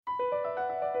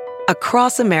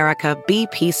Across America,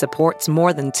 BP supports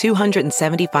more than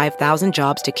 275,000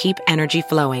 jobs to keep energy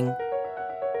flowing.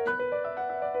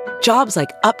 Jobs like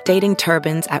updating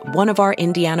turbines at one of our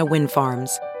Indiana wind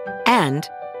farms and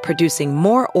producing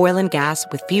more oil and gas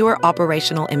with fewer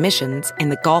operational emissions in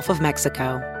the Gulf of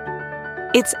Mexico.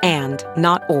 It's and,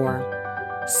 not or.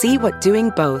 See what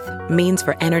doing both means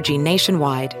for energy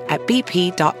nationwide at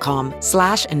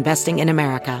bp.com/investing in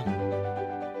America.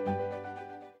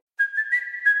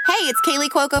 Hey, it's Kaylee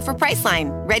Cuoco for Priceline.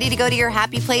 Ready to go to your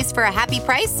happy place for a happy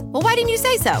price? Well, why didn't you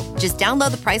say so? Just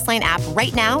download the Priceline app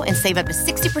right now and save up to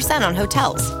 60% on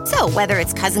hotels. So whether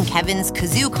it's Cousin Kevin's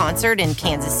Kazoo Concert in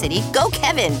Kansas City, go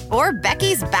Kevin, or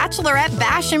Becky's Bachelorette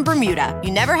Bash in Bermuda,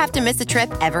 you never have to miss a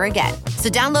trip ever again. So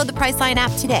download the Priceline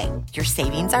app today. Your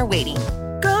savings are waiting.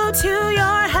 Go to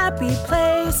your happy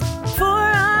place for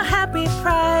a happy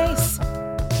price.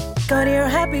 Go to your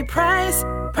happy price,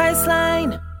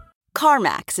 Priceline.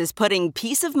 CarMax is putting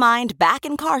peace of mind back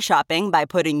in car shopping by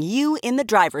putting you in the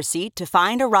driver's seat to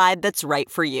find a ride that's right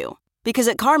for you. Because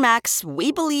at CarMax,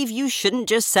 we believe you shouldn't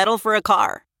just settle for a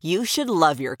car. You should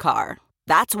love your car.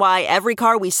 That's why every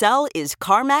car we sell is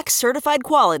CarMax certified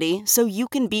quality, so you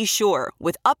can be sure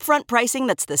with upfront pricing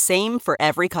that's the same for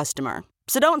every customer.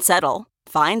 So don't settle.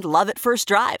 Find love at first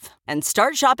drive and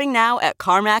start shopping now at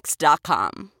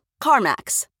CarMax.com.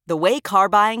 CarMax, the way car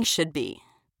buying should be.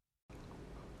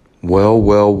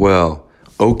 Well.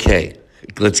 Okay,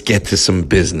 let's get to some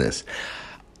business.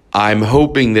 I'm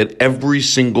hoping that every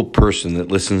single person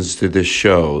that listens to this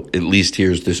show at least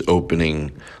hears this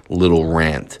opening little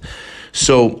rant.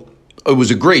 So it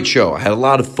was a great show. I had a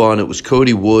lot of fun. It was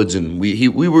Cody Woods, and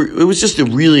it was just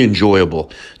really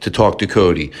enjoyable to talk to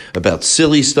Cody about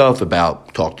silly stuff,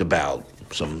 talked about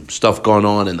some stuff going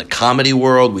on in the comedy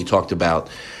world. We talked about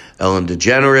Ellen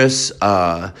DeGeneres,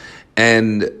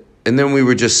 and then we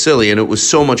were just silly, and it was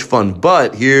so much fun.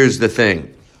 But here's the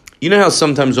thing. You know how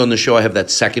sometimes on the show I have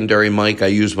that secondary mic I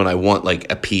use when I want like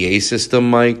a PA system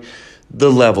mic?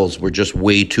 The levels were just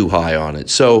way too high on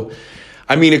it. So,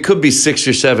 I mean, it could be 6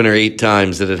 or 7 or 8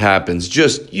 times that it happens.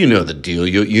 Just, you know the deal.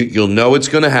 You'll know it's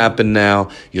going to happen now.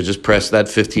 You'll just press that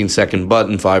 15-second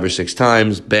button 5 or 6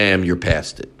 times. Bam, you're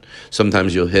past it.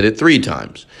 Sometimes you'll hit it 3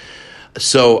 times.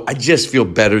 So I just feel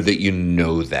better that you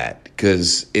know that,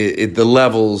 because the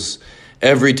levels,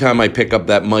 every time I pick up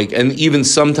that mic, and even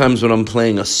sometimes when I'm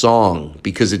playing a song,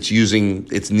 because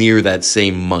it's near that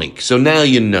same mic. So now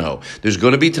you know. There's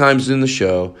going to be times in the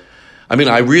show. I mean,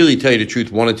 I really, tell you the truth,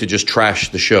 wanted to just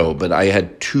trash the show, but I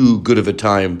had too good of a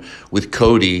time with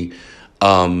Cody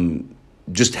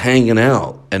just hanging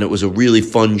out, and it was a really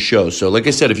fun show. So like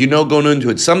I said, if you know going into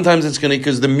it, sometimes it's going to,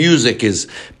 because the music is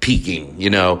peaking, you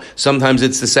know, sometimes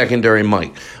it's the secondary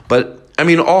mic. But I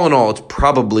mean, all in all, it's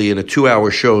probably in a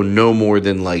 2-hour show, no more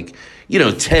than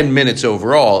 10 minutes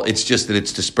overall. It's just that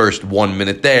it's dispersed 1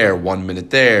 minute there, 1 minute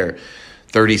there,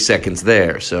 30 seconds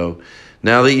there. So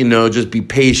now that you know, just be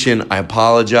patient. I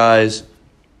apologize.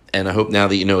 And I hope now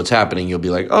that you know what's happening, you'll be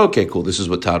like, oh, okay, cool. This is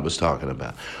what Todd was talking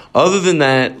about. Other than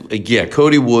that,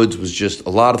 Cody Woods was just a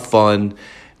lot of fun.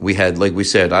 We had, like we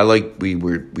said,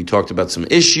 we talked about some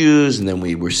issues, and then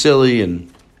we were silly, and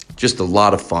just a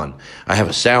lot of fun. I have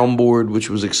a soundboard, which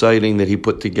was exciting, that he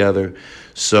put together.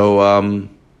 So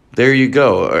there you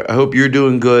go. I hope you're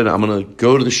doing good. I'm gonna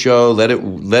go to the show. Let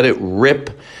it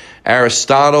rip.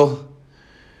 Aristotle.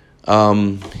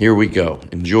 Here we go.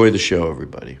 Enjoy the show,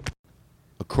 everybody.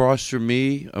 Across from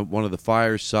me, one of the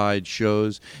fireside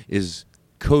shows, is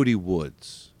Cody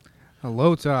Woods.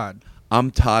 Hello, Todd.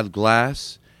 I'm Todd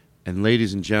Glass, and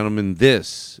ladies and gentlemen,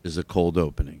 this is a cold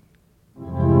opening.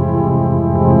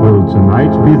 Will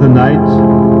tonight be the night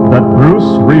that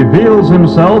Bruce reveals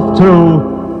himself to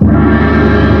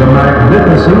the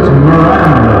magnificent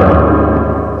Miranda?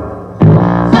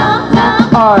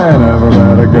 I never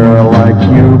met a girl like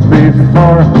you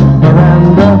before,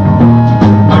 Miranda.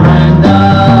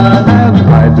 And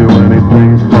I'd do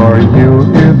anything for you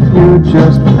if you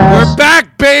just ask. We're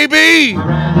back, baby!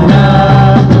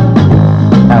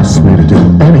 Miranda. Ask me to do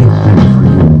anything for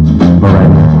you,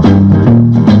 Miranda.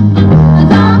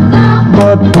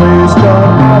 But please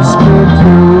don't ask me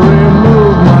to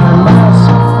remove my mask.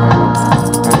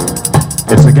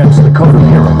 It's against the code of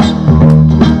heroes.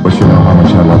 But you know how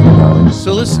much I love you, darling.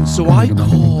 So listen, I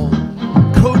call...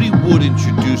 Cody Wood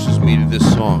introduces me to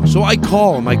this song. So I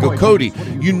call him. I go, Cody,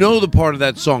 you know the part of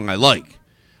that song I like.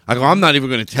 I go, I'm not even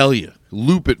going to tell you.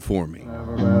 Loop it for me.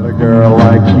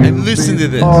 And listen to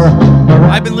this.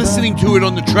 I've been listening to it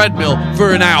on the treadmill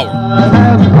for an hour.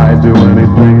 I'd do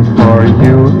anything for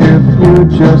you if you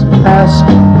just ask.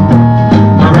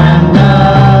 Miranda.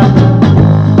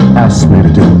 Ask me to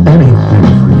do anything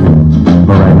for you,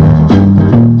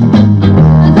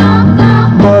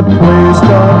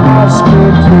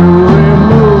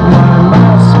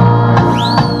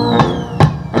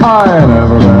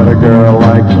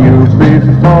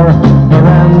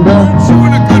 Aren't you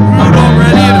in a good mood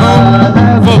already at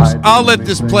home? Folks, I'll let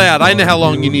this play out. I know how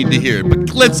long you need to hear it,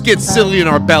 but let's get silly in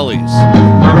our bellies.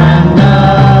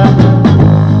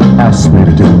 Ask me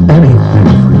to do anything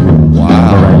for you. Wow.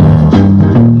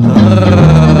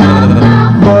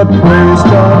 But please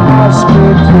don't ask me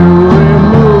to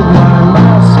remove my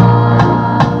mask.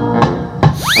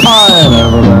 I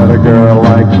never met a girl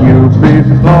like you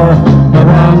before,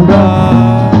 Miranda.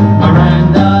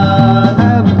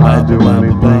 And I'd do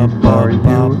anything for you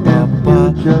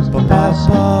if you just ask.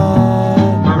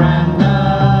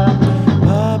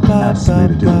 Ask me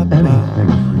to do anything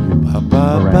for you,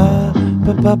 Miranda.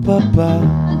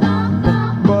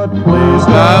 But please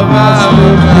don't ask me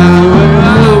to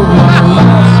remove my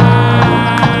mask.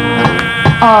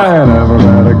 I never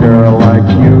met a girl like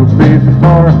you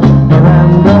before,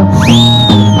 Miranda.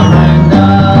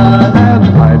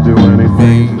 And I'd do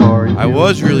anything for you. I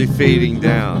was really fading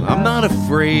down. I'm not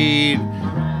afraid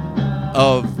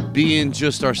of being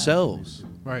just ourselves.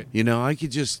 Right. You know, I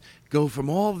could just go from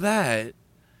all that,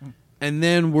 and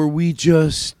then where we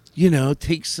just, you know,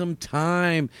 take some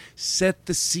time, set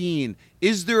the scene.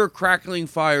 Is there a crackling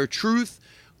fire? Truth?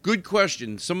 Good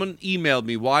question. Someone emailed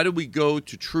me, why did we go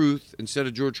to Truth instead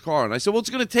of George Carlin? I said, well,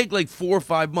 it's going to take like 4 or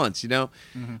 5 months, you know,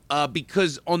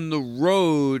 because on the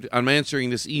road, I'm answering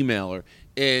this emailer,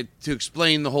 to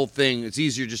explain the whole thing, it's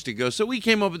easier just to go. So we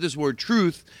came up with this word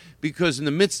truth because in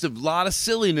the midst of a lot of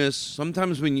silliness,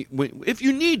 sometimes if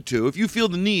you need to, if you feel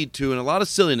the need to, and a lot of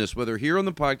silliness, whether here on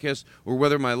the podcast or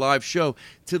whether my live show,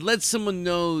 to let someone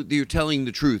know that you're telling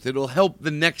the truth. It'll help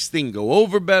the next thing go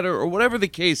over better or whatever the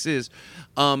case is.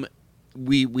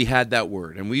 We had that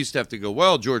word, and we used to have to go,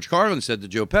 well, George Carlin said to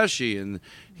Joe Pesci, and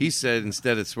he said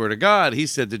instead of swear to God, he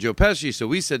said to Joe Pesci, so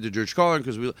we said to George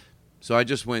Carlin so I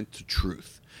just went to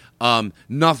truth.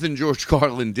 Nothing George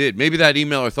Carlin did. Maybe that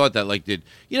emailer thought that, like, you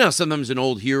know, sometimes an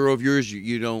old hero of yours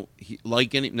you don't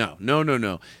like any.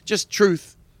 No. Just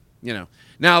truth, you know.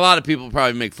 Now, a lot of people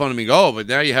probably make fun of me, go, oh, but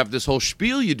now you have this whole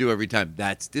spiel you do every time.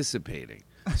 That's dissipating.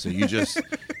 So you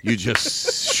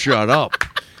just shut up.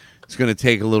 It's going to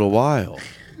take a little while.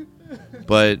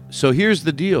 But, so here's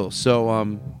the deal.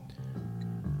 So,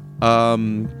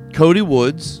 Cody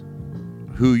Woods,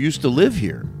 who used to live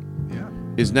here,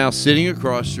 is now sitting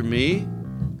across from me.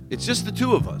 It's just the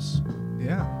two of us.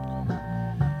 Yeah.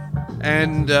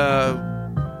 And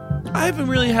I haven't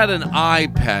really had an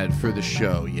iPad for the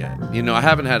show yet. You know, I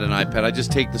haven't had an iPad. I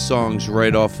just take the songs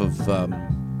right off of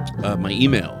my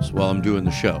emails while I'm doing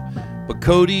the show. But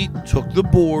Cody took the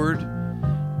board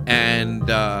and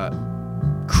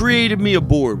created me a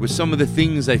board with some of the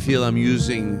things I feel I'm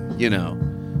using, you know.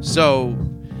 So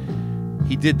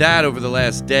he did that over the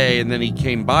last day, and then he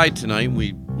came by tonight, and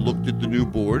we looked at the new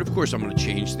board. Of course, I'm going to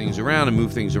change things around and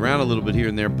move things around a little bit here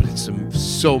and there, but it's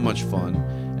so much fun.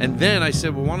 And then I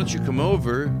said, well, why don't you come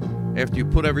over after you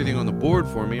put everything on the board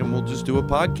for me, and we'll just do a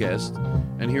podcast.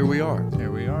 And here we are.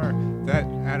 Here we are. That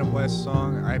Adam West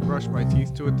song, I brushed my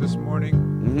teeth to it this morning.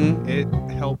 Mm-hmm. It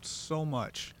helped so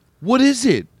much. What is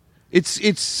it?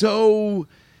 It's so...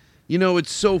 You know,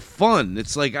 it's so fun.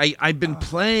 It's like I've been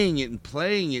playing it and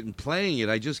playing it and playing it.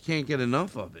 I just can't get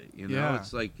enough of it. You know, Yeah.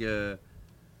 It's like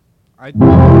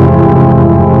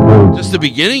just the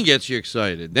beginning gets you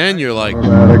excited. Then you're like,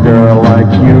 Never met a girl like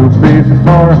you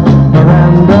before,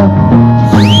 Miranda.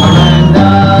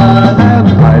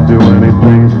 And I'd do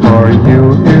anything for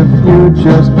you if you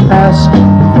just ask.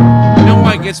 you know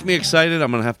what gets me excited?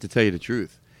 I'm going to have to tell you the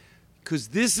truth. Because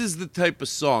this is the type of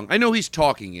song. I know he's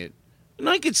talking it. And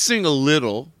I could sing a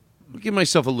little. I'll give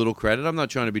myself a little credit. I'm not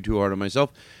trying to be too hard on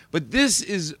myself. But this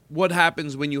is what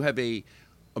happens when you have a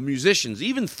musicians,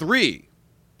 even 3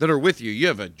 that are with you. You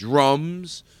have a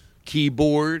drums,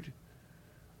 keyboard,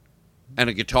 and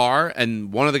a guitar,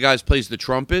 and one of the guys plays the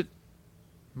trumpet.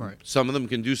 Right. Some of them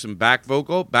can do some backup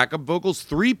vocals.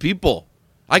 3 people.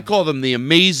 I call them the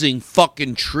amazing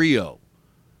fucking trio.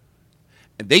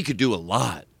 And they could do a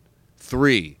lot.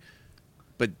 3.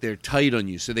 But they're tight on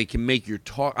you, so they can make your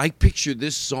talk. I picture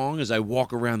this song as I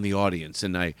walk around the audience,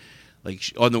 and I, like,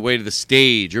 on the way to the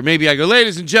stage, or maybe I go,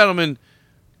 ladies and gentlemen,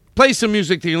 play some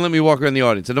music to let me walk around the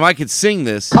audience. And if I could sing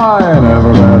this, I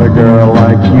never met a girl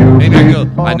like you maybe I go,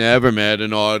 before. I never met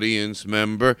an audience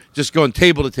member. Just going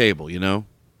table to table, you know?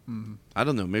 I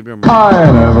don't know, maybe I'm wrong.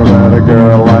 I never met a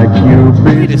girl like you before.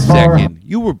 Wait a second.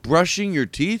 You were brushing your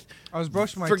teeth? I was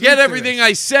brushing my teeth. Forget today. everything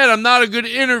I said. I'm not a good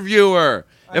interviewer.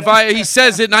 If he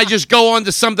says it and I just go on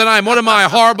to something, what am I, a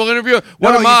horrible interviewer?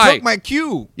 What am I? You took my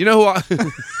cue. You know who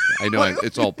I know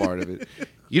it's all part of it.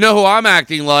 You know who I'm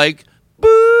acting like?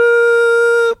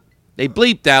 Boop. They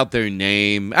bleeped out their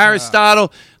name.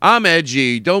 Aristotle, I'm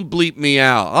edgy. Don't bleep me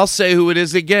out. I'll say who it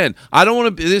is again. I don't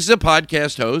want to. This is a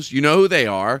podcast host. You know who they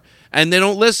are, and they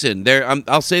don't listen.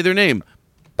 I'll say their name.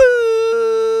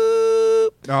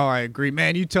 Boop. Oh, I agree,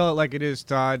 man. You tell it like it is,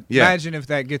 Todd. Yeah. Imagine if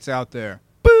that gets out there.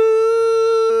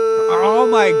 Oh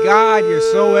my God, you're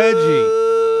so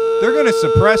edgy. They're gonna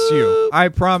suppress you. I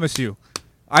promise you.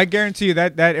 I guarantee you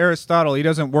that Aristotle, he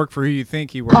doesn't work for who you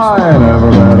think he works for. I never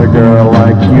met a girl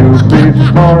like you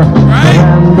before,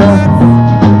 Miranda.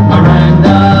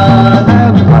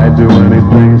 And I'd do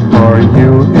anything for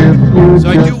you if you So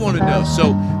I do just want to know.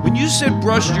 So when you said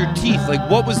brushed your teeth, like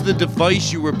what was the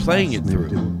device you were playing it through?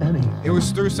 It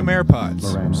was through some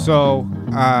AirPods. So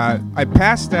I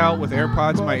passed out with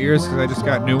AirPods in my ears because I just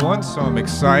got new ones. So I'm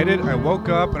excited. I woke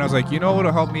up and I was like, you know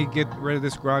what'll help me get rid of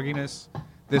this grogginess?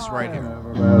 This right here.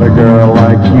 never met a girl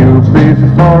like you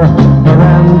before,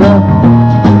 Miranda.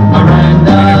 And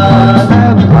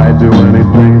I'd do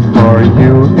anything for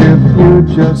you if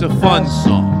you just It's a fun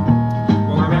song.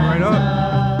 Woke me right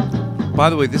up. By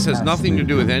the way, this has nothing to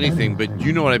do with anything, but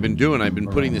you know what I've been doing? I've been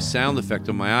putting the sound effect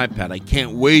on my iPad. I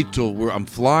can't wait till I'm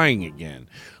flying again.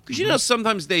 Because you know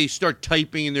sometimes they start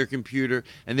typing in their computer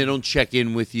and they don't check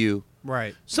in with you.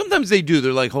 Right. Sometimes they do.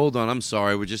 They're like, "Hold on, I'm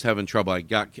sorry, we're just having trouble."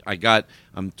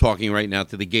 I'm talking right now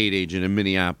to the gate agent in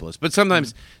Minneapolis. But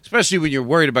sometimes, especially when you're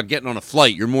worried about getting on a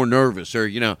flight, you're more nervous, or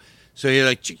so you're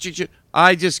like, chick, chick, chick.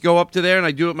 I just go up to there and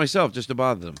I do it myself just to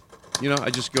bother them. I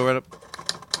just go right up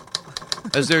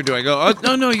as they're doing. I go,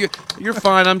 "Oh no, you're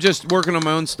fine. I'm just working on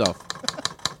my own stuff."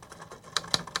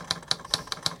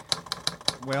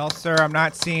 Well, sir, I'm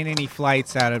not seeing any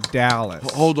flights out of Dallas.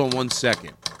 Hold on 1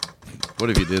 second. What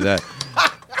if you did that?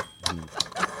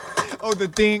 Oh, the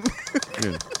thing.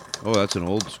 Yeah. Oh, that's an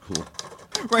old school.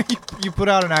 Right, you put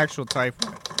out an actual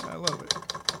typewriter. I love it.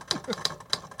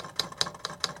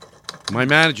 My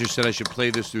manager said I should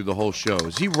play this through the whole show.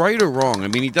 Is he right or wrong? I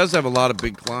mean, he does have a lot of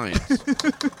big clients.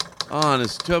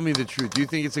 Honest, tell me the truth. Do you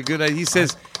think it's a good idea? He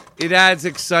says it adds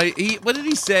what did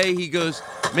he say? He goes,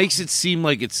 makes it seem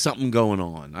like it's something going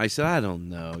on. I said, I don't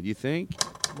know. You think?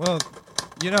 Well,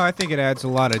 I think it adds a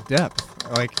lot of depth.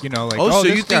 Like, so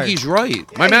you think he's right?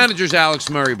 My manager's Alex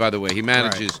Murray, by the way. He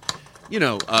manages, Jim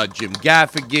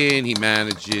Gaffigan. He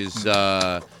manages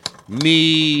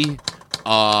me.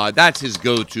 That's his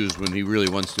go-tos when he really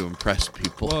wants to impress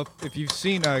people. Well, if you've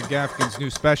seen Gaffigan's new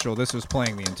special, this was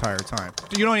playing the entire time.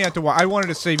 You don't even have to watch. I wanted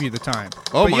to save you the time.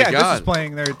 Oh, but my yeah, God. this is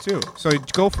playing there, too. So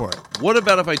go for it. What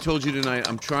about if I told you tonight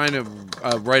I'm trying to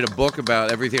write a book about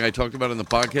everything I talked about on the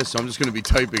podcast, so I'm just going to be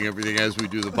typing everything as we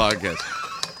do the podcast.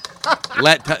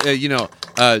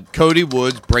 Cody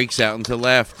Woods breaks out into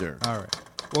laughter. All right.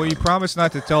 Well, you promised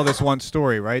not to tell this one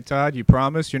story, right, Todd? You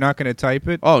promised you're not going to type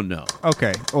it? Oh, no.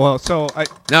 Okay. Well,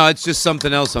 No, it's just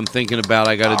something else I'm thinking about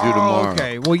I got to do tomorrow.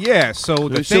 Okay. Well, yeah. So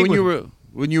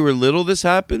when you were little, this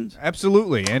happened?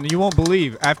 Absolutely. And you won't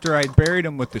believe, after I buried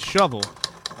him with the shovel,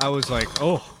 I was like,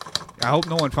 oh, I hope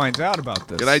no one finds out about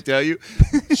this. Can I tell you?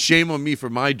 Shame on me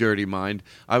for my dirty mind.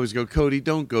 I was go, Cody,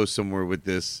 don't go somewhere with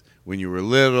this. When you were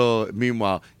little,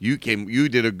 meanwhile, you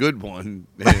did a good one,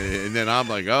 and then I'm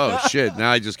like, oh shit!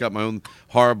 Now I just got my own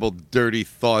horrible, dirty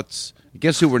thoughts.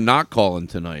 Guess who we're not calling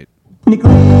tonight? You know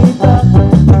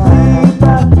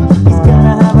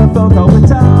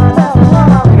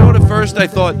what? At first I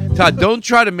thought, Todd, don't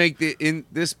try to make in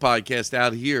this podcast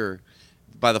out here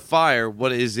by the fire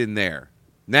what is in there.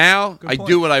 Now I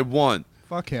do what I want.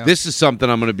 Fuck him. This is something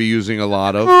I'm going to be using a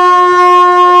lot of.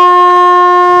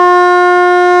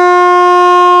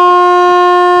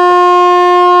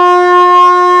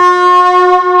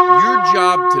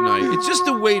 It's just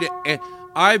a way to.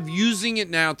 I'm using it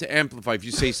now to amplify. If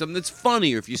you say something that's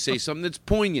funny or if you say something that's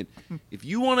poignant, if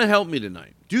you want to help me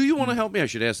tonight, do you want to help me? I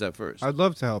should ask that first. I'd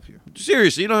love to help you.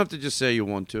 Seriously, you don't have to just say you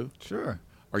want to. Sure.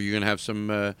 Are you going to have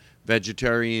some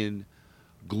vegetarian,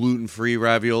 gluten-free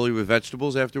ravioli with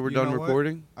vegetables after we're done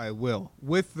recording? What? I will.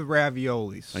 With the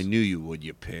raviolis. I knew you would,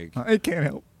 you pig. I can't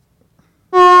help.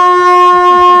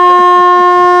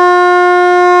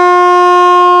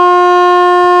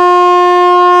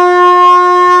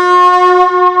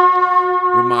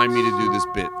 Remind me to do this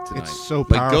bit tonight. It's so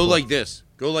powerful. Like, go like this.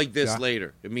 Go like this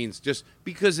later. It means just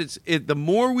because the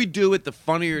more we do it, the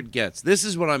funnier it gets. This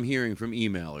is what I'm hearing from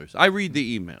emailers. I read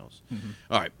the emails. Mm-hmm.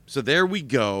 All right. So there we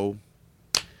go.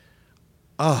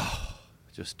 Oh,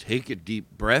 just take a deep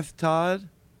breath, Todd.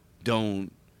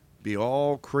 Don't be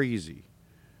all crazy.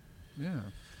 Yeah.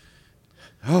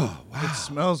 Oh, wow. It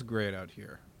smells great out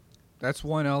here. That's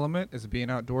one element, is being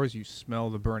outdoors. You smell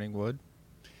the burning wood.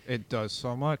 It does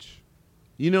so much.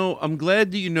 I'm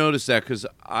glad that you noticed that because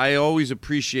I always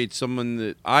appreciate someone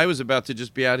that I was about to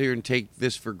just be out here and take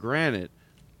this for granted.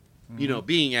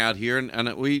 Being out here,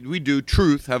 and we do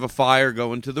have a fire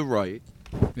going to the right.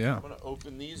 Yeah. I'm going to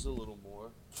open these a little more.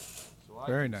 So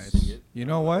Very nice. You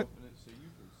know what?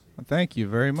 Thank you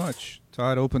very much.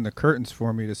 Todd opened the curtains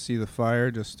for me to see the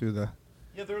fire just through the...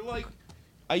 Yeah, they're like...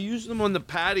 I use them on the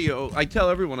patio. I tell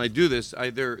everyone I do this.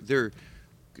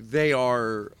 They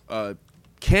are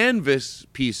canvas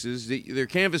pieces. They're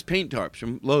canvas paint tarps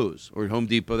from Lowe's or Home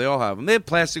Depot. They all have them. They have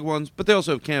plastic ones, but they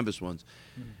also have canvas ones.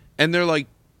 And they're like...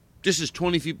 This is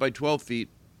 20 feet by 12 feet,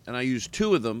 and I use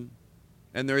 2 of them,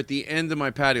 and they're at the end of my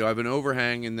patio. I have an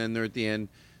overhang, and then they're at the end.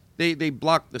 They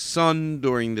block the sun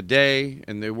during the day,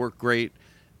 and they work great.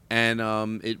 And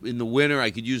in the winter, I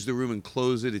could use the room and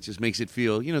close it. It just makes it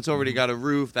feel, it's already got a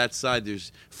roof. That side,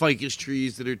 there's ficus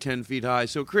trees that are 10 feet high.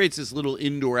 So it creates this little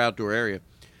indoor-outdoor area.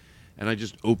 And I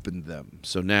just opened them,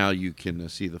 so now you can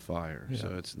see the fire. Yeah.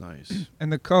 So it's nice.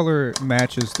 And the color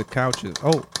matches the couches.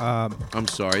 Oh, I'm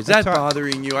sorry. Is that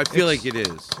bothering you? I feel like it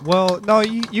is. Well, no,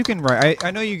 you can write. I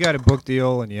know you got a book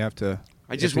deal, and you have to.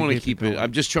 I just want to keep it.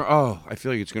 I'm just trying. Oh, I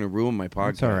feel like it's going to ruin my podcast.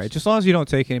 It's all right. Just as long as you don't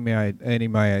take any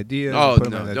of my ideas. Oh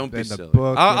no, don't be silly.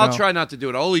 Book, I'll try not to do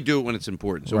it. I'll only do it when it's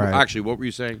important. So actually, what were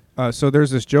you saying? So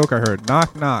there's this joke I heard.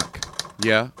 Knock, knock.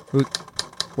 Yeah.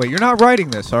 Wait, you're not writing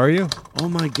this, are you? Oh,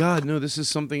 my God. No, this is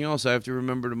something else I have to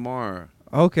remember tomorrow.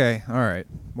 Okay. All right.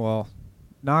 Well,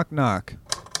 knock, knock.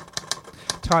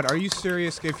 Todd, are you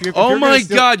serious? Oh, my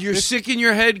God. You're sick in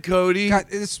your head, Cody. God,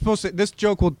 this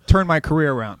joke will turn my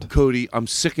career around. Cody, I'm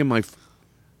sick in my...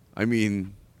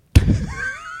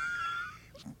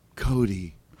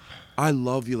 Cody, I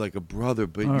love you like a brother,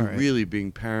 but you're really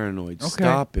being paranoid. Okay.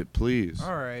 Stop it, please.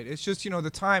 All right. It's just, the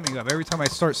timing of every time I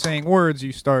start saying words,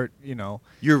 you start,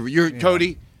 You're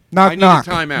Cody, knock, I need knock. a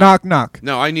timeout. Knock, knock.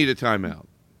 No, I need a timeout.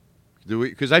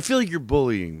 Because I feel like you're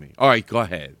bullying me. All right, go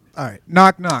ahead. All right.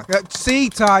 Knock, knock. See,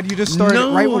 Todd, you just started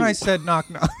right when I said knock,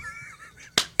 knock.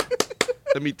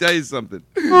 Let me tell you something.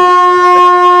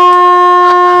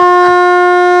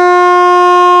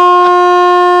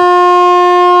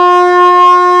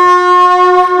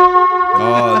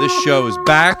 This show is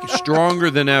back stronger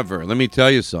than ever. Let me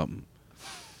tell you something.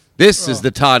 This is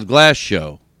the Todd Glass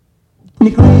Show.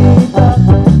 You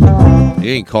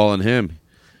ain't calling him.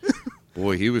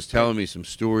 Boy, he was telling me some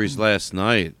stories last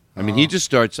night. I mean, he just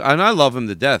starts, and I love him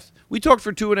to death. We talked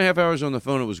for 2.5 hours on the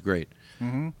phone. It was great.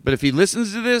 Mm-hmm. But if he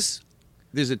listens to this,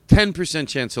 there's a 10%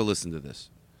 chance he'll listen to this.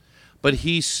 But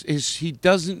he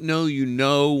doesn't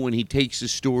know when he takes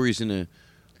his stories in a...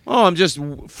 Oh, I'm just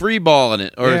free-balling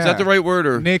it. Or is that the right word?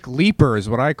 Or Nick Leaper is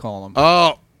what I call him.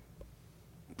 Oh.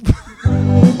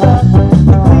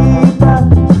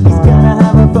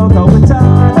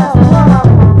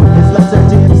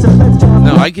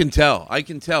 No, I can tell.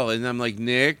 And I'm like,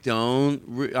 Nick,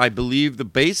 don't... I believe the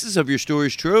basis of your story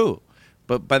is true.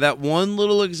 But by that one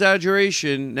little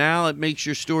exaggeration, now it makes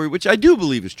your story, which I do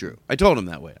believe is true. I told him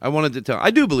that way. I wanted to tell him. I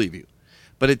do believe you.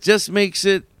 But it just makes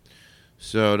it...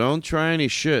 So don't try any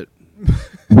shit.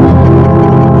 Tonight.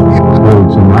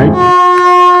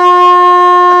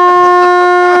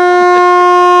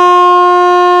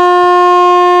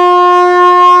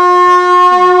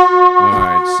 All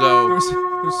right, so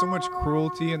there's so much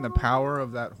cruelty in the power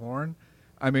of that horn.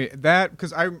 I mean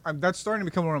because that's starting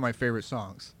to become one of my favorite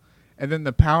songs. And then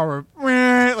the power of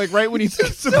like right when he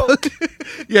gets about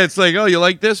yeah, it's like, oh, you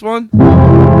like this one?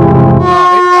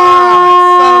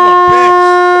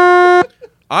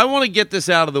 I want to get this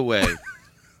out of the way.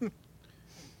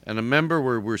 And remember,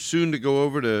 we're soon to go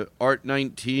over to Art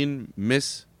 19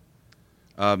 Miss,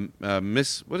 what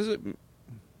is it?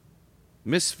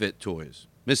 Misfit Toys.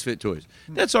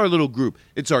 That's our little group.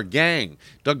 It's our gang.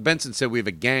 Doug Benson said we have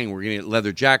a gang. We're going to get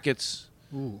leather jackets.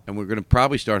 Ooh. And we're going to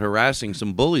probably start harassing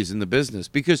some bullies in the business.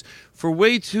 Because for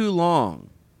way too long,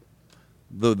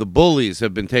 the bullies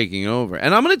have been taking over.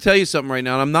 And I'm going to tell you something right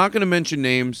now. And I'm not going to mention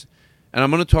names. And I'm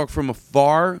going to talk from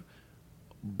afar,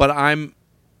 but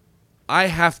I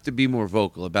have to be more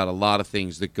vocal about a lot of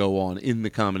things that go on in the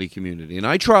comedy community. And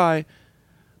I try,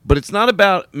 but it's not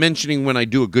about mentioning when I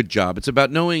do a good job. It's about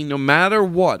knowing no matter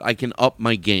what, I can up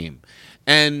my game.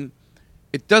 And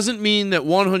it doesn't mean that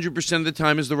 100% of the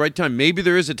time is the right time. Maybe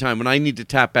there is a time when I need to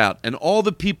tap out. And all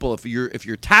the people, if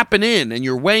you're tapping in and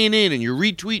you're weighing in and you're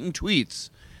retweeting tweets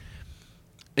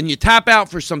and you tap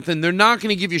out for something, they're not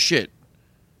going to give you shit.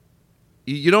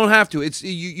 You don't have to. It's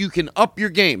you can up your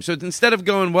game. So instead of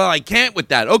going, well, I can't with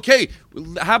that. Okay,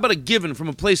 how about a giving from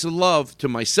a place of love to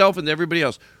myself and to everybody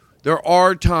else? There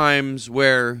are times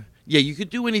where, yeah, you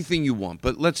could do anything you want.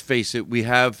 But let's face it, we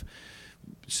have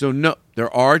So no,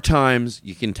 there are times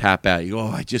you can tap out. You go,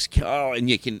 I just can't. Oh, and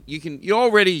you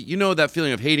already that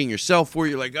feeling of hating yourself where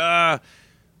you're like,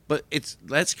 but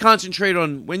let's concentrate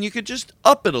on when you could just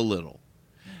up it a little.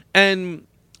 And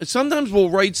sometimes we'll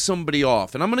write somebody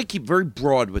off, and I'm going to keep very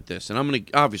broad with this, and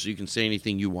obviously you can say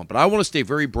anything you want, but I want to stay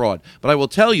very broad. But I will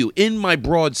tell you, in my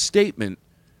broad statement,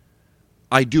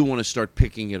 I do want to start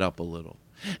picking it up a little.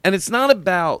 And it's not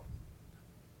about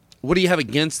what do you have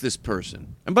against this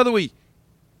person. And by the way,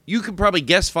 you could probably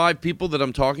guess 5 people that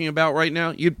I'm talking about right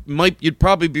now. You'd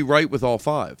probably be right with all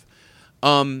 5.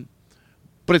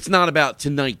 But it's not about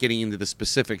tonight getting into the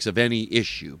specifics of any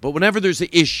issue. But whenever there's an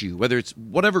issue, whether it's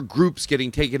whatever group's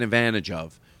getting taken advantage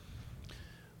of,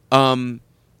 I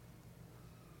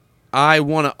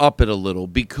want to up it a little,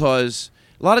 because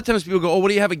a lot of times people go, oh, what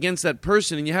do you have against that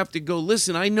person? And you have to go,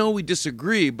 listen, I know we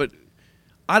disagree, but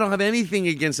I don't have anything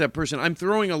against that person. I'm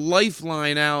throwing a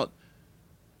lifeline out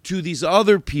to these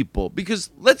other people, because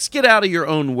let's get out of your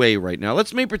own way right now.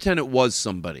 Let's make pretend it was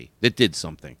somebody that did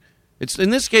something. It's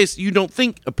in this case, you don't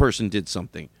think a person did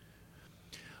something.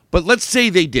 But let's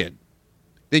say they did.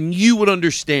 Then you would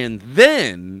understand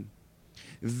then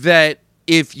that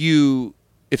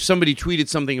if somebody tweeted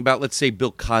something about, let's say,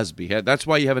 Bill Cosby, that's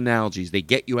why you have analogies. They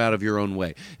get you out of your own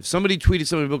way. If somebody tweeted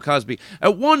something about Bill Cosby,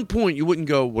 at one point you wouldn't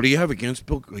go, what do you have against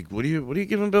Bill? Like, what are you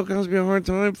giving Bill Cosby a hard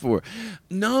time for?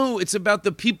 No, it's about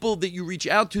the people that you reach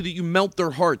out to, that you melt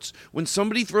their hearts. When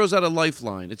somebody throws out a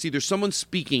lifeline, it's either someone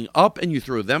speaking up and you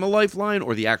throw them a lifeline,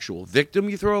 or the actual victim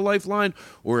you throw a lifeline,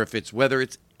 or whether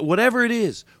it's whatever it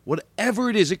is,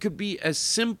 it could be as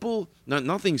simple,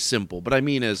 nothing simple, but I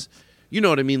mean as, you know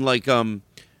what I mean, like a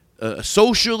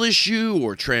social issue,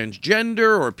 or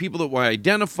transgender, or people that want to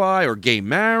identify, or gay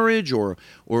marriage, or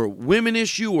women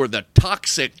issue, or the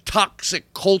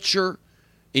toxic culture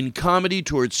in comedy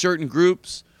towards certain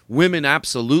groups, women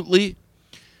absolutely,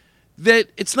 that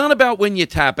it's not about when you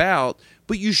tap out,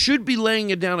 but you should be laying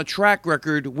down a track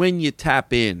record when you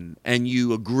tap in and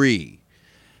you agree.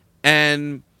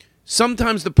 And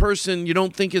sometimes the person you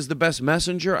don't think is the best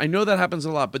messenger, I know that happens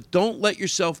a lot, but don't let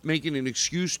yourself make it an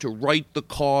excuse to write the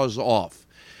cause off.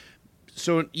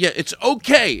 So, yeah, it's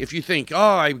okay if you think,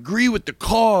 I agree with the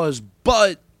cause,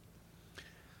 but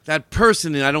that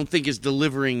person I don't think is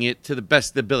delivering it to the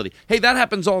best ability. Hey, that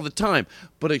happens all the time.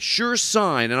 But a sure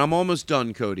sign, and I'm almost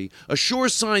done, Cody, a sure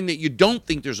sign that you don't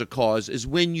think there's a cause is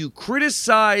when you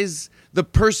criticize the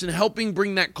person helping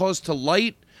bring that cause to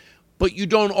light, but you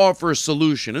don't offer a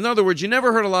solution. In other words, you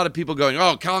never heard a lot of people going,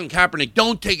 oh, Colin Kaepernick,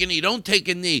 don't take a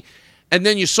knee. And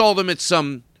then you saw them at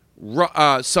some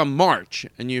march,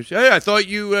 and you say, hey, I thought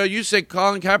you said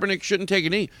Colin Kaepernick shouldn't take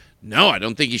a knee. No, I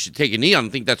don't think he should take a knee. I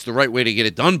don't think that's the right way to get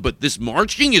it done. But this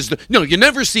marching is no, you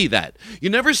never see that.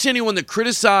 You never see anyone that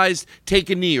criticized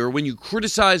take a knee, or when you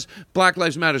criticize Black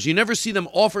Lives Matter, you never see them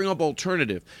offering up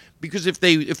alternative. Because if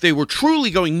they were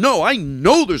truly going, no, I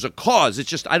know there's a cause. It's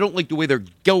just I don't like the way they're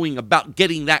going about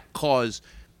getting that cause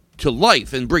to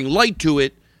life and bring light to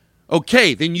it.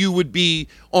 Okay, then you would be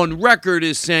on record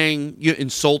as saying, you're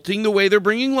insulting the way they're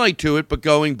bringing light to it,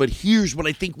 but here's what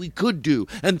I think we could do.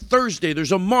 And Thursday,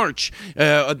 there's a march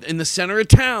in the center of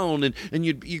town, and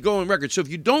you go on record. So if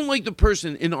you don't like the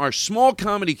person in our small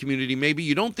comedy community, maybe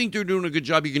you don't think they're doing a good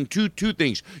job, you can do two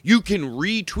things. You can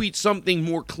retweet something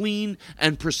more clean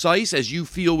and precise as you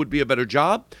feel would be a better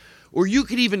job, or you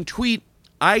could even tweet,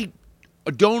 I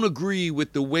don't agree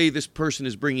with the way this person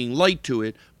is bringing light to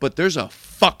it, but there's a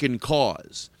fucking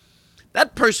cause.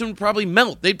 That person would probably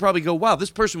melt. They'd probably go, wow, this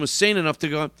person was sane enough to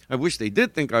go, I wish they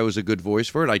did think I was a good voice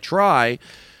for it. I try.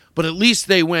 But at least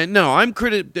they went, no, I'm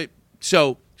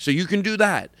So you can do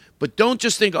that. But don't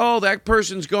just think, oh, that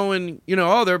person's going,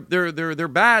 oh, they're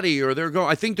batty, or they're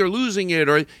going, I think they're losing it,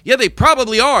 or yeah, they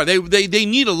probably are. They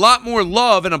need a lot more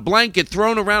love and a blanket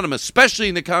thrown around them, especially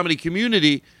in the comedy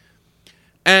community.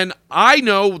 And I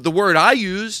know the word I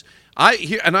use,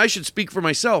 and I should speak for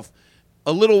myself.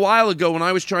 A little while ago when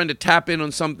I was trying to tap in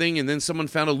on something and then someone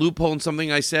found a loophole in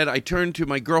something I said, I turned to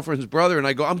my girlfriend's brother and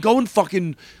I go, I'm going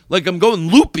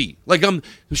loopy.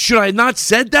 Should I not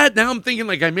said that? Now I'm thinking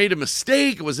like I made a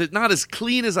mistake. Was it not as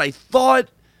clean as I thought?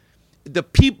 The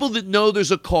people that know there's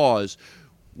a cause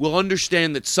will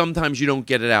understand that sometimes you don't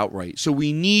get it out right. So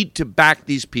we need to back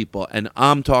these people, and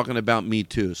I'm talking about me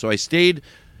too. So I stayed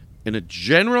in a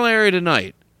general area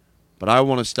tonight, but I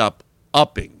want to stop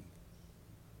upping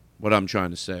what I'm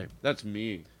trying to say. That's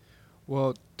me.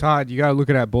 Well, Todd, you got to look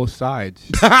at it at both sides.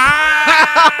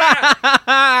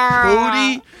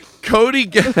 Cody.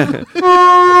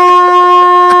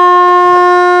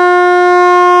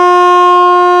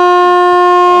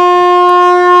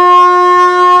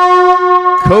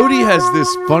 Cody has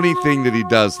this funny thing that he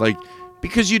does, like,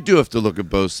 because you do have to look at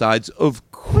both sides,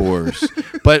 of course.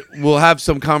 But we'll have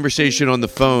some conversation on the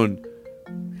phone.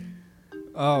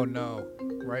 Oh no!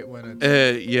 Right when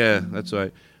it. Yeah, that's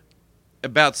right.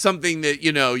 About something that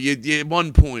you at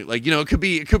one point, like it could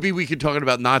be we could talking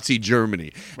about Nazi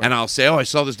Germany, and I'll say, I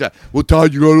saw this guy. Well,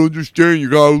 Todd, you gotta understand, you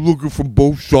gotta look it from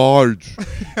both sides,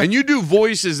 and you do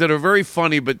voices that are very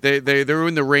funny, but they're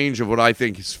in the range of what I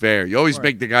think is fair. You always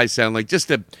make the guy sound like just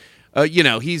he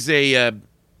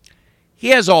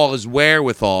has all his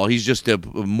wherewithal. He's just a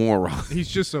moron. He's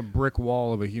just a brick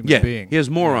wall of a human being. He has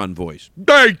moron voice.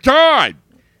 Hey, Todd.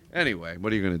 Anyway,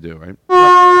 what are you gonna do, right?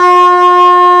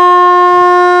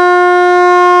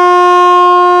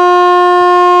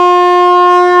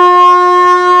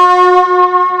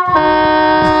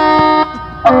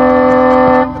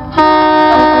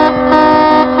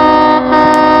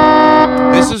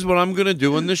 This is what I'm going to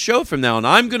do in the show from now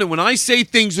on. When I say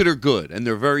things that are good and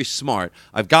they're very smart,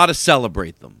 I've got to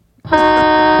celebrate them.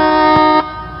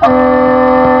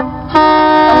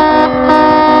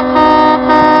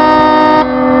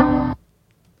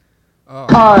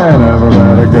 I never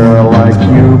met a girl like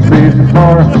you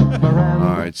before.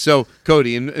 All right, so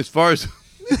Cody, and as far as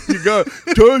you got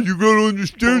to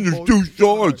understand there's two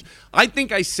sides. I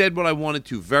think I said what I wanted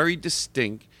to, very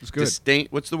distinct. It's good.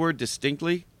 What's the word?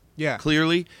 Distinctly? Yeah.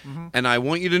 Clearly. Mm-hmm. And I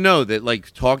want you to know that,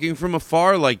 like, talking from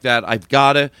afar like that,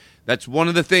 that's one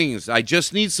of the things. I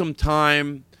just need some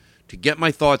time to get my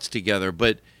thoughts together.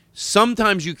 But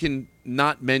sometimes you can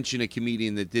not mention a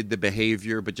comedian that did the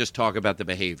behavior, but just talk about the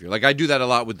behavior. Like, I do that a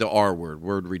lot with the R word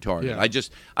retarded. Yeah. I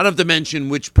don't have to mention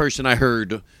which person I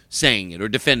heard saying it or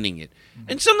defending it.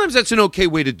 Mm-hmm. And sometimes that's an okay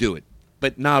way to do it,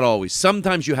 but not always.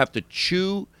 Sometimes you have to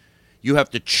chew. You have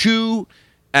to chew.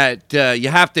 You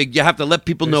have to let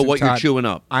people know what Todd, you're chewing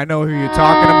up. I know who you're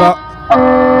talking about.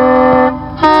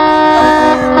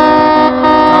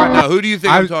 Now, who do you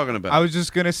think I'm talking about? I was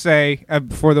just gonna say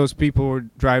before those people were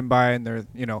driving by and they're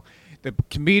the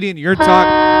comedian you're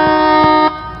talking.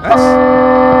 That's.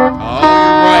 Oh,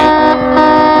 you're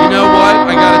right. You know what?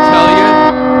 I gotta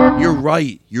tell you, you're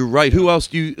right. You're right. Who else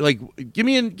do you like? Give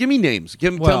me names.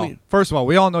 Tell me. First of all,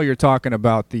 we all know you're talking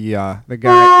about the guy.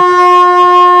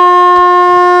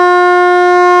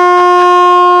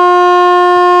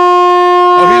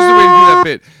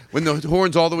 Bit. When the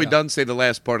horn's all the way done, say the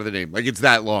last part of the name. Like it's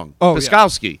that long. Oh,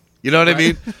 Paskowski. Yeah. You know what I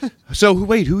mean? So,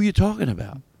 wait, who are you talking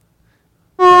about?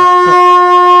 Wow.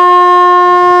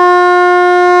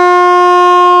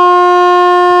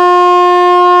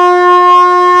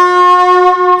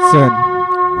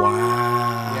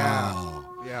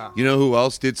 Yeah. You know who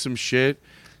else did some shit?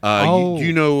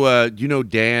 You know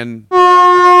Dan?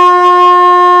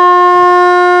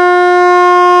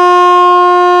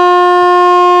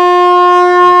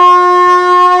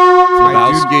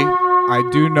 I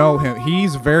do know him.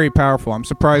 He's very powerful. I'm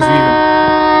surprised you even.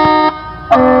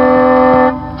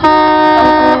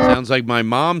 Sounds like my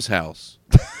mom's house.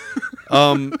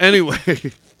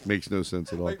 Anyway, makes no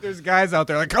sense at all. Like there's guys out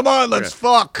there like, come on, let's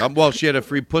fuck. Well, she had a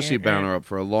free pussy banner up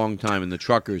for a long time, and the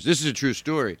truckers. This is a true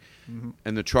story. Mm-hmm.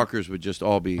 And the truckers would just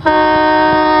all be. Blake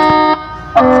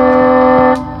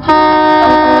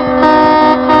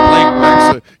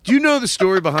Wexler. Do you know the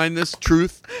story behind this?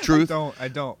 Truth. I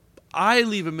don't. I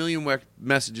leave a million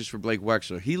messages for Blake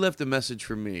Wexler. He left a message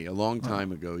for me a long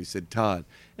time ago. He said, Todd,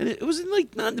 and it was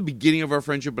not in the beginning of our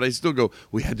friendship, but I still go,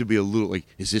 we had to be a little like,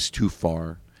 is this too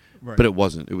far? Right. But it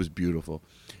wasn't. It was beautiful.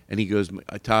 And he goes,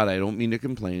 Todd, I don't mean to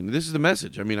complain. This is the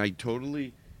message. I mean, he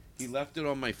left it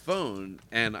on my phone,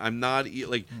 and I'm not,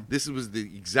 like, this was the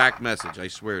exact message, I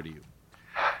swear to you.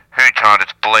 Hey, Todd,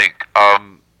 it's Blake.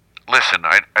 Listen,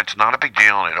 it's not a big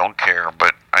deal, and I don't care,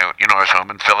 but, I was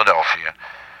home in Philadelphia.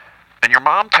 And your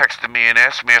mom texted me and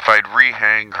asked me if I'd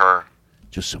rehang her.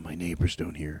 Just so my neighbors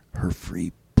don't hear her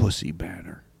free pussy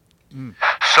banner. Mm.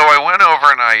 So I went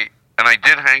over and I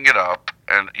did hang it up,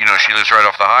 and she lives right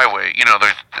off the highway.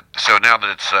 So now that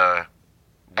it's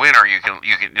winter,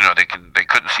 they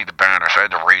couldn't see the banner, so I had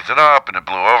to raise it up, and it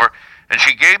blew over. And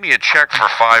she gave me a check for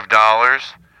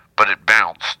 $5, but it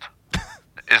bounced.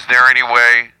 Is there any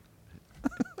way?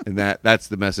 And that's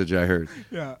the message I heard.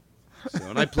 Yeah.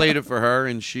 So, and I played it for her,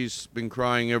 and she's been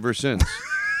crying ever since.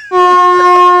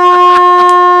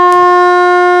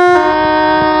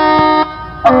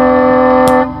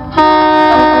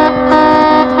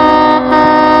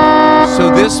 So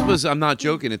this was, I'm not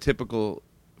joking, a typical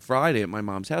Friday at my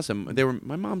mom's house. My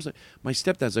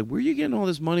stepdad's like, where are you getting all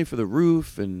this money for the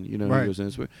roof? And, right. He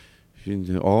goes,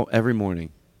 every morning.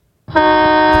 They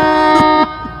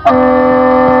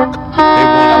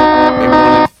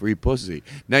wanted free pussy.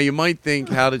 Now you might think,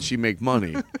 how did she make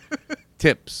money?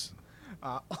 Tips.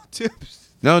 Tips.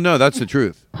 No, that's the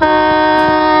truth.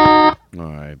 All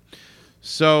right.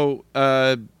 So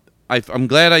I'm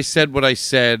glad I said what I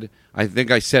said. I think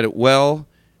I said it well,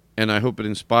 and I hope it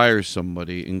inspires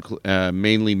somebody,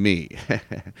 mainly me.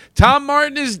 Tom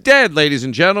Martin is dead, ladies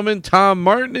and gentlemen. Tom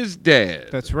Martin is dead.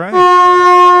 That's right.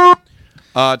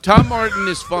 Tom Martin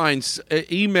is fine.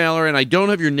 Email her, and I don't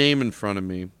have your name in front of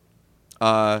me.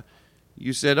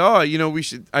 You said, I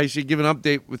should give an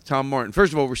update with Tom Martin.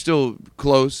 First of all, we're still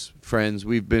close friends.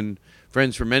 We've been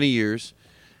friends for many years.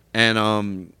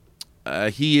 And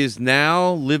he is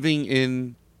now living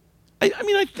in, I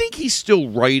think he's still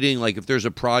writing. Like, if there's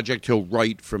a project, he'll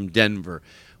write from Denver.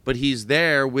 But he's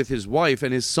there with his wife,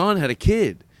 and his son had a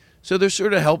kid. So they're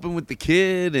sort of helping with the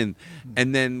kid and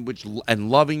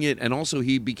loving it. And also,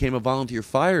 he became a volunteer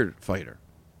firefighter.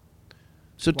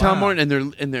 So Tom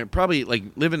Martin, and they're probably like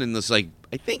living in this, like,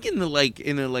 I think in a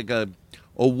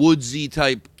woodsy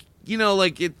type,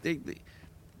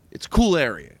 it's a cool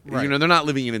area. Right. They're not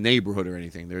living in a neighborhood or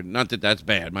anything. They're not that that's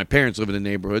bad. My parents live in a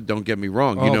neighborhood. Don't get me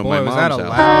wrong. Oh, boy, my mom's was that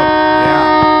a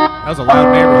house. that was a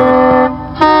loud neighborhood.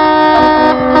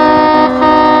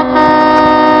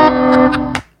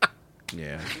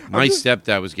 Yeah, my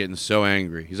stepdad was getting so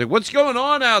angry. He's like, "What's going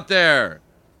on out there?"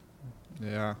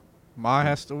 Yeah, Ma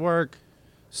has to work.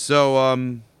 So,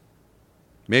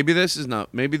 maybe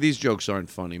these jokes aren't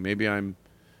funny. Maybe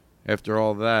after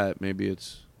all that, maybe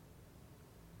it's.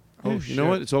 Oh, you know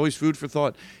what? It's always food for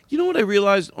thought. You know what I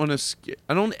realized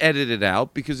I don't edit it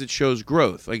out because it shows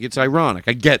growth. Like, it's ironic.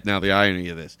 I get now the irony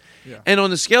of this. Yeah. And on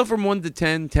the scale from 1 to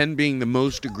 10, 10 being the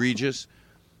most egregious,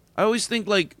 I always think,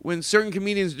 like, when certain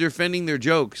comedians are defending their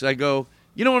jokes, I go,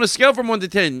 on a scale from 1 to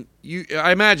 10,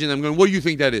 I imagine them going, what do you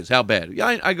think that is? How bad?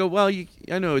 I go, well, I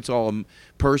know it's all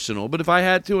personal, but if I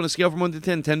had to, on a scale from 1 to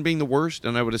 10, 10 being the worst,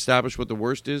 and I would establish what the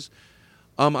worst is,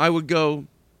 I would go,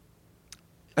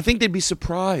 I think they'd be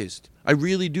surprised. I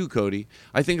really do, Cody.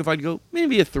 I think if I'd go,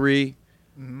 maybe a 3.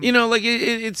 Mm-hmm.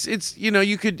 It's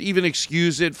you could even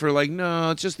excuse it for, like,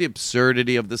 no, it's just the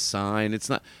absurdity of the sign. It's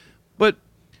not, but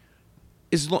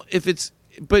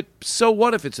But so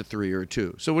what if it's a 3 or a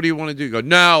 2? So what do you want to do? Go,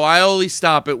 no, I only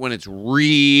stop it when it's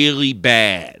really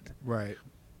bad. Right.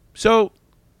 So,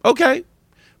 okay.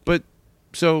 But,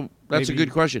 so that's a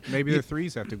good question. Maybe the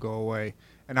 3s have to go away.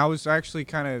 And I was actually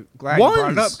kind of glad you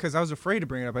brought it up because I was afraid to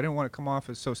bring it up. I didn't want to come off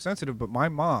as so sensitive. But my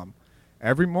mom,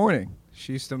 every morning,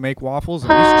 she used to make waffles.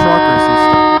 And these truckers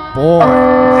used to, boy,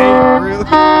 they really.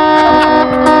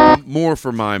 More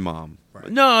for my mom. Right.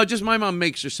 No, just my mom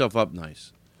makes herself up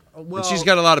nice. Well, and she's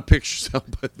got a lot of pictures up.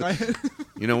 But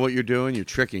you know what you're doing? You're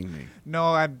tricking me.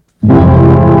 No,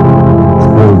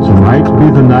 Tonight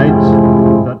be the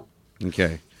night.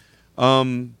 Okay.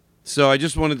 So I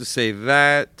just wanted to say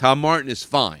that Tom Martin is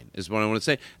fine, is what I want to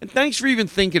say. And thanks for even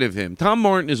thinking of him. Tom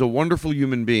Martin is a wonderful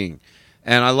human being,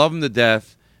 and I love him to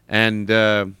death. And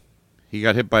he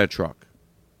got hit by a truck.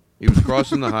 He was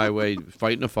crossing the highway,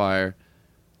 fighting a fire.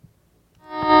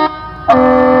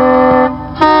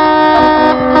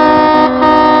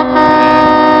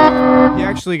 He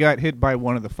actually got hit by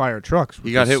one of the fire trucks.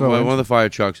 He got hit by one of the fire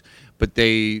trucks, but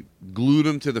they glued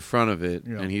him to the front of it,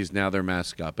 and he's now their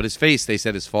mascot. But his face, they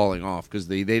said, is falling off because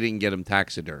they didn't get him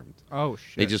taxidermed. Oh,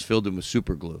 shit. They just filled him with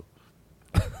super glue.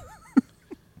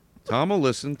 Tom will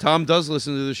listen. Tom does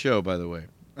listen to the show, by the way.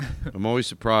 I'm always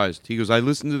surprised. He goes, I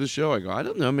listen to the show. I go, I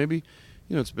don't know. Maybe,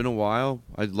 it's been a while.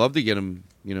 I'd love to get him,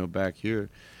 back here.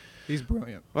 He's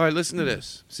brilliant. All right, listen to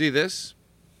this. See this?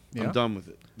 Yeah. I'm done with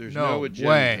it. There's no no agenda.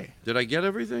 way. Did I get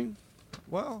everything?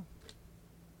 Well,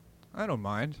 I don't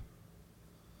mind.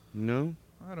 No?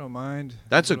 I don't mind.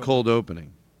 That's a cold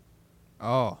opening.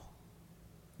 Oh.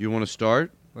 You want to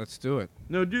start? Let's do it.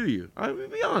 No, do you? I mean,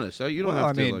 be honest. You don't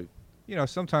have to,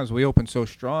 sometimes we open so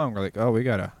strong, we're like, oh, we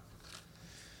gotta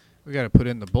put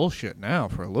in the bullshit now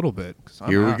for a little bit.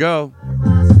 Here we go.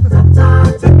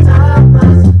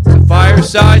 It's a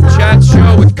fireside chat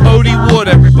show with Cody Wood,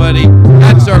 everybody.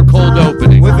 That's our cold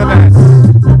opening. With an S.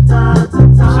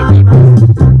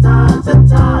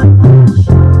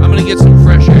 I'm going to get some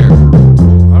fresh air.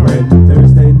 All right.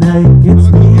 Thursday night gets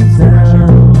me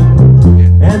down,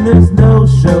 and there's no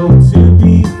show to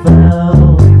be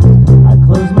found. I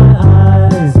close my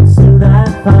eyes and soon I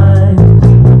find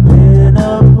I'm in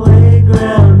a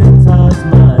playground in Todd's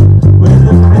mind, where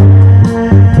the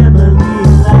family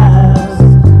laughs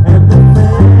and the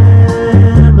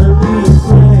family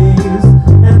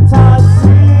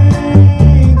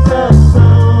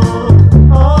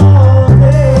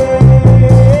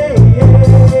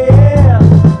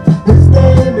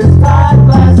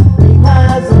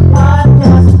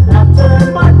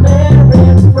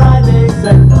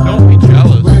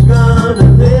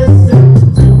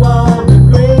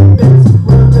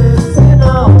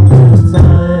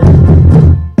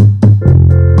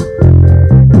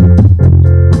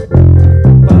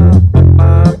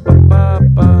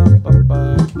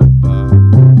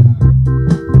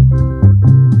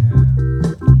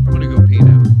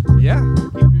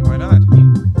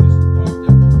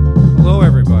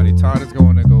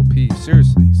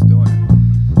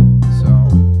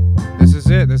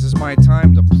it. This is my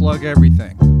time to plug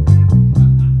everything.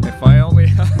 If I only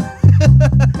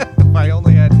if I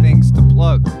only had things to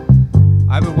plug.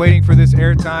 I've been waiting for this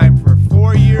airtime for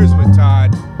 4 years with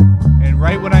Todd, and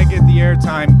right when I get the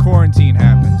airtime, quarantine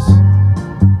happens.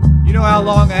 You know how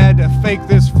long I had to fake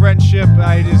this friendship?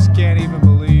 I just can't even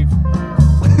believe.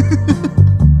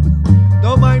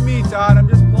 Don't mind me, Todd. I'm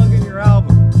just plugging your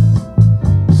album.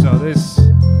 So this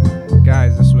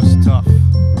was tough.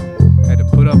 Had to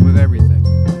put up with everything.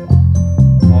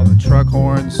 All the truck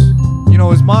horns. You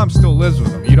know, his mom still lives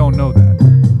with him. You don't know that.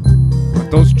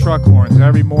 But those truck horns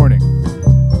every morning.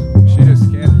 She just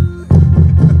can't.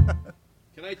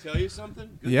 Can I tell you something?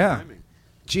 Good Yeah. timing.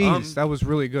 Jeez, that was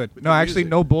really good. with No, the actually,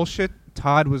 music. no bullshit.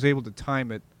 Todd was able to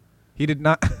time it. He did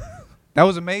not. That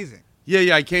was amazing.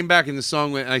 Yeah. I came back and the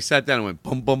song went. I sat down and went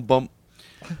bum bum bum.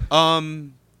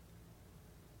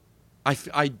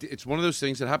 It's one of those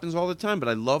things that happens all the time, but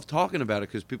I love talking about it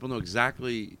because people know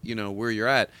exactly, where you're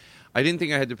at. I didn't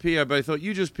think I had to pee, but I thought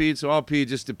you just peed, so I'll pee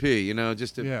just to pee,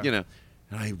 just to, Yeah.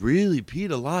 And I really peed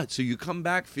a lot, so you come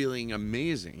back feeling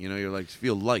amazing. You're like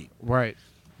feel light, Right.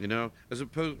 as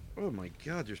opposed. Oh my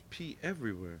God, there's pee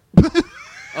everywhere.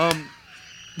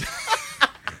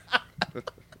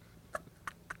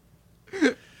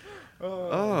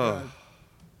 Oh,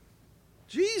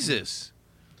 Jesus.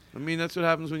 I mean, that's what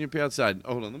happens when you pee outside.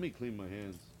 Hold on, let me clean my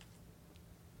hands.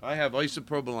 I have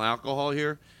isopropyl alcohol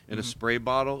here in a spray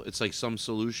bottle. It's like some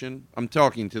solution. I'm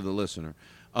talking to the listener.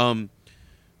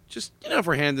 Just,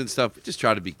 for hands and stuff, just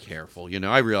try to be careful.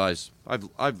 I realize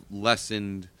I've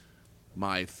lessened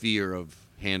my fear of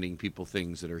handing people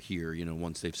things that are here,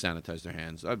 once they've sanitized their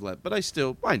hands. But I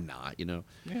still, why not,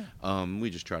 Yeah. We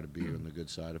just try to be on the good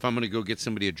side. If I'm going to go get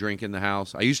somebody a drink in the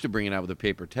house, I used to bring it out with a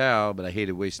paper towel, but I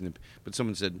hated wasting it. But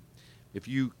someone said, if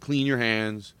you clean your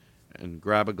hands and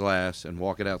grab a glass and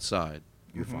walk it outside,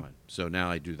 you're fine. So now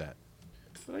I do that.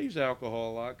 But I use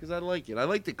alcohol a lot because I like it. I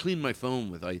like to clean my phone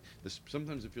with.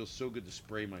 Sometimes it feels so good to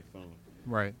spray my phone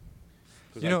Right.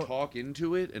 because I talk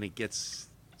into it and it gets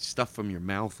stuff from your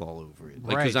mouth all over it.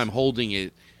 Like Right. because I'm holding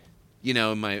it,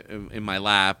 in my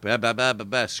lap,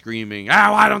 screaming.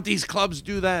 Why don't these clubs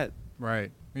do that?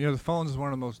 Right. The phone is one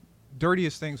of the most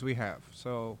dirtiest things we have.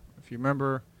 So if you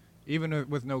remember, even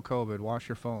with no COVID, wash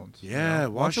your phones. Yeah,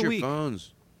 wash Once a your week.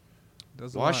 phones.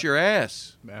 Does a Wash lot. your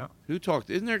ass. Yeah. Who talked?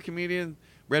 Isn't there a comedian?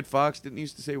 Red Fox didn't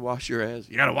used to say, "Wash your ass."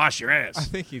 You gotta wash your ass. I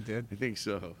think he did. I think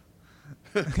so.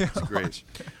 It's great.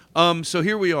 So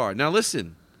here we are. Now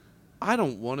listen, I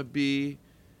don't want to be.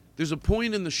 There's a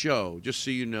point in the show, just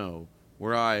so you know,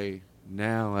 where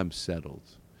I'm settled.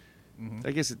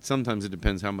 I guess sometimes it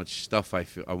depends how much stuff I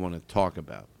want to talk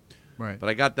about. Right. But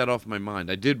I got that off my mind.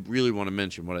 I did really want to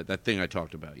mention that thing I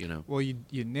talked about. Well, you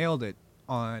nailed it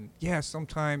on. Yeah,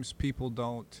 sometimes people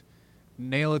don't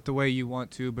nail it the way you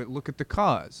want to, but look at the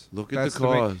cause. Look at That's the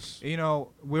way- cause.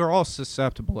 We're all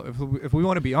susceptible. If we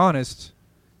want to be honest,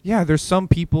 yeah, there's some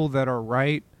people that are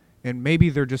right, and maybe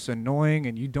they're just annoying,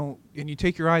 and you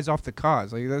take your eyes off the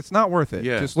cause. Like that's not worth it.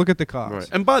 Yeah. Just look at the cause. Right.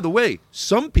 And by the way,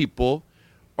 some people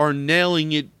are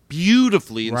nailing it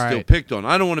beautifully and still Right. picked on.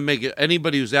 I don't want to make it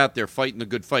anybody who's out there fighting the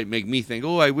good fight make me think,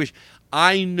 oh, I wish.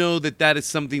 I know that is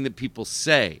something that people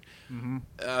say.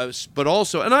 But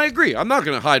also, and I agree, I'm not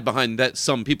going to hide behind that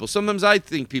some people. Sometimes I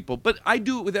think people, but I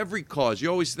do it with every cause. You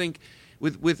always think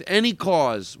with any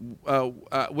cause,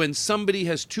 when somebody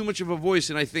has too much of a voice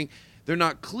and I think they're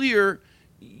not clear,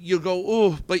 you'll go,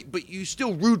 oh, but you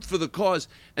still root for the cause.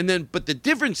 But the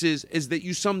difference is that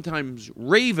you sometimes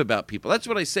rave about people. That's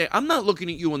what I say. I'm not looking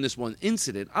at you on this one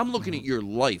incident. I'm looking at your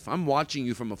life. I'm watching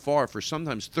you from afar for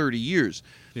sometimes 30 years.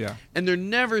 Yeah. And there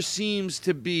never seems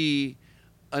to be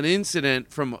an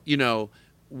incident from,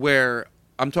 where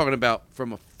I'm talking about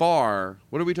from afar.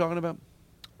 What are we talking about?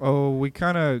 Oh, we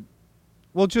kind of,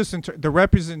 just the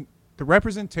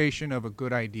representation of a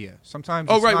good idea. Sometimes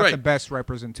it's not the best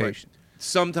representation.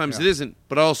 Sometimes it isn't,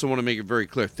 but I also want to make it very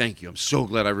clear. Thank you. I'm so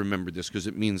glad I remembered this because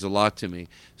it means a lot to me.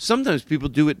 Sometimes people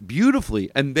do it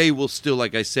beautifully, and they will still,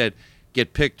 like I said,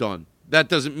 get picked on. That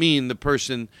doesn't mean the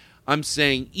person, I'm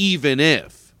saying even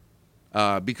if,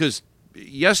 because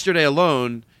yesterday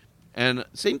alone, and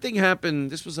same thing happened,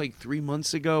 this was like 3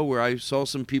 months ago, where I saw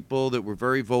some people that were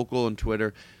very vocal on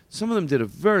Twitter. Some of them did a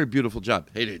very beautiful job.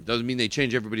 Hey, it doesn't mean they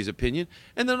change everybody's opinion.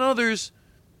 And then others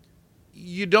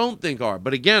you don't think are.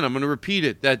 But again, I'm going to repeat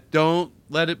it, that don't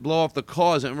let it blow off the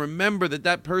cause. And remember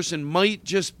that person might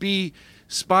just be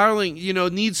spiraling,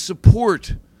 needs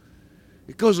support.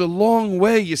 It goes a long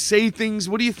way. You say things,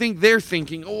 what do you think they're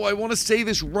thinking? Oh, I want to say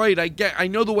this right. I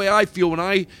know the way I feel when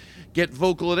I get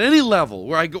vocal at any level,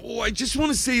 where I go, oh, I just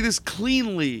want to say this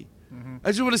cleanly. I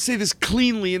just want to say this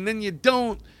cleanly, and then you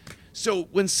don't. So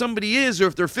when somebody is, or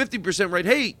if they're 50% right,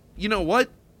 hey, you know what?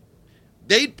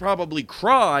 They'd probably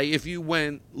cry if you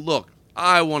went, look,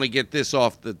 I want to get this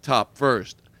off the top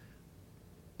first.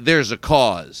 There's a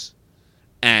cause,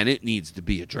 and it needs to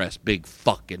be addressed big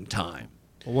fucking time.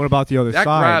 Well, what about the other That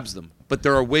side? grabs them. But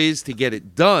there are ways to get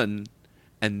it done,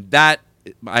 and that,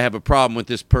 I have a problem with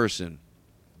this person.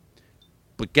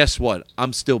 But guess what?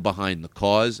 I'm still behind the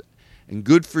cause, and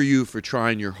good for you for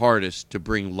trying your hardest to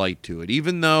bring light to it.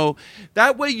 Even though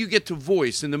that way you get to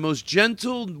voice in the most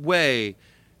gentle way,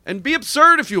 and be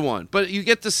absurd if you want, but you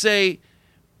get to say,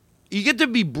 you get to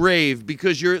be brave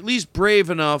because you're at least brave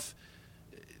enough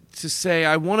to say,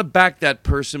 I want to back that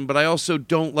person, but I also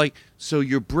don't like, so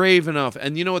you're brave enough.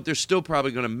 And you know what? They're still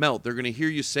probably going to melt. They're going to hear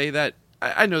you say that.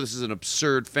 I know this is an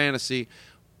absurd fantasy,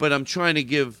 but I'm trying to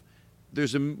give,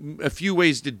 there's a few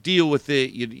ways to deal with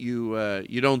it.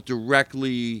 You don't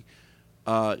directly,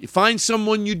 you find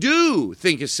someone you do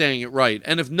think is saying it right.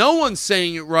 And if no one's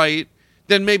saying it right,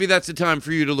 then maybe that's the time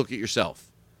for you to look at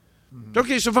yourself. Mm-hmm.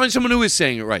 Okay, so find someone who is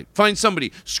saying it right. Find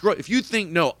somebody. If you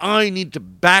think, no, I need to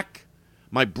back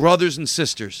my brothers and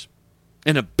sisters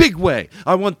in a big way.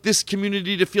 I want this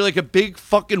community to feel like a big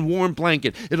fucking warm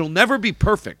blanket. It'll never be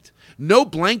perfect. No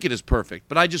blanket is perfect,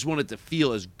 but I just want it to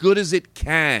feel as good as it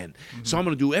can. Mm-hmm. So I'm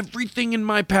going to do everything in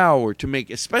my power to make,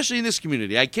 especially in this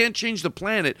community. I can't change the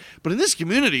planet, but in this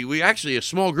community, we actually, a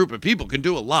small group of people can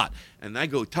do a lot. And I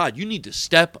go, Todd, you need to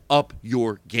step up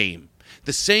your game.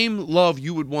 The same love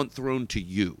you would want thrown to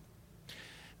you.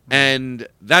 Mm-hmm. And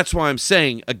that's why I'm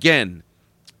saying, again,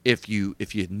 if you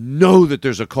know that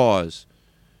there's a cause,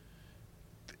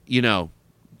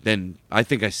 then I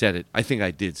think I said it. I think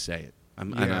I did say it.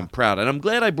 And I'm proud. And I'm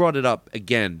glad I brought it up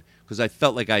again because I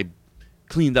felt like I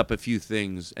cleaned up a few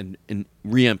things and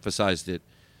re-emphasized it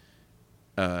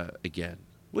again.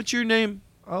 What's your name?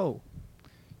 Oh,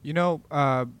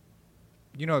 they're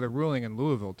ruling in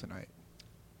Louisville tonight.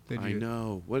 I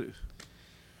know. What?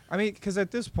 I mean, because at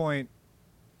this point,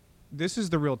 this is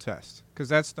the real test because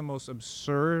that's the most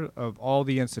absurd of all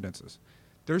the incidences.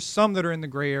 There's some that are in the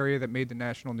gray area that made the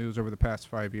national news over the past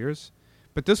 5 years.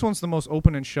 But this one's the most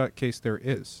open and shut case there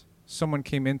is. Someone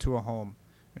came into a home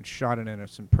and shot an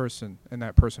innocent person, and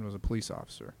that person was a police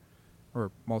officer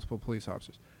or multiple police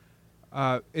officers.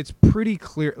 It's pretty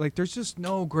clear. Like, there's just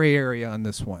no gray area on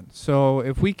this one. So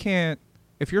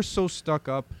if you're so stuck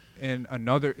up in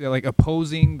another, like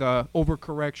opposing the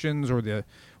overcorrections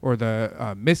or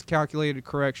the miscalculated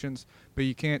corrections, but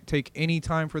you can't take any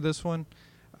time for this one,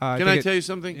 Can I tell you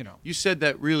something? You said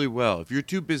that really well. If you're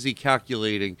too busy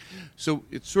calculating, so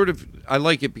it's sort of, I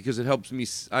like it because it helps me.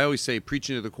 I always say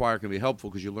preaching to the choir can be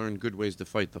helpful because you learn good ways to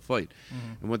fight the fight.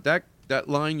 Mm-hmm. And what that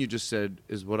line you just said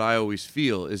is what I always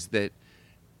feel is that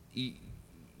it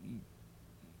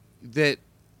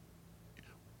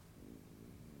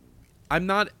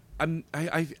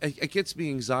gets me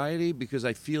anxiety because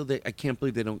I feel that I can't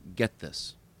believe they don't get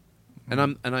this.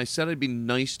 And I said I'd be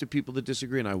nice to people that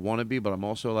disagree, and I want to be, but I'm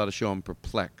also allowed to show I'm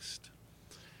perplexed.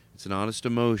 It's an honest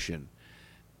emotion.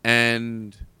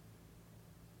 And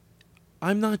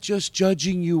I'm not just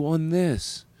judging you on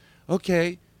this.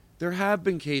 Okay, there have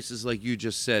been cases like you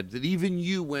just said that even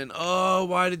you went, oh,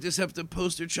 why did this have to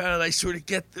poster child? I sort of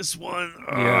get this one.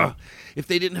 Yeah. If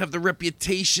they didn't have the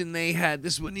reputation they had,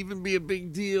 this wouldn't even be a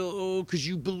big deal. Oh, because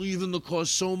you believe in the cause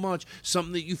so much.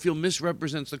 Something that you feel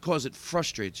misrepresents the cause, it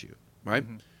frustrates you. Right?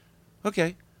 Mm-hmm.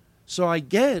 Okay. So I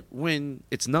get when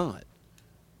it's not.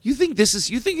 You think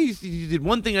you did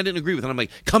one thing I didn't agree with, and I'm like,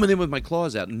 coming in with my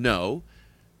claws out. No.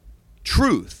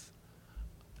 Truth.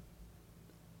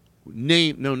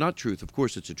 No, not truth. Of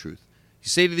course it's a truth. You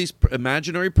say to this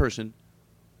imaginary person,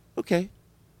 okay,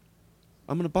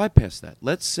 I'm going to bypass that.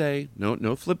 Let's say, no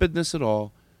flippantness at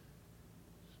all.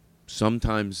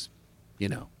 Sometimes,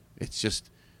 it's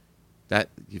just that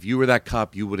if you were that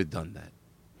cop, you would have done that.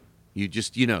 You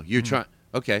just, you're trying.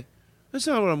 Okay, that's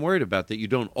not what I'm worried about, that you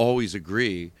don't always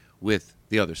agree with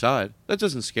the other side. That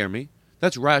doesn't scare me.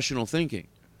 That's rational thinking.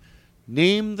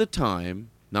 Name the time,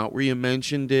 not where you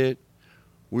mentioned it,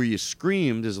 where you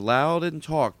screamed as loud and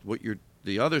talked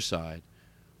the other side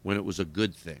when it was a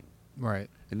good thing. Right.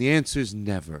 And the answer is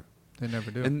never. They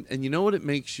never do. And you know what? It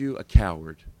makes you a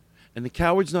coward. And the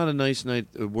coward's not a nice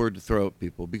word to throw at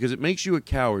people because it makes you a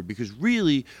coward because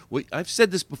really, I've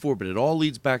said this before, but it all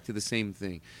leads back to the same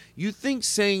thing. You think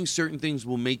saying certain things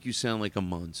will make you sound like a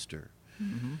monster.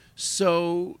 Mm-hmm.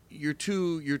 So you're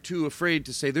too afraid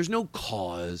to say there's no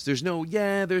cause. There's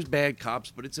bad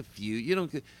cops, but it's a few. You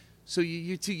don't. So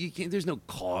you can't. There's no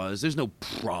cause. There's no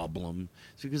problem.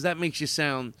 It's because that makes you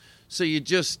sound So you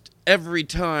just, every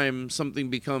time something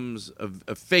becomes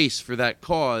a face for that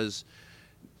cause,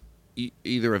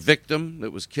 either a victim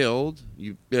that was killed,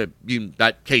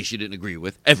 that case you didn't agree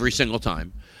with every single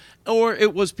time, or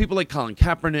it was people like Colin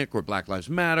Kaepernick or Black Lives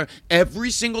Matter. Every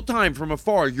single time from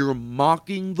afar, you're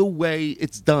mocking the way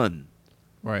it's done.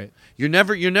 Right. You're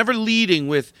never leading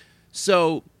with,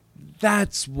 so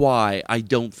that's why I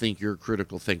don't think you're a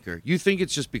critical thinker. You think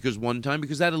it's just because one time,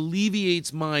 because that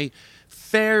alleviates my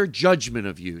fair judgment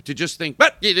of you to just think,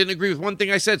 but you didn't agree with one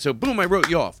thing I said, so boom, I wrote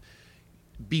you off.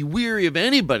 Be weary of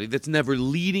anybody that's never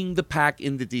leading the pack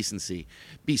into decency.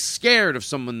 Be scared of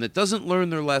someone that doesn't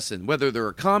learn their lesson, whether they're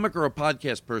a comic or a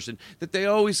podcast person, that they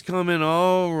always come in,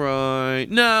 all right.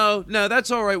 No,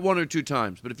 that's all right one or two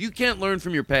times. But if you can't learn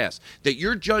from your past, that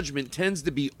your judgment tends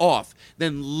to be off,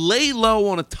 then lay low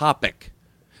on a topic.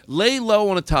 Lay low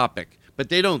on a topic. But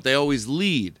they don't. They always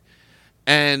lead.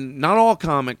 And not all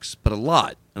comics, but a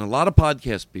lot. And a lot of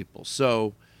podcast people.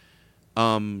 So,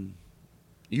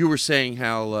 you were saying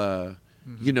how,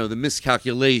 the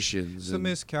miscalculations. The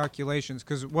miscalculations,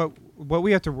 because what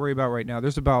we have to worry about right now,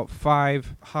 there's about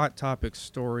 5 hot topic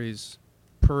stories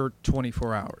per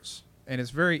 24 hours. And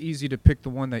it's very easy to pick the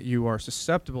one that you are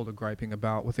susceptible to griping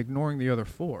about with ignoring the other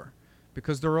 4,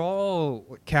 because they're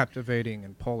all captivating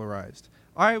and polarized.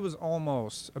 I was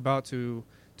almost about to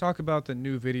talk about the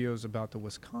new videos about the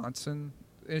Wisconsin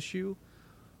issue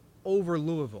over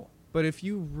Louisville. But if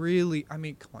you really, come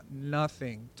on,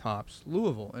 nothing tops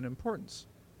Louisville in importance.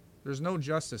 There's no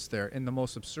justice there in the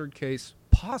most absurd case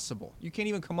possible. You can't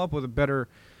even come up with a better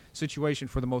situation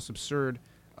for the most absurd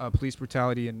police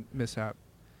brutality and mishap.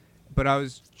 But I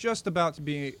was just about to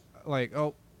be like,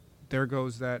 oh, there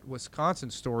goes that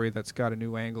Wisconsin story that's got a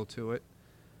new angle to it.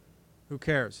 Who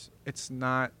cares? It's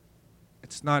not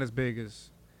as big as,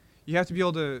 you have to be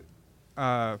able to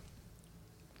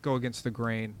go against the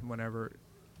grain whenever.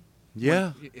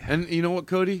 Yeah, and you know what,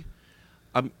 Cody?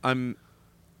 I'll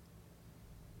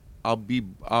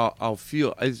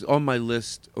feel it's on my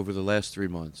list over the last 3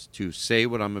 months to say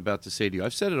what I'm about to say to you.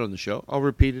 I've said it on the show. I'll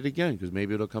repeat it again because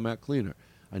maybe it'll come out cleaner.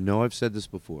 I know I've said this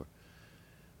before,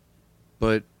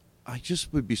 but I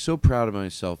just would be so proud of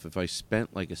myself if I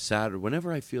spent like a Saturday,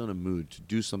 whenever I feel in a mood, to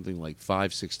do something like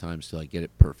 5-6 times till I get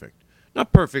it perfect.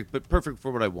 Not perfect, but perfect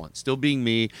for what I want. Still being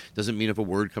me doesn't mean if a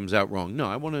word comes out wrong. No,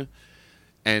 I want to.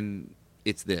 And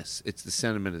it's this. It's the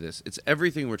sentiment of this. It's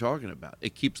everything we're talking about.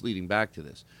 It keeps leading back to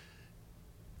this.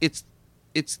 It's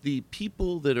the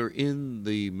people that are in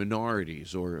the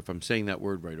minorities, or if I'm saying that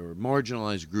word right, or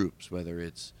marginalized groups, whether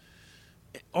it's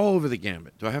all over the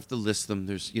gamut. Do I have to list them?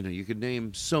 There's, you could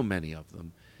name so many of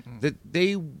them. That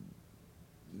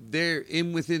they're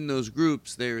in within those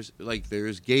groups. There's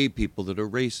gay people that are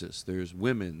racist. There's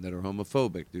women that are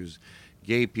homophobic. There's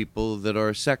gay people that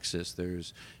are sexist.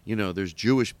 There's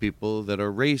Jewish people that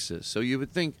are racist. So you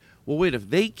would think, well, wait, if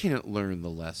they can't learn the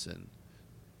lesson,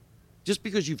 just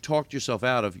because you've talked yourself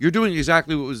out of, you're doing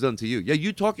exactly what was done to you. Yeah,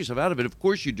 you talk yourself out of it. Of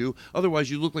course you do. Otherwise,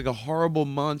 you look like a horrible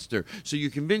monster. So you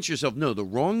convince yourself, no, the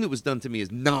wrong that was done to me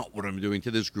is not what I'm doing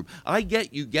to this group. I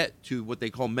get you get to what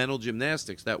they call mental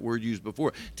gymnastics, that word used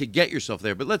before, to get yourself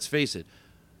there. But let's face it,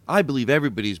 I believe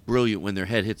everybody's brilliant when their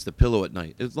head hits the pillow at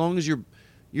night. As long as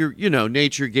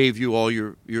nature gave you all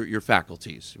your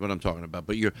faculties, what I'm talking about.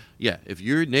 But if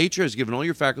your nature has given all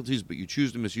your faculties, but you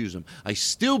choose to misuse them, I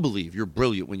still believe you're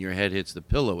brilliant when your head hits the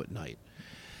pillow at night.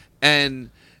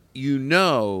 And you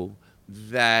know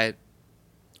that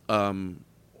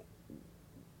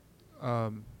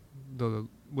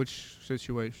which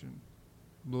situation?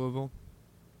 Louisville?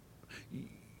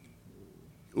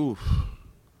 Oof.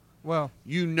 Well,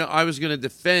 I was going to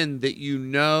defend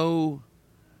that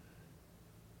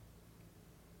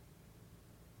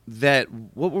that,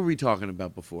 what were we talking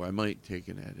about before? I might take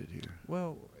an edit here.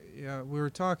 Well, yeah, we were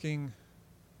talking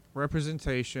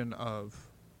representation of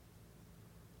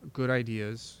good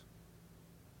ideas.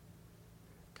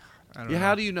 God, I don't know.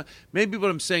 How do you know? Maybe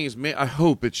what I'm saying is, I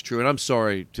hope it's true, and I'm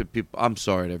sorry to people. I'm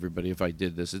sorry to everybody if I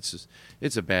did this.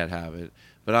 It's a bad habit,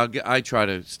 but I try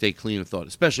to stay clean of thought,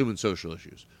 especially when social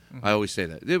issues. Mm-hmm. I always say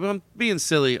that. If I'm being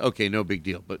silly, okay, no big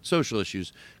deal. But social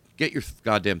issues, get your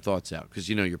goddamn thoughts out because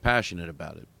you're passionate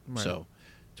about it. Right. So,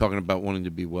 talking about wanting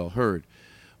to be well heard,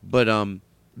 but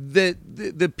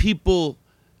the people,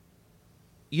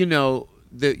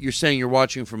 that you're saying you're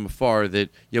watching from afar. That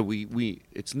we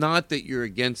it's not that you're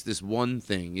against this one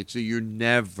thing. It's that you're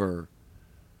never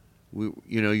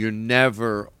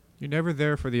You're never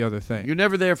there for the other thing. You're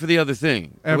never there for the other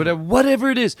thing. Ever.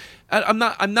 Whatever it is. I'm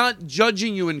not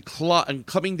judging you and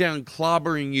coming down and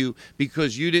clobbering you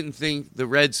because you didn't think the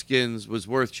Redskins was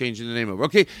worth changing the name of.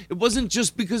 Okay, it wasn't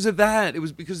just because of that. It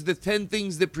was because of the 10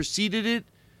 things that preceded it.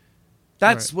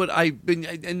 That's what I've been,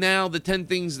 and now the 10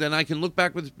 things, then I can look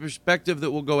back with a perspective that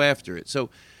will go after it.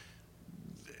 So,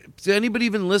 to anybody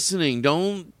even listening,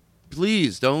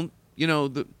 please don't,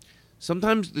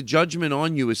 sometimes the judgment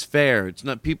on you is fair. It's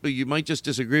not people, you might just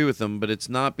disagree with them, but it's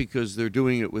not because they're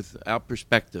doing it without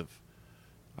perspective.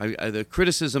 The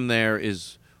criticism there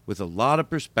is with a lot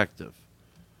of perspective.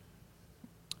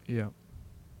 Yeah.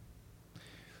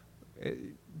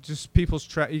 Just people's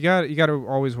track. You got to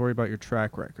always worry about your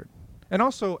track record. And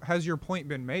also, has your point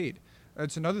been made?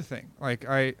 That's another thing. Like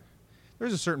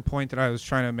there's a certain point that I was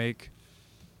trying to make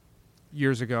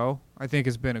years ago. I think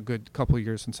it's been a good couple of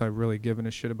years since I've really given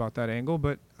a shit about that angle.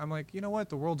 But I'm like, you know what?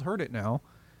 The world's heard it now.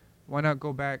 Why not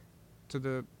go back to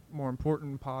the more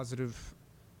important, positive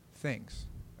things?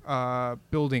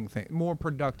 Building things, more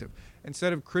productive.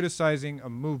 Instead of criticizing a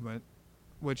movement,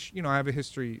 which, I have a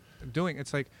history of doing,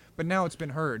 it's like, but now it's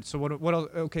been heard. So what else?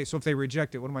 Okay, so if they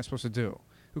reject it, what am I supposed to do?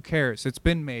 Who cares? It's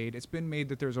been made. It's been made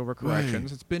that there's overcorrections.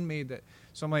 Right. It's been made that.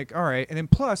 So I'm like, all right. And then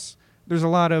plus, there's a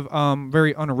lot of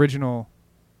very unoriginal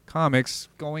comics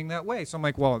going that way. So I'm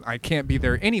like, well, I can't be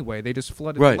there anyway. They just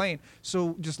flooded the lane.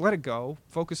 So just let it go.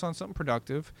 Focus on something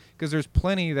productive because there's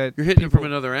plenty that you're hitting it from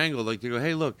another angle. Like to go,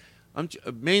 hey, look,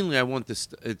 mainly I want this.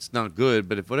 It's not good,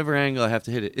 but if whatever angle I have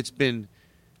to hit it, it's been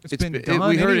done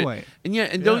we heard anyway.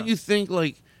 And don't you think,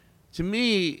 like, to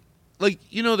me, like,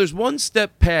 there's one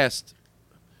step past.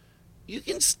 You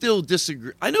can still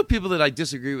disagree. I know people that I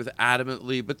disagree with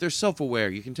adamantly, but they're self-aware.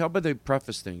 You can tell by they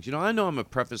preface things. I know I'm a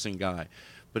prefacing guy,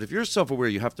 but if you're self-aware,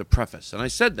 you have to preface. And I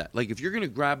said that. Like, if you're going to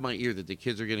grab my ear that the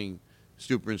kids are getting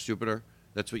stupider and stupider,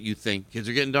 that's what you think. Kids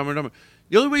are getting dumber and dumber.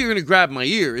 The only way you're going to grab my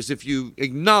ear is if you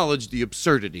acknowledge the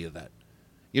absurdity of that.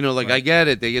 I get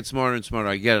it. They get smarter and smarter.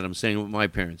 I get it. I'm saying what my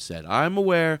parents said. I'm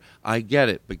aware. I get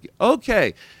it. But,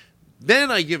 okay.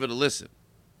 Then I give it a listen.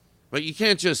 But you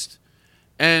can't just...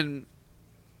 And...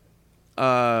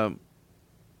 well,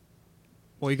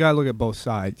 you gotta look at both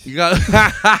sides. You got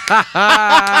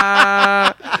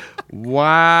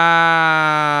wow.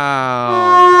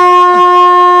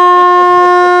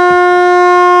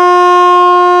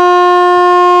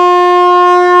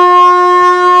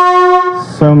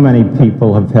 So many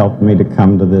people have helped me to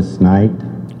come to this night.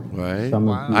 Right.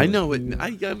 I know it.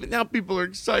 Now people are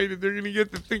excited. They're going to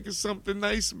get to think of something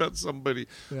nice about somebody.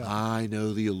 Yeah. I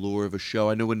know the allure of a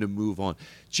show. I know when to move on.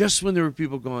 Just when there were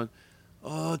people going,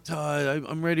 oh, Todd,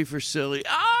 I'm ready for silly.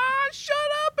 Shut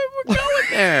up and we're going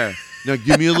there. Now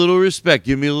give me a little respect.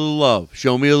 Give me a little love.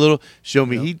 Show me.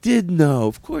 Yep. He did know.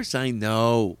 Of course I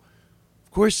know.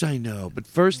 But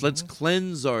first, let's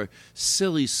cleanse our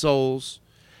silly souls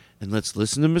and let's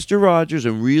listen to Mr. Rogers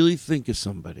and really think of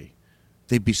somebody.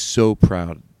 They'd be so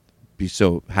proud, be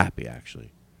so happy,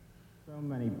 actually. So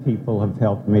many people have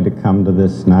helped me to come to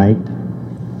this night.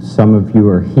 Some of you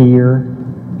are here.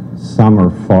 Some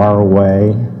are far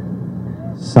away.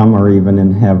 Some are even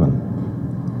in heaven.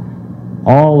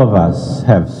 All of us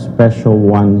have special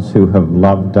ones who have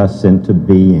loved us into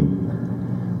being.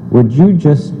 Would you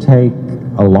just take,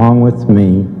 along with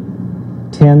me,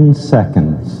 10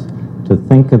 seconds to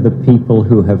think of the people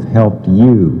who have helped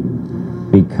you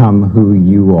become who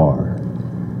you are.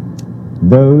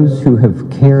 Those who have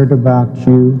cared about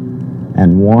you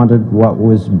and wanted what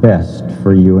was best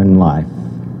for you in life.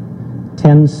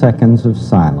 10 seconds of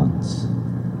silence.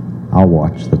 I'll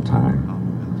watch the time.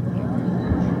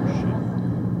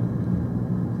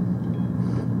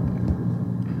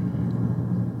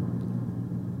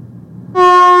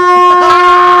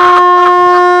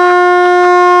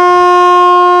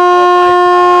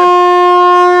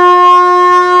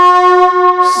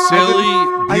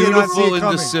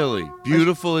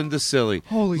 Beautiful into silly.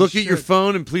 Holy Look shit. at your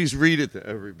phone and please read it to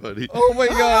everybody. Oh my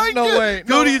God! No way!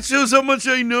 Cody, it shows how much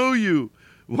I know you.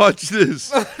 Watch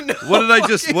this. What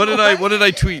did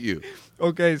I tweet you?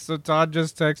 Okay, so Todd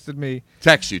just texted me.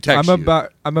 Text you. I'm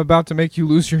about to make you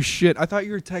lose your shit. I thought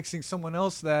you were texting someone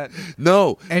else that.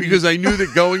 No, because I knew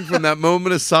that going from that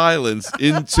moment of silence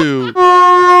into. And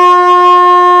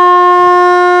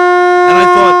I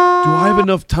thought, do I have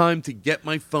enough time to get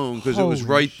my phone? Because it was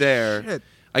right there. Shit.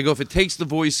 I go, if it takes the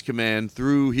voice command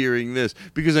through hearing this,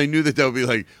 because I knew that would be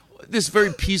like this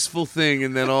very peaceful thing,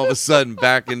 and then all of a sudden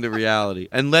back into reality.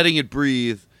 And letting it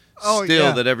breathe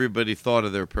that everybody thought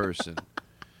of their person.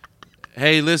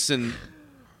 Hey, listen,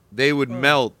 they would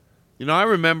melt. I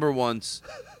remember once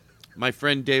my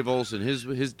friend Dave Olson,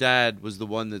 his dad was the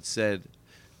one that said,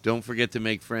 don't forget to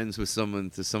make friends with someone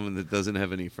that doesn't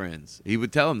have any friends. He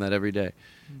would tell him that every day.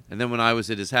 And then when I was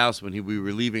at his house we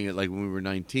were leaving it, like when we were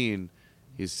 19,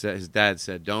 his dad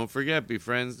said, "Don't forget, be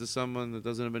friends to someone that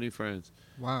doesn't have any friends."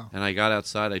 Wow. And I got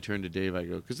outside. I turned to Dave. I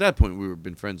go, because at that point we were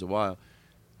been friends a while.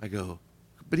 I go,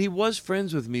 but he was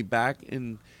friends with me back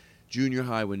in junior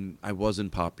high when I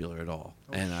wasn't popular at all,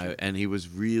 and he was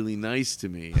really nice to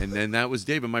me. And then that was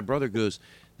Dave. And my brother goes,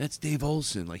 "That's Dave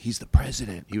Olson. Like he's the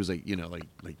president." He was like,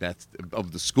 like that's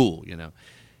of the school,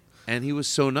 And he was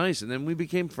so nice. And then we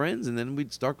became friends. And then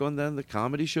we'd start going down to the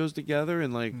comedy shows together.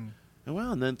 And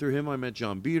and then through him I met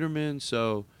John Biederman.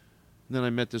 So then I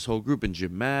met this whole group and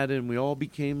Jim Madden. We all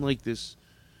became like this.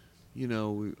 It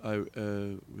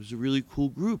was a really cool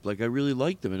group. Like I really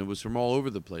liked them, and it was from all over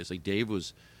the place. Like Dave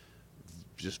was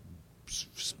just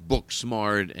book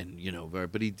smart, and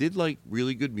but he did like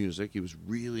really good music. He was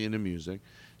really into music.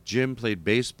 Jim played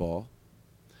baseball,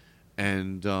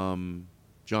 and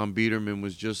John Biederman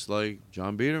was just like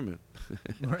John Biederman.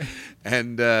 Right.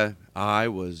 And I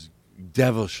was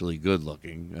devilishly good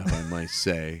looking, if I might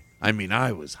say. I mean,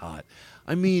 I was hot.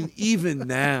 I mean, even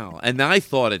now, and I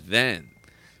thought it then,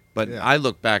 but I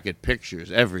look back at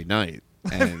pictures every night,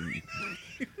 and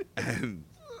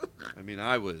I mean,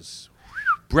 I was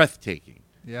breathtaking.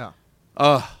 Yeah.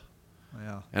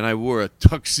 Yeah. And I wore a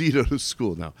tuxedo to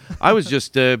school. Now, I was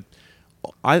just, I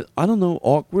don't know,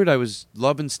 awkward. I was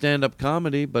loving stand-up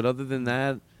comedy, but other than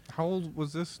that. How old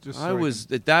was this? I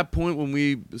was, at that point when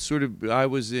I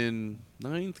was in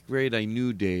 9th grade, I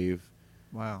knew Dave.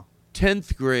 Wow.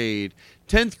 10th grade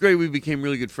we became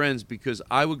really good friends because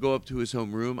I would go up to his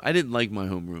homeroom. I didn't like my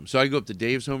homeroom, so I'd go up to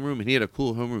Dave's homeroom, and he had a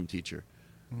cool homeroom teacher,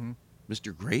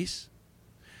 Mr. Grace.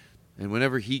 And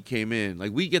whenever he came in,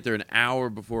 like we'd get there an hour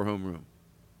before homeroom,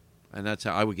 and that's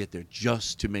how I would get there,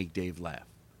 just to make Dave laugh.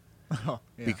 Oh,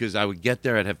 yeah. Because I would get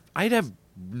there, I'd have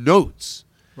notes.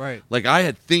 Right. Like I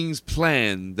had things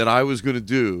planned that I was going to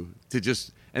do to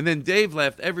just, and then Dave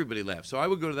left, everybody left. So I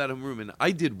would go to that homeroom, and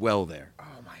I did well there. Oh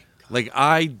my God. Like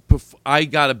I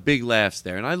got a big laughs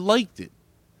there, and I liked it.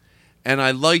 And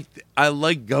I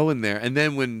liked going there. And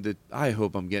then when I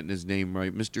hope I'm getting his name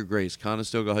right, Mr. Grace,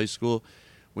 Conestoga High School,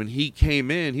 when he came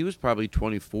in, he was probably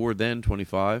 24 then,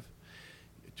 25,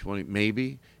 20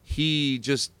 maybe. He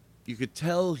just, you could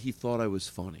tell he thought I was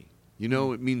funny.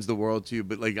 It means the world to you,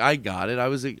 but like I got it. I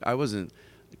wasn't.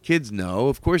 Kids know,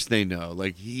 of course they know.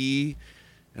 Like it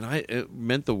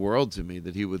meant the world to me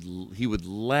that he would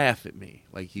laugh at me,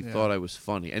 like he thought I was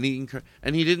funny, and he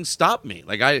didn't stop me.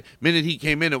 Like minute he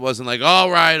came in, it wasn't like all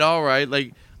right.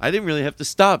 Like I didn't really have to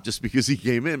stop just because he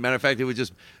came in. Matter of fact, it would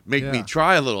just make me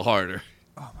try a little harder.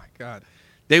 Oh my God.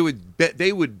 They would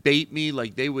bait me,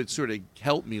 like they would sort of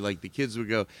help me. Like the kids would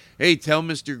go, "Hey, tell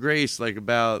Mr. Grace like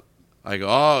about." I go,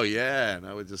 "Oh yeah," and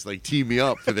I would just like tee me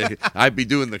up for I'd be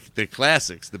doing the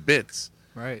classics, the bits.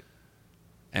 Right.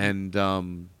 And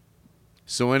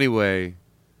so anyway,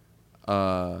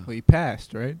 well, he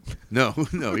passed, right? No,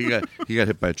 he got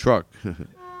hit by a truck.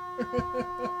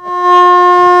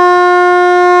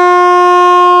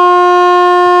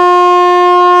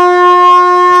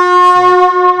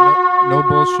 No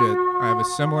bullshit. I have a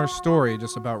similar story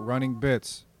just about running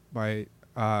bits by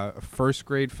a first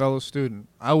grade fellow student.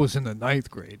 I was in the 9th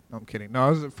grade. No, I'm kidding. No, I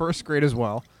was in first grade as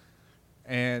well.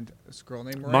 And this girl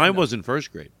named Miranda. Mine was in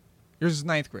first grade. Yours is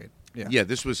 9th grade. Yeah. Yeah,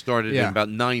 this was started in about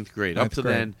 9th grade. Up to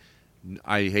grade. then,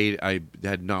 I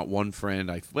had not one friend.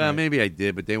 Maybe I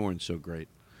did, but they weren't so great.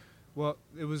 Well,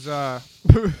 it was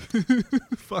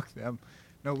fuck them.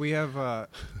 No, we'd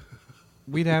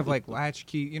have like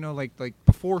latchkey, like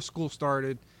before school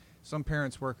started. Some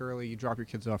parents work early. You drop your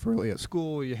kids off early at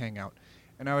school. You hang out.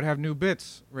 And I would have new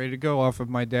bits ready to go off of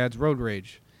my dad's road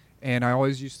rage. And I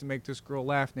always used to make this girl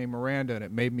laugh named Miranda, and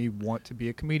it made me want to be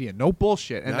a comedian. No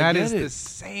bullshit. And that is the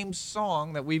same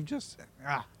song that we've just...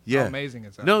 how amazing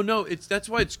is that? No, that's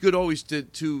why it's good always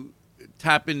to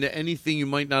tap into anything you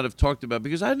might not have talked about,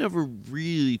 because I never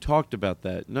really talked about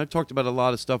that. And I've talked about a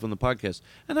lot of stuff on the podcast.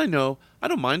 And I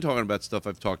don't mind talking about stuff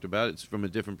I've talked about. It's from a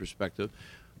different perspective.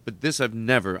 But this I've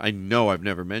never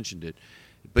mentioned it.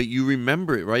 But you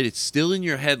remember it, right? It's still in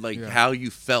your head, like how you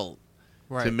felt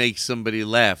to make somebody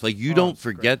laugh. Like you don't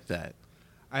forget that.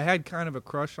 I had kind of a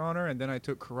crush on her, and then I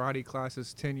took karate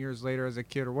classes 10 years later as a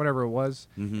kid or whatever it was.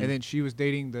 Mm-hmm. And then she was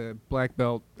dating the black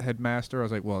belt headmaster. I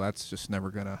was like, well, that's just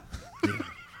never going to...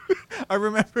 I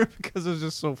remember it because it was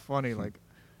just so funny. Like,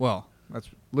 well, that's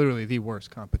literally the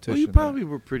worst competition. Well, you probably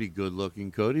were pretty good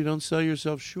looking, Cody. Don't sell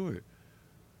yourself short.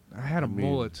 I had a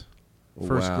mullet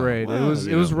first grade. Well,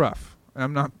 it was rough.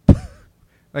 I'm not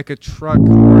like a truck.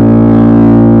 That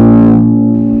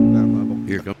level.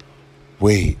 Here comes.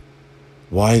 Wait,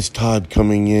 Why is Todd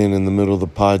coming in the middle of the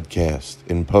podcast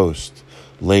in post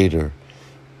later?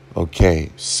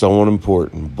 Okay, so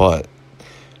unimportant, but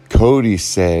Cody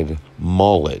said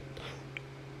mullet.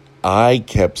 I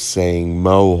kept saying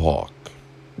mohawk,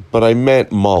 but I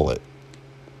meant mullet.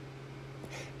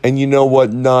 And you know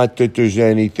what? Not that there's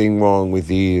anything wrong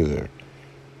with either.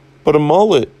 But a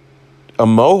mullet, a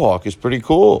mohawk is pretty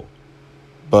cool.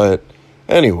 But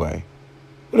anyway,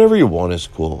 whatever you want is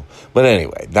cool. But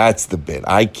anyway, that's the bit.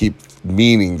 I keep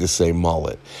meaning to say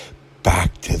mullet.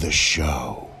 Back to the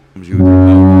show.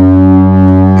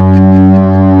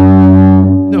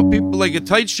 No, people like a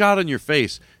tight shot on your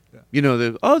face. You know,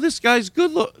 this guy's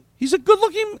good look. He's a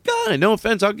good-looking guy. No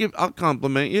offense, I'll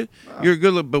compliment you. You're a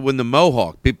good look. But when the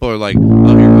mohawk, people are like,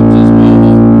 oh, here comes this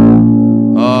mohawk.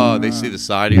 Oh, they see the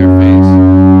side of your face.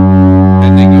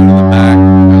 Then they go to the back.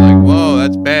 They're like, whoa,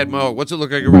 that's bad mohawk. What's it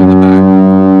look like around the back?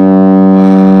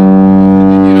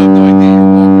 And then you have no idea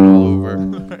you're walking all over,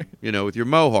 you know, with your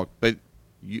mohawk. But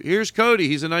here's Cody.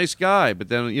 He's a nice guy. But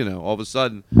then, you know, all of a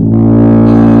sudden, his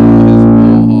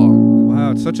mohawk.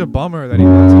 Wow, it's such a bummer that he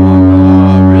went on.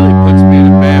 Oh, it really puts me in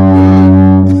a bad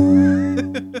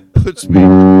mood. Puts me. No,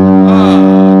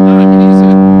 I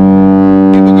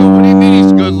mean, people go, what do you mean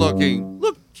he's good looking?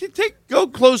 Look, go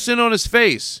close in on his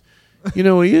face. You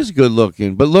know, he is good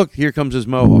looking. But look, here comes his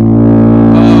mohawk.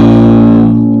 Oh.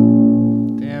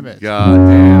 Damn it. God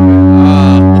damn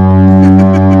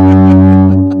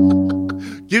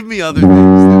it. Give me other things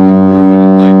that would ruin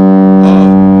it. Like,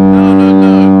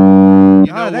 no.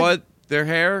 You know what? Their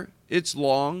hair, it's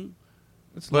long.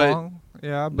 It's long.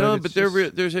 Yeah, but no, but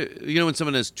there's you know when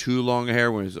someone has too long hair,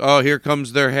 when it's, oh, here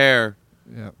comes their hair.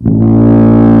 Yeah.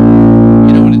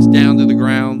 You know when it's down to the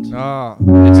ground. Oh.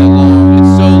 It's so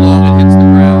long it hits the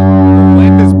ground. The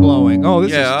wind is blowing. Oh,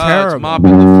 this is terrible. It's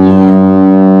mopping the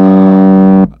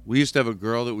floor. We used to have a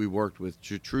girl that we worked with.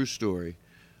 True story.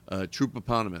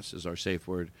 Troopoponymous is our safe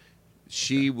word.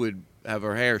 She would have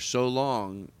her hair so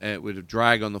long and it would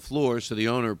drag on the floor, so the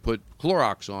owner put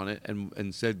Clorox on it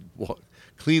and said, well,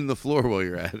 clean the floor while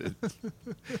you're at it.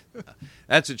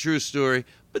 That's a true story,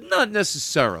 but not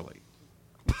necessarily.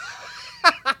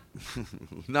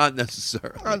 Not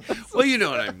necessarily. Well, you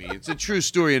know what I mean. It's a true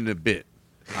story in a bit.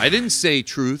 I didn't say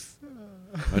truth.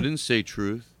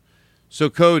 So,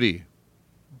 Cody,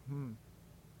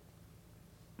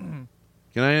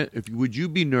 would you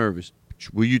be nervous?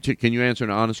 Can you answer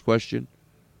an honest question?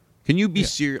 Can you be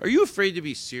serious? Are you afraid to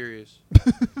be serious?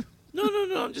 No.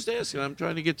 I'm just asking. I'm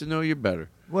trying to get to know you better.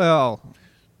 Well,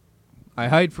 I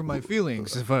hide from my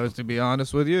feelings, if I was to be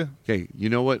honest with you. Okay, you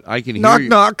know what? I can hear you.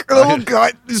 Knock. Oh,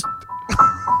 God.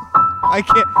 I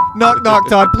can't. Knock,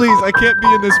 Todd, please. I can't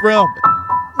be in this realm.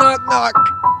 Knock.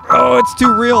 Oh, it's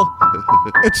too real.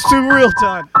 It's too real,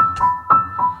 Todd.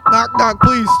 Knock,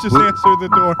 please. Just answer the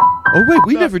door. Oh, wait.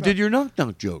 We never did your knock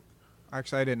joke.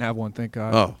 Actually, I didn't have one, thank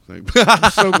God. Oh. I'm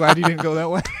so glad you didn't go that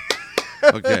way.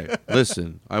 Okay,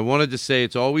 listen. I wanted to say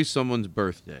it's always someone's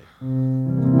birthday.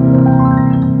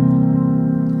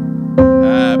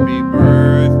 Happy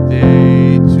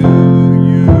birthday to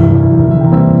you.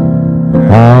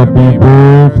 Happy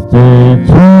birthday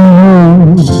to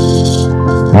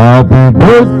you. Happy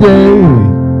birthday,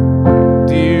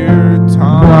 dear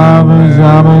Tom. Happy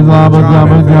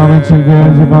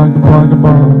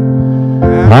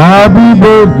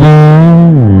birthday.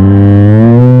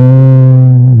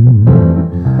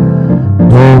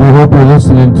 Well, we hope you're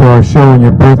listening to our show on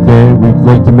your birthday. We'd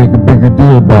like to make a bigger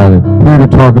deal about it. Here to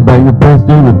talk about your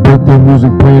birthday with birthday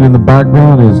music playing in the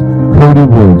background is Cody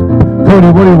Wood. Cody,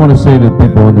 what do you want to say to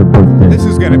people on their birthday? This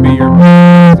is going to be your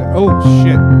Oh,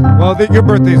 shit. Well, your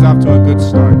birthday's off to a good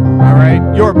start. All right?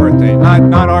 Your birthday,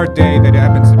 not our day that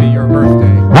happens to be your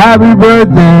birthday. Happy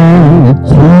birthday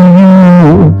to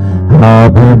you.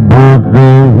 Happy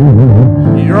birthday.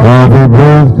 Happy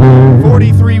birthday.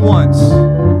 43 once.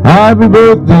 Happy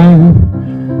birthday.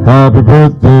 Happy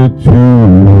birthday to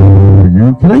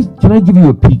you. Can I give you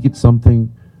a peek at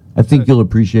something? I think you'll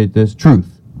appreciate this.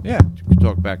 Truth. Yeah. You can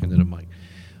talk back into the mic.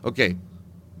 Okay.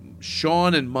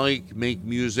 Sean and Mike make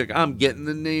music. I'm getting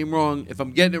the name wrong. If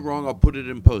I'm getting it wrong, I'll put it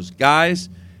in post. Guys,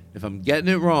 if I'm getting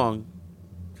it wrong,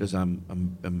 because I'm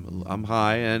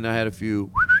high and I had a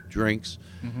few drinks,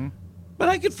 but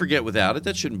I could forget without it.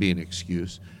 That shouldn't be an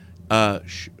excuse.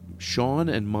 Sean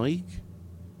and Mike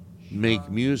make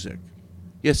music.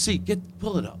 Yeah,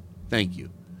 pull it up. Thank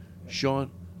you. Sean.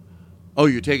 Oh,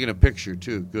 you're taking a picture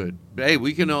too. Good. But hey,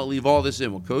 we can leave all this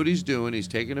in. What Cody's doing, he's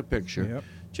taking a picture. Yep.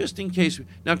 Just in case.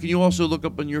 Now, can you also look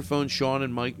up on your phone, Sean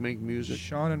and Mike make music?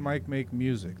 Sean and Mike make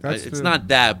music. It's not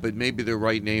that, but maybe their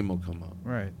right name will come up.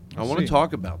 Right. I want to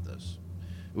talk about this.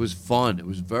 It was fun. It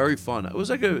was very fun. It was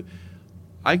like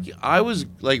I was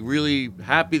like really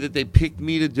happy that they picked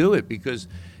me to do it because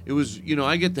it was,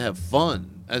 I get to have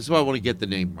fun. That's why I want to get the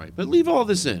name right. But leave all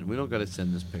this in. We don't got to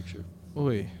send this picture.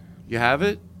 Oy. You have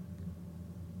it?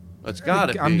 It's got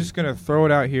to be. I'm just going to throw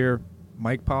it out here.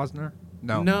 Mike Posner?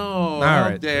 No. No. How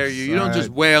Right. Dare you? You don't just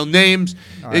wail names.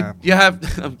 You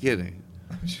have. I'm kidding.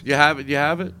 You have it? You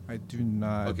have it? I do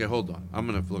not. Okay, hold on. I'm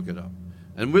going to look it up.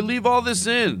 And we'll leave all this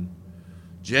in.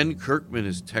 Jen Kirkman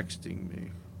is texting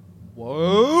me. Whoa.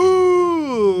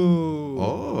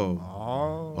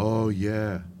 Oh,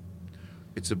 yeah.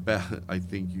 It's about, I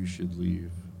think you should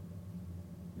leave.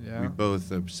 Yeah. We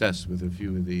both obsessed with a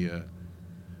few of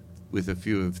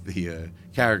the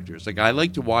characters. Like, I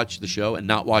like to watch the show and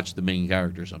not watch the main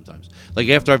character sometimes. Like,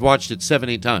 after I've watched it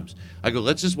 7-8 times, I go,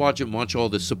 let's just watch it and watch all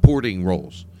the supporting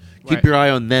roles. Keep your eye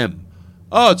on them.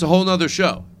 Oh, it's a whole nother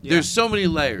show. Yeah. There's so many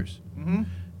layers. Mm-hmm.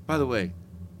 By the way,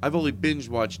 I've only binge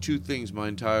watched 2 things my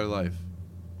entire life.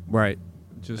 Right.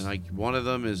 And one of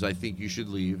them is I Think You Should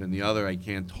Leave, and the other I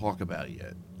can't talk about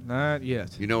yet. Not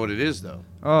yet. You know what it is, though?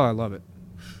 Oh, I love it.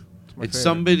 It's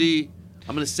somebody.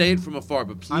 I'm going to say it from afar,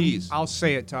 but please. I'll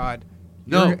say it, Todd.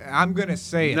 No. I'm going to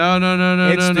say it. No.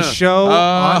 It's the show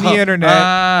on the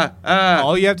internet.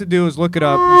 All you have to do is look it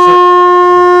up.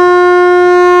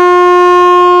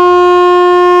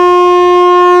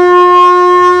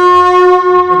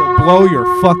 It'll blow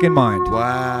your fucking mind.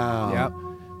 Wow. Yep.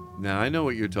 Now, I know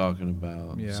what you're talking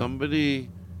about. Yeah. Somebody.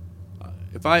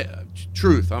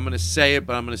 Truth, I'm going to say it,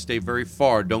 but I'm going to stay very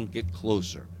far. Don't get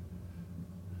closer.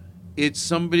 It's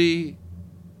somebody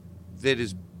that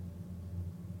is.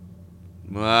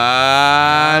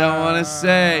 I don't want to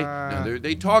say. No,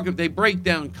 they break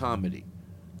down comedy,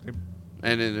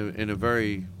 and in a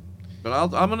very.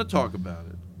 But I'm going to talk about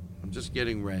it. I'm just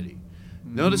getting ready.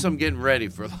 Mm-hmm. Notice I'm getting ready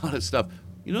for a lot of stuff.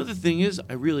 You know the thing is,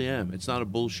 I really am. It's not a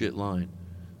bullshit line.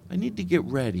 I need to get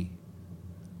ready,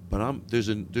 but I'm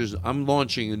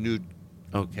launching a new.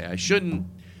 Okay, I shouldn't.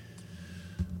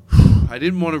 I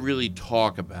didn't want to really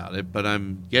talk about it, but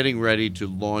I'm getting ready to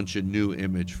launch a new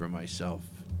image for myself.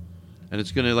 And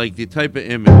it's going to, like, the type of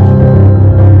image.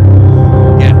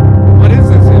 Yeah. What is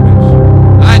this image?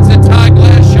 It's a Todd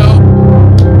Glass show.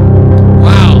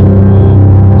 Wow.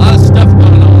 A lot of stuff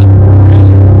going on.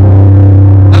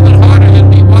 Nothing harder than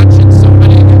me watching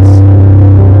somebody that's,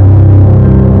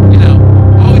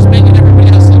 always making everybody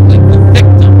else look like the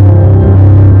victim.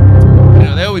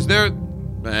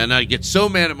 And I get so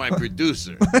mad at my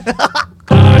producer.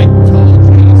 I told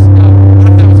you to stop. What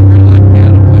if that was a real life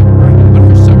piano player? But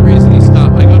for some reason he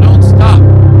stopped. I go, don't stop.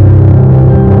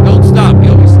 Don't stop. He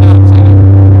always stops. I go,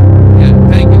 yeah,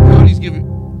 thank you. Cody's giving.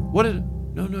 What did?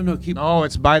 No. Keep. No,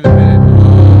 it's by the minute.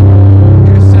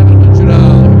 Here's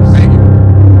 $700. Thank you.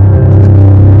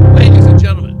 Ladies and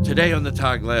gentlemen, today on the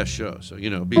Todd Glass Show. So,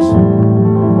 be.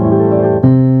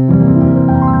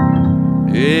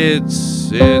 It's.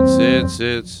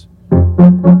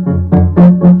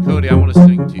 Cody, I want to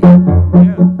sing to you.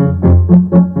 Yeah.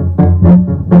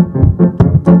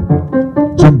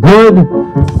 It's a good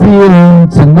feeling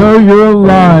to know you're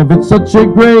alive. It's such a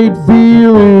great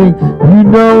feeling. You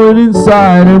know it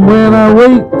inside. And when I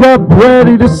wake up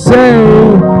ready to say,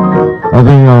 I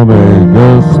think I'll make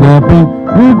a snappy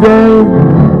new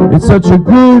day. It's such a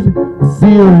good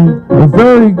feeling, a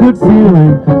very good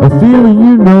feeling, a feeling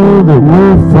you know that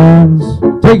we're friends.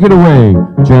 Take it away,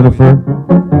 Jennifer.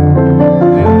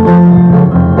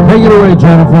 Take it away,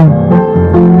 Jennifer.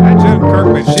 And Jen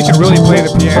Kirkman, she can really play the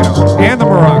piano and the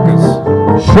maracas.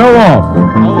 Show off.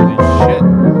 Holy shit.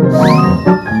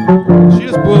 She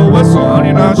just blew a whistle. I don't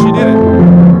even know how she did it.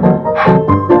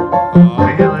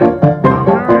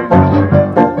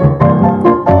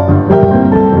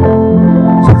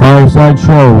 It's a fireside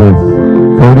show with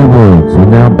Cody Woods. And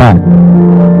now back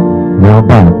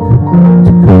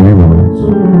to Cody Woods.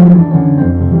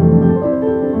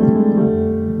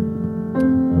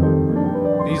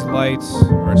 These lights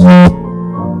are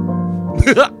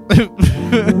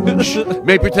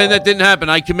May pretend that didn't happen.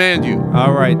 I command you.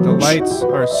 All right, the lights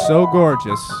are so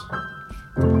gorgeous.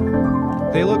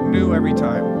 They look new every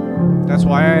time. That's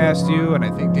why I asked you, and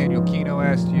I think Daniel Kino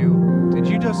asked you, did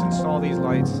you just install these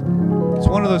lights? It's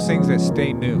one of those things that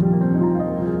stay new.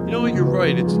 You know what? You're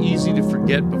right. It's easy to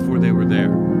forget before they were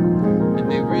there.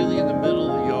 And they really, in the middle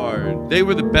of the yard, they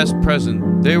were the best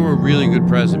present. They were a really good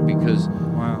present because,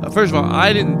 first of all,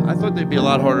 I thought they'd be a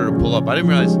lot harder to pull up. I didn't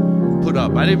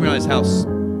realize how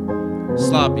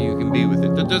sloppy you can be with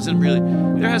it. That doesn't really,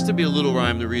 there has to be a little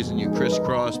rhyme, the reason you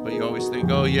crisscross, but you always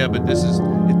think, oh yeah, but it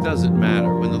doesn't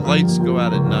matter. When the lights go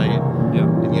out at night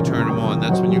and you turn them on,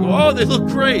 that's when you go, oh, they look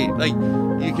great. Like,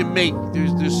 you can make.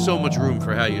 There's so much room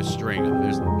for how you string them.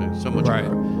 There's so much Right.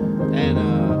 room. And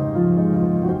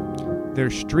They're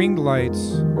stringed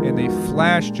lights, and they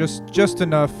flash just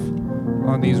enough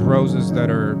on these roses that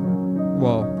are,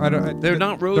 well, I don't. they're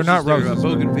not roses. They're not roses.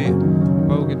 They're bougainvillea.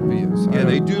 Bougainvilleas. Yeah,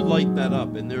 they do light that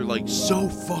up, and they're like so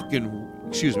fucking.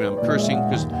 Excuse me, I'm cursing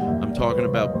because I'm talking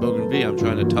about bougainvillea. I'm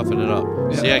trying to toughen it up.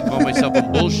 See, I call myself a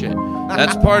bullshit.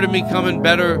 That's part of me coming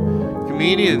better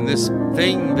comedian. This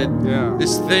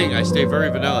thing, I stay very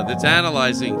vanilla. That's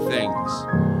analyzing things.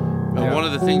 And one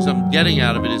of the things I'm getting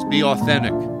out of it is be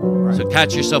authentic. Right. So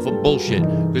catch yourself a bullshit,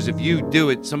 because if you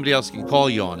do it, somebody else can call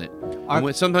you on it.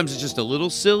 Sometimes it's just a little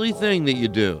silly thing that you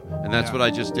do, and that's what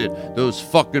I just did. Those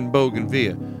fucking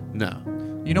bougainvillea. No.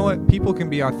 You know what? People can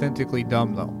be authentically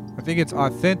dumb, though. I think it's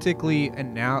authentically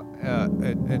analysis,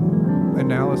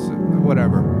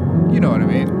 whatever. You know what I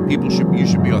mean? You should be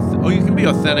authentic. Oh, you can be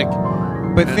authentic.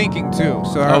 But thinking, too.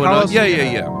 So how else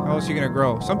How else are you going to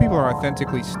grow? Some people are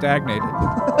authentically stagnated.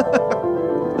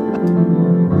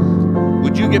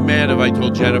 Would you get mad if I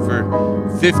told Jennifer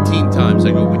 15 times,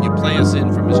 I go, when you play us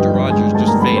in for Mr. Rogers,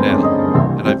 just fade out?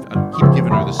 And I keep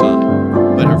giving her the sign.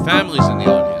 But her family's in the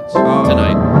audience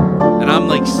tonight. And I'm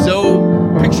like,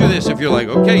 picture this. If you're like,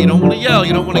 okay, you don't want to yell,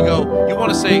 you don't want to go, you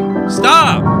want to say,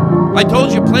 stop. I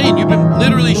told you playing.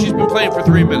 She's been playing for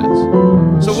 3 minutes.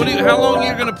 So how long are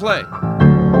you going to play?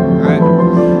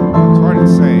 It's hard to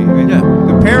say.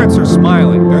 The parents are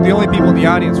smiling. They're the only people in the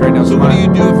audience right now. So smiling.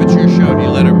 what do you do if it's your show? Do you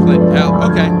let her play?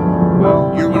 Okay.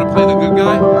 Well, you want to play the good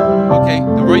guy? Okay.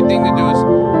 The right thing to do is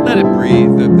let it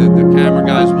breathe. The camera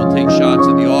guys will take shots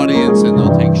of the audience, and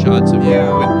they'll take shots of you,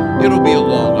 and it'll be a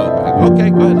long opening. Okay,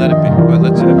 go ahead. Let it be. Go ahead,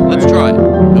 let's try it.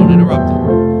 Don't interrupt it.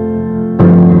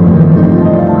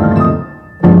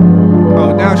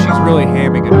 Oh, now she's really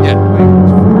hamming it up. Yeah.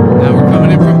 Now we're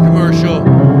coming in from commercial.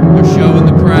 They're showing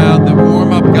the crowd. The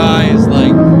warm-up guy is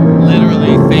like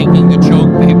literally faking to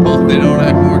choke people. They don't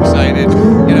act more excited.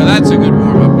 You know, that's a good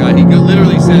warm-up guy. He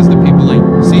literally says to people like,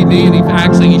 see me? And he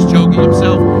acts like he's choking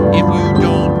himself. If you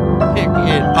don't pick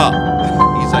it up.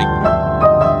 He's like,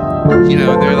 you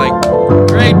know, they're like,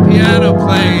 great piano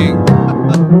playing.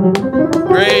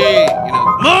 Great. You know,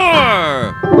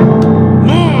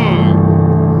 more.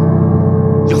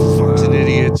 You fucking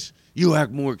idiots. You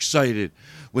act more excited.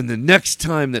 When the next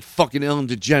time that fucking Ellen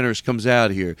DeGeneres comes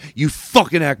out here, you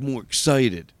fucking act more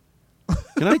excited.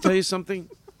 Can I tell you something?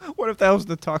 What if that was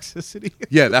the toxicity?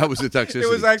 Yeah, that was the toxicity. It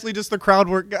was actually just the crowd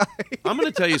work guy. I'm going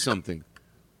to tell you something.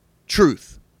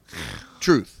 Truth.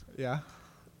 Yeah.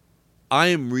 I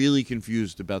am really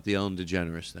confused about the Ellen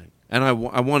DeGeneres thing. And I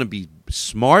want to be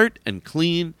smart and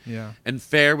clean and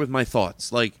fair with my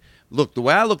thoughts. Like, look, the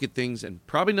way I look at things, and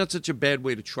probably not such a bad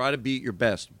way to try to be at your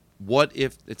best, what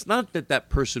if, it's not that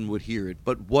person would hear it,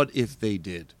 but what if they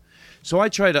did? So I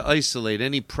try to isolate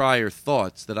any prior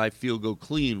thoughts that I feel go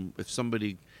clean if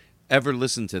somebody ever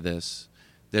listened to this,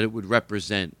 that it would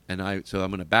represent. So I'm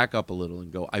going to back up a little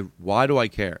and go, why do I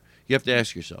care? You have to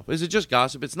ask yourself, is it just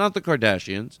gossip? It's not the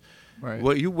Kardashians. Right.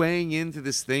 What you weighing into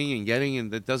this thing and getting in,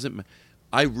 that doesn't,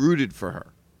 I rooted for her.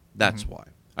 That's why.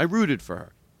 I rooted for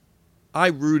her. I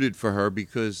rooted for her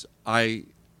because I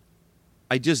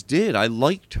just did. I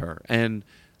liked her. And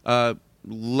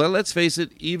let's face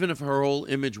it, even if her whole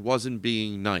image wasn't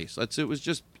being nice, it was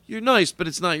just, you're nice, but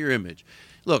it's not your image.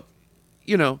 Look,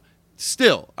 you know,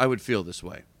 still, I would feel this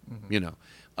way, you know.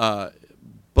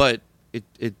 But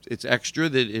it's extra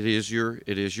that it is your,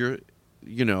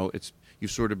 you know,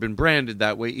 you've sort of been branded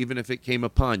that way, even if it came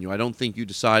upon you. I don't think you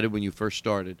decided when you first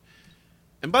started.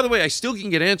 And by the way, I still can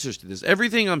get answers to this.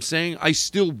 Everything I'm saying, I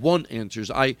still want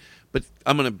answers. But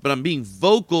I'm being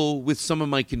vocal with some of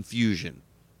my confusion,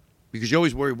 because you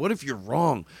always worry, what if you're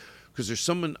wrong? Because there's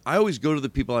someone, I always go to the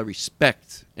people I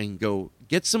respect and go,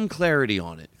 get some clarity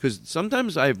on it. Because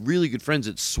sometimes I have really good friends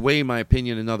that sway my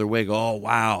opinion another way. Go, oh,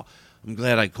 wow, I'm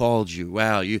glad I called you.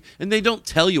 Wow, and they don't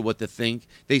tell you what to think.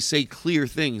 They say clear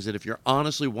things that if you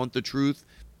honestly want the truth,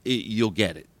 you'll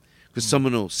get it. Because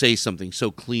someone will say something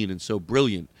so clean and so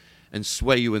brilliant and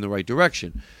sway you in the right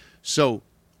direction. So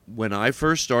when I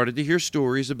first started to hear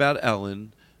stories about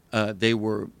Ellen, they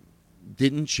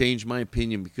didn't change my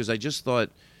opinion, because I just thought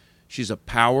she's a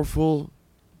powerful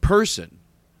person,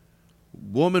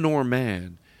 woman or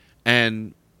man.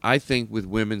 And I think with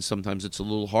women sometimes it's a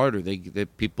little harder.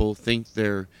 That people think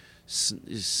they're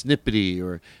snippety,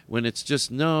 or when it's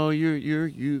just, no, you're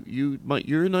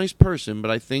a nice person, but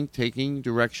I think taking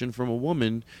direction from a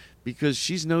woman, because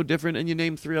she's no different, and you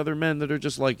name 3 other men that are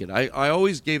just like it. I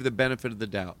always gave the benefit of the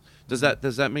doubt. Does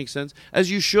that make sense?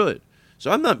 As you should. So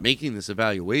I'm not making this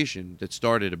evaluation that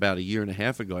started about a year and a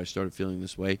half ago. I started feeling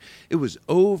this way. It was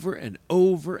over and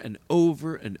over and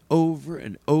over and over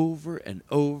and over and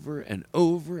over and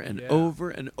over and over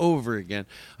and over again.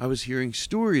 I was hearing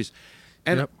stories,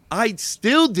 and I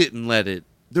still didn't let it.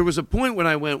 There was a point when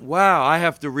I went, wow, I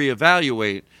have to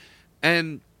reevaluate.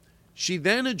 And she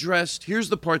then addressed, here's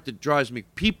the part that drives me.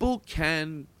 People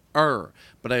can err,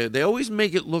 but they always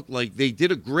make it look like they did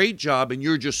a great job and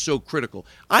you're just so critical.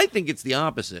 I think it's the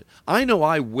opposite. I know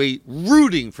I wait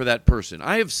rooting for that person.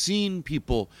 I have seen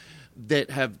people that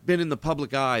have been in the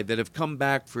public eye that have come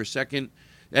back for a second,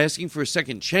 asking for a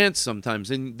second chance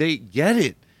sometimes, and they get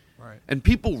it. Right. And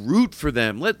people root for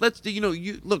them. Let's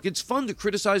look, it's fun to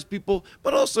criticize people,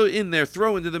 but also in there,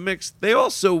 throw into the mix, they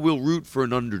also will root for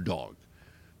an underdog.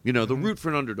 They'll root for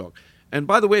an underdog. And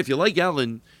by the way, if you like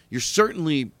Ellen, you're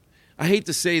certainly, I hate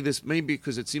to say this maybe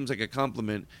because it seems like a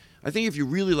compliment. I think if you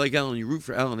really like Ellen, you root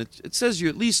for Ellen, it says you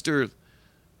at least are,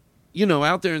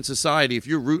 out there in society, if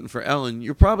you're rooting for Ellen,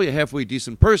 you're probably a halfway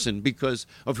decent person because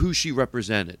of who she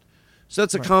represented. So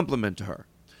that's a compliment to her.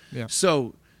 Yeah.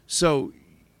 So,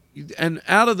 and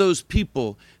out of those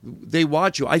people, they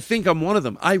watch you. I think I'm one of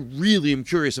them. I really am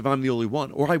curious if I'm the only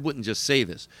one, or I wouldn't just say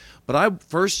this. But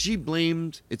she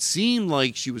blamed, it seemed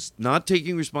like she was not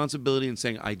taking responsibility and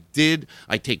saying, I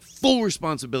take full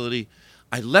responsibility.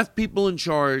 I left people in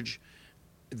charge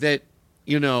that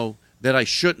I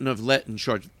shouldn't have let in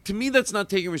charge. To me, that's not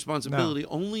taking responsibility. No.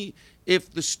 Only if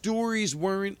the stories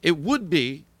weren't, it would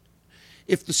be,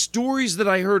 if the stories that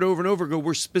I heard over and over ago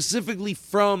were specifically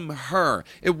from her.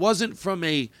 It wasn't from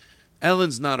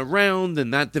Ellen's not around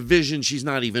and that division, she's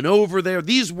not even over there.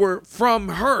 These were from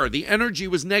her. The energy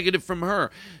was negative from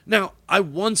her. Now, I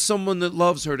want someone that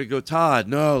loves her to go, Todd,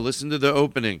 no, listen to the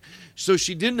opening. So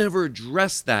she didn't ever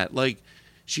address that. Like,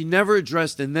 she never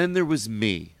addressed, and then there was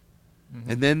me.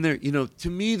 Mm-hmm. And then to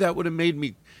me, that would have made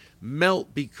me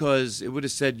melt because it would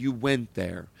have said, you went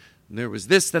there. And there was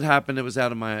this that happened that was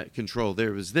out of my control.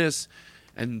 There was this,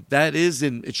 and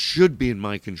it should be in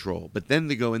my control. But then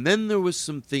they go, and then there was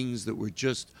some things that were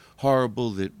just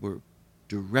horrible that were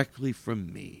directly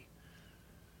from me,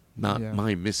 not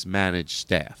my mismanaged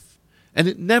staff. And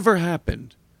it never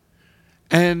happened.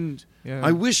 And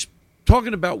I wish,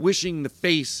 talking about wishing the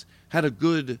face had a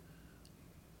good,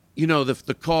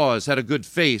 the cause had a good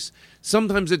face.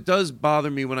 Sometimes it does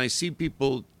bother me when I see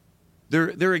people,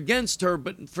 they're against her,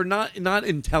 but for not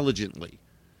intelligently.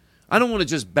 I don't want to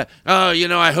just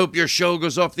I hope your show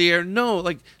goes off the air. No,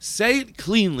 like, say it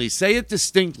cleanly, say it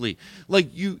distinctly. Like,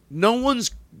 no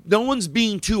one's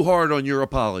being too hard on your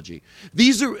apology.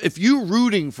 If you're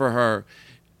rooting for her,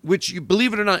 which you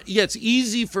believe it or not, it's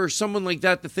easy for someone like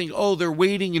that to think, oh, they're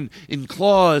waiting in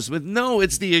claws. But no,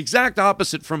 it's the exact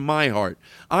opposite from my heart.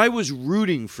 I was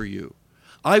rooting for you.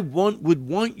 I would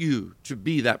want you to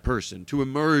be that person, to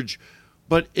emerge.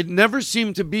 But it never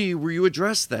seemed to be where you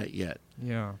addressed that yet.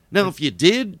 Yeah. Now, if you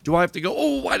did, do I have to go,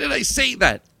 oh, why did I say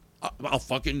that? I'll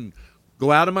fucking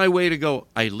go out of my way to go,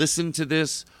 I listened to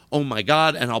this, oh my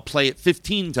God, and I'll play it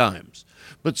 15 times.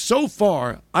 But so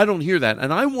far, I don't hear that.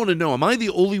 And I want to know, am I the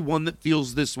only one that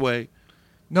feels this way?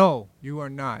 No, you are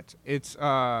not.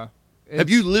 Have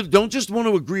you lived, don't just want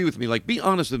to agree with me, like, be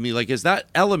honest with me. Like, is that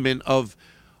element of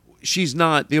she's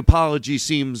not, the apology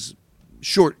seems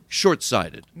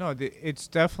short-sighted? No, it's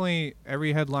definitely,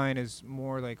 every headline is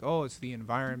more like, oh, it's the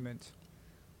environment.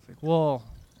 It's like, well,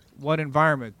 what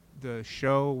environment? The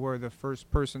show where the first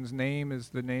person's name is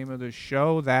the name of the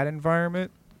show, that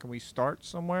environment? Can we start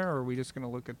somewhere, or are we just going to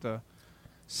look at the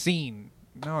scene?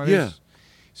 No, it is.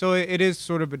 So it is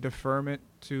sort of a deferment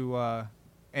to,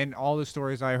 and all the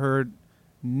stories I heard,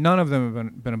 none of them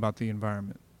have been about the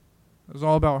environment. It was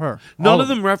all about her. None of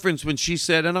them referenced when she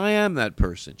said, and I am that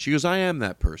person. She goes, I am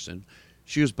that person.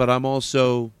 She goes, but I'm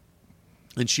also,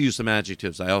 and she used some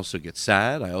adjectives. I also get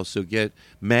sad. I also get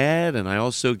mad. And I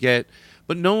also get,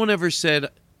 but no one ever said,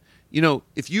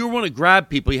 if you want to grab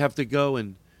people, you have to go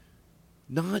and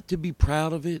not to be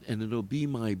proud of it. And it'll be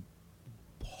my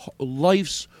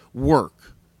life's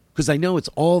work. Because I know it's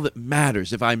all that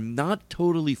matters. If I'm not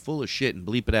totally full of shit and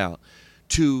bleep it out,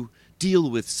 to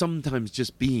deal with sometimes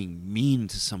just being mean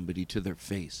to somebody to their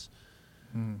face.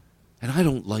 And I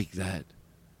don't like that.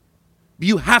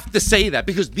 You have to say that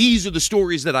because these are the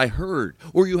stories that I heard.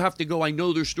 Or you have to go, I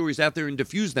know there's stories out there and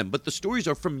diffuse them. But the stories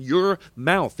are from your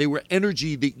mouth. They were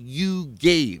energy that you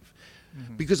gave.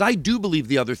 Because I do believe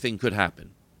the other thing could happen.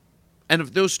 And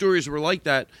if those stories were like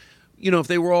that, if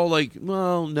they were all like,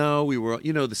 well, no, we were,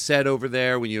 the set over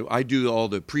there when I do all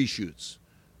the pre-shoots.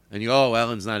 And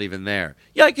Ellen's not even there.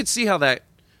 Yeah, I could see how that,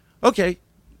 okay,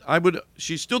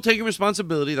 she's still taking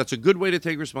responsibility. That's a good way to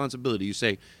take responsibility. You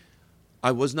say,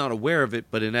 I was not aware of it,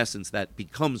 but in essence, that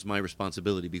becomes my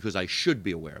responsibility because I should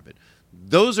be aware of it.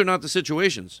 Those are not the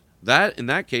situations. In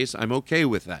that case, I'm okay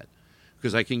with that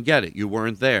because I can get it. You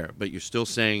weren't there, but you're still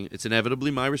saying it's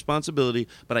inevitably my responsibility,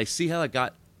 but I see how it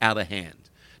got out of hand.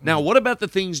 Now, what about the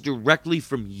things directly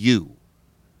from you?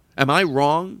 Am I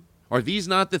wrong? Are these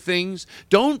not the things?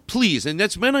 Don't please, and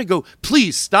that's when I go,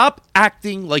 please stop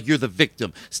acting like you're the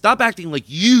victim. Stop acting like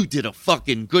you did a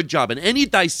fucking good job. And any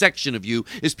dissection of you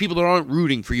is people that aren't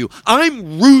rooting for you.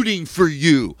 I'm rooting for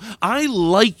you. I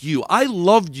like you. I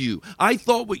loved you. I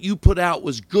thought what you put out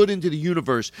was good into the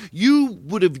universe. You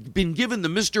would have been given the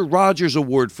Mr. Rogers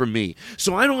Award from me.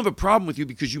 So I don't have a problem with you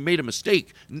because you made a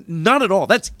mistake. Not at all.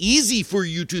 That's easy for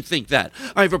you to think that.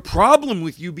 I have a problem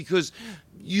with you because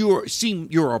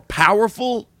you're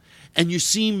powerful and you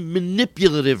seem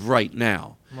manipulative right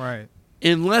now. Right.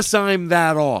 Unless I'm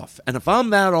that off. And if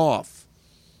I'm that off,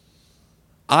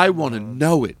 I want to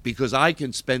know it because I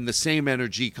can spend the same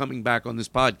energy coming back on this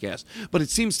podcast. But it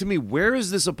seems to me, where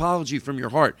is this apology from your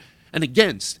heart? And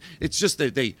against, it's just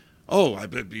that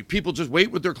people just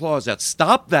wait with their claws out.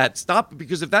 Stop that. Stop.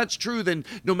 Because if that's true, then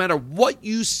no matter what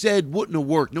you said wouldn't have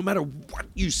worked. No matter what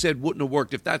you said wouldn't have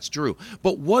worked if that's true.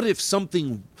 But what if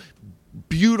something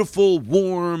beautiful,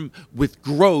 warm, with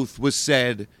growth was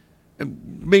said,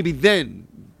 and maybe then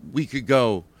we could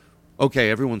go, okay,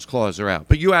 everyone's claws are out.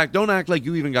 But don't act like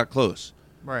you even got close.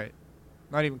 Right.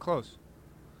 Not even close.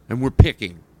 And we're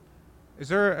picking. Is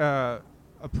there a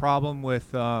problem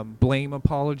with blame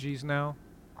apologies now?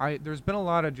 There's been a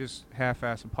lot of just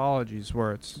half-ass apologies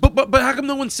where it's... But how come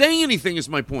no one's saying anything is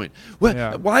my point.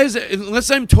 Yeah. Why is it,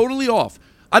 unless I'm totally off,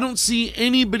 I don't see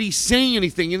anybody saying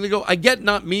anything. And they go, I get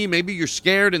not me, maybe you're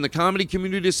scared in the comedy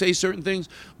community to say certain things.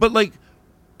 But like,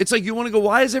 it's like you want to go,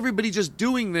 why is everybody just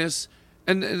doing this?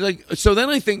 And like, so then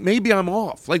I think maybe I'm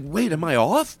off. Like, wait, am I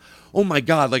off? Oh my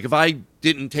God, like if I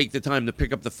didn't take the time to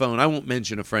pick up the phone, I won't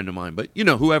mention a friend of mine, but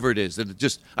whoever it is,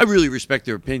 I really respect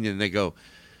their opinion. And they go,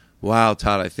 wow,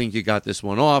 Todd, I think you got this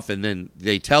one off. And then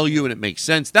they tell you and it makes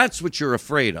sense. That's what you're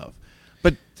afraid of.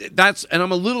 But and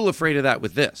I'm a little afraid of that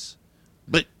with this.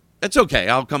 But that's okay.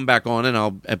 I'll come back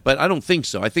on but I don't think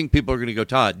so. I think people are going to go,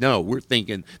 Todd, no, we're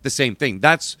thinking the same thing.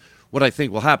 That's what I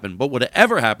think will happen. But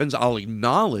whatever happens, I'll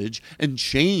acknowledge and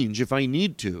change if I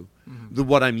need to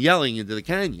what I'm yelling into the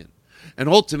canyon. And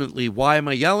ultimately, why am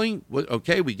I yelling?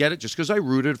 Okay, we get it. Just because I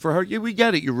rooted for her. Yeah, we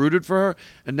get it. You rooted for her,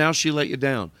 and now she let you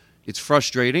down. It's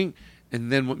frustrating.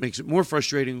 And then what makes it more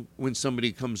frustrating when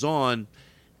somebody comes on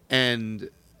and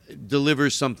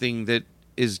delivers something that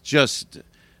is just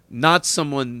not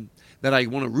someone that I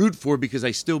want to root for because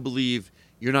I still believe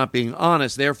you're not being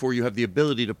honest. Therefore, you have the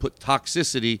ability to put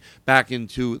toxicity back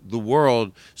into the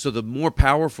world. So the more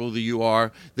powerful that you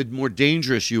are, the more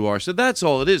dangerous you are. So that's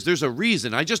all it is. There's a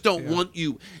reason. I just don't want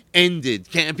you ended.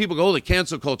 And people go, the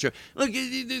cancel culture. Look,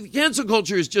 the cancel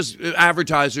culture is just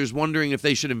advertisers wondering if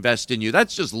they should invest in you.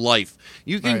 That's just life.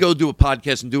 You can go do a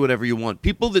podcast and do whatever you want.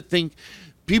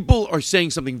 People are saying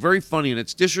something very funny, and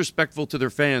it's disrespectful to their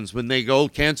fans when they go,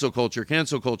 cancel culture,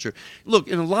 cancel culture. Look,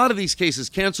 in a lot of these cases,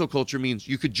 cancel culture means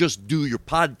you could just do your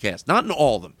podcast. Not in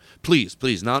all of them. Please,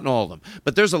 not in all of them.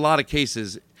 But there's a lot of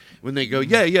cases when they go,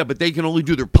 yeah, but they can only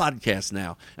do their podcast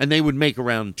now, and they would make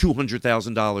around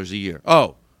 $200,000 a year.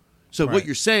 Oh, so what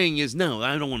you're saying is, no,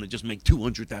 I don't want to just make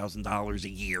 $200,000 a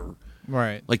year.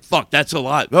 Right. Like, fuck, that's a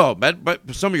lot. Oh, but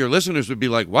some of your listeners would be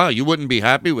like, wow, you wouldn't be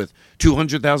happy with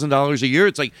 $200,000 a year?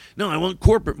 It's like, no, I want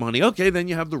corporate money. Okay, then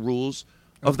you have the rules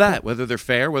of that, whether they're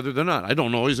fair, whether they're not. I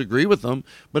don't always agree with them,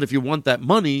 but if you want that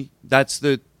money, that's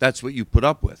what you put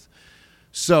up with.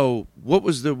 So what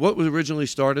was originally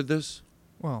started this?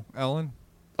 Well, Ellen.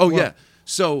 Oh, yeah.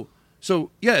 So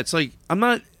yeah, it's like, I'm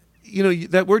not...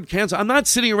 that word cancel, I'm not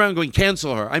sitting around going,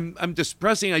 cancel her. I'm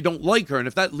expressing I don't like her. And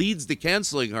if that leads to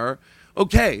canceling her,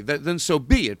 okay, then so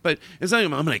be it. But it's not, I'm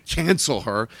going to cancel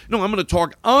her. No, I'm going to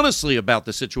talk honestly about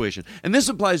the situation. And this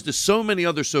applies to so many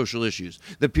other social issues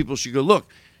that people should go, look,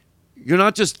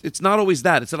 it's not always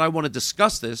that. It's that I want to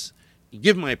discuss this,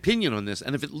 give my opinion on this.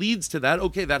 And if it leads to that,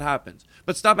 okay, that happens.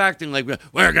 But stop acting like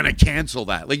we're going to cancel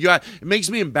that. Like it makes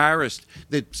me embarrassed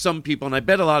that some people, and I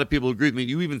bet a lot of people agree with me,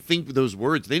 you even think those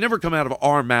words, they never come out of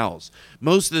our mouths.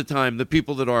 Most of the time, the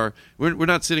people that we're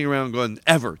not sitting around going,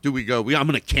 ever do we go, I'm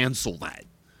going to cancel that.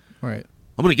 Right.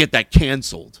 I'm going to get that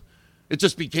canceled. It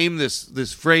just became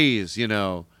this phrase, like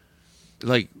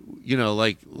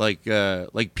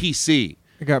PC.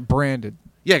 It got branded.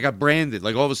 Yeah, it got branded.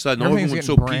 Like all of a sudden, everyone's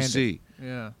so branded. PC.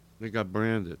 Yeah. They got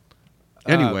branded.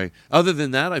 Anyway, other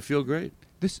than that, I feel great.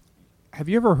 Have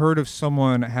you ever heard of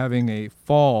someone having a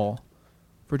fall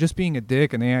for just being a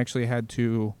dick, and they actually had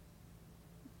to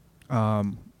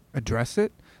address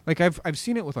it. Like I've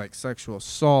seen it with like sexual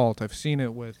assault. I've seen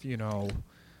it with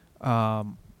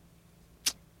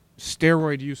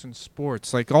steroid use in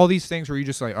sports. Like all these things where you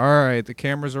just like, all right, the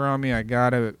cameras are on me. I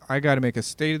gotta make a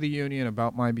State of the Union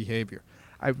about my behavior.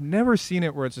 I've never seen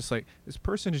it where it's just like, this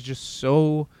person is just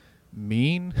so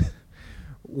mean.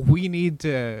 We need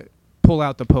to pull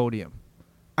out the podium.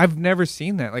 I've never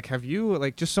seen that. Like, have you?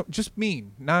 Like, just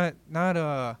mean, not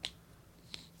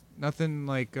nothing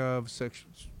like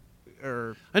sexual.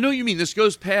 Or I know what you mean. This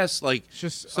goes past like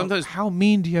just sometimes. How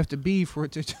mean do you have to be for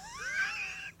it to?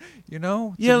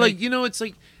 Yeah, like it's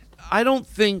like I don't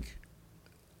think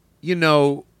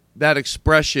that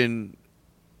expression.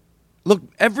 Look,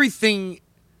 everything.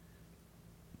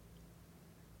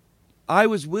 I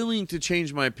was willing to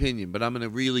change my opinion, but I'm going to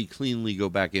really cleanly go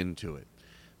back into it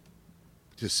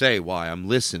to say why I'm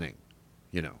listening.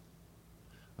 I'm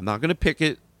not going to pick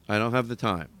it. I don't have the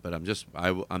time, but I'm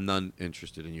not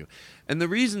interested in you. And the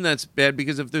reason that's bad,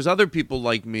 because if there's other people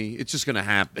like me, it's just going to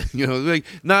happen. Like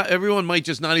not everyone might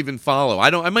just not even follow.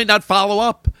 I might not follow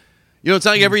up. It's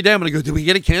not like every day I'm going to go, did we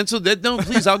get it canceled? No,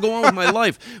 please, I'll go on with my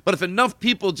life. But if enough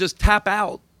people just tap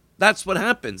out, that's what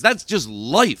happens. That's just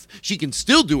life. She can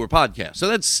still do her podcast. So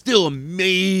that's still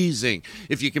amazing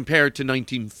if you compare it to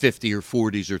 1950 or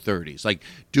 40s or 30s. Like,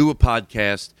 do a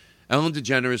podcast. Ellen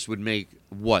DeGeneres would make,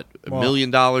 what, $1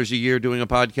 million a year doing a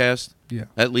podcast? Yeah.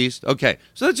 At least? Okay.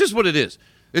 So that's just what it is.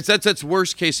 That's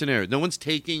worst case scenario. No one's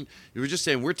taking, you were just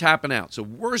saying, we're tapping out. So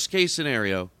worst case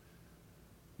scenario,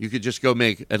 you could just go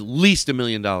make at least $1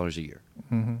 million a year.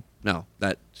 Mm-hmm. Now,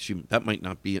 that might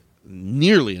not be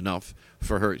nearly enough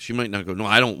for her. She might not go, no,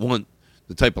 I don't want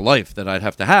the type of life that I'd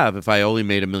have to have if I only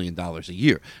made $1 million a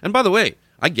year. And by the way,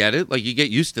 I get it. Like, you get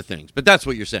used to things. But that's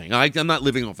what you're saying. I'm not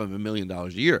living off of $1 million a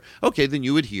year. Okay, then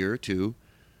you adhere to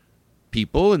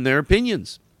people and their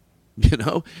opinions.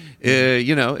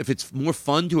 If it's more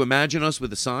fun to imagine us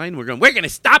with a sign, we're going to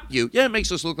stop you. Yeah, it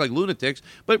makes us look like lunatics.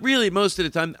 But really, most of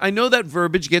the time, I know that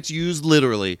verbiage gets used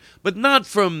literally, but not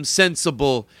from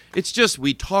sensible. It's just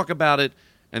we talk about it,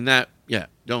 and that,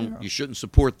 you shouldn't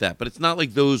support that. But it's not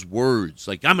like those words,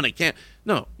 like, I'm going to can't.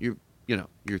 No, you're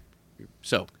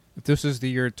so. If this is the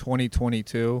year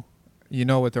 2022, you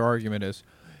know what their argument is.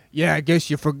 Yeah, I guess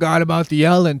you forgot about the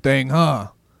Ellen thing, huh?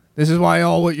 This is why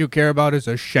all what you care about is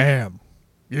a sham.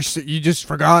 You just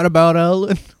forgot about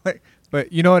Ellen.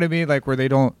 But you know what I mean? Like, where they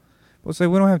don't. We'll say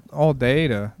we don't have all day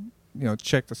to,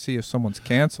 check to see if someone's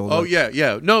canceled. Oh,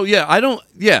 yeah. No, yeah, I don't.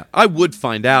 Yeah, I would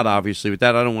find out, obviously, with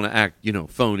that. I don't want to act,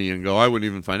 phony and go, I wouldn't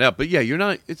even find out. But yeah, you're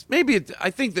not. It's maybe. I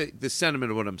think that the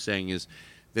sentiment of what I'm saying is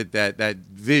that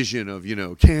vision of,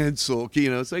 cancel.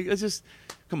 It's like, it's just.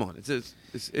 Come on,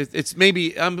 it's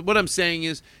maybe what I'm saying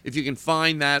is, if you can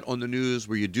find that on the news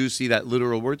where you do see that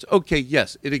literal words, okay,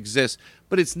 yes, it exists,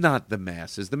 but it's not the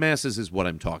masses. The masses is what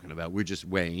I'm talking about. We're just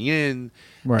weighing in,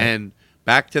 right. And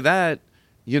back to that,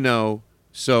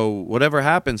 so whatever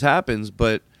happens,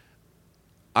 but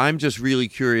I'm just really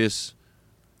curious.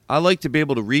 I like to be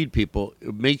able to read people.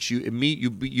 It makes you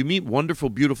meet wonderful,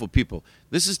 beautiful people.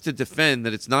 This is to defend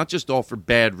that it's not just all for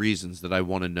bad reasons that I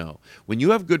want to know. When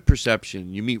you have good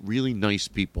perception, you meet really nice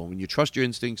people. When you trust your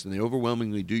instincts and they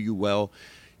overwhelmingly do you well,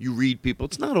 you read people.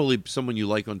 It's not only someone you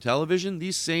like on television.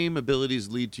 These same abilities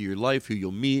lead to your life, who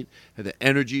you'll meet, the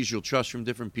energies you'll trust from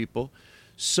different people.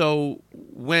 So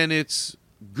when it's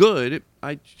good,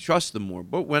 I trust them more.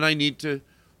 But when I need to,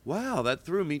 wow, that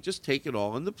threw me, just take it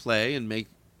all into play and make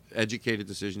educated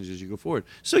decisions as you go forward.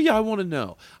 So yeah, I want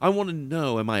to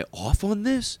know, am I off on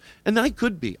this? And I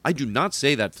could be. I do not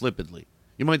say that flippantly.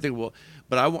 You might think, well,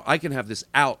 but I can have this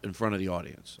out in front of the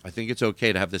audience. I think it's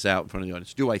okay to have this out in front of the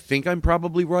audience. Do I think I'm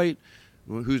probably right?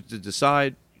 Who's to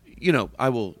decide? I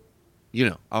will,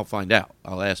 I'll find out.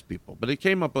 I'll ask people. But it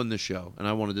came up on this show, and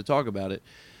I wanted to talk about it.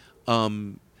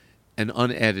 And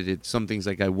unedited, some things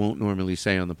like I won't normally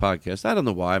say on the podcast. I don't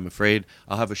know why. I'm afraid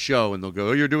I'll have a show and they'll go,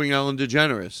 oh, you're doing Ellen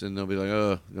DeGeneres. And they'll be like,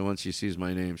 oh, once she sees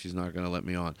my name, she's not going to let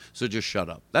me on. So just shut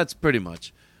up. That's pretty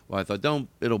much why I thought,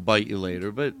 it'll bite you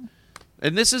later.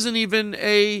 And this isn't even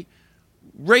a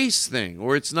race thing,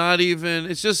 or it's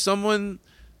just someone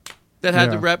that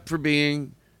had the rep for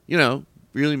being,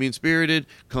 really mean-spirited,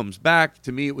 comes back.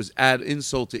 To me, it was add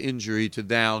insult to injury to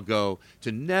now go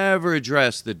to never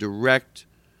address the direct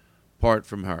part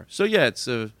from her. So yeah, it's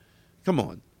come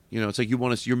on, it's like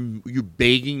you're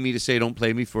begging me to say don't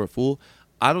play me for a fool.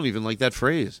 I don't even like that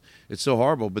phrase. It's so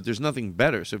horrible, but there's nothing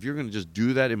better. So if you're going to just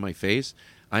do that in my face,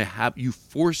 you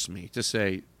force me to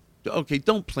say, okay,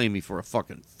 don't play me for a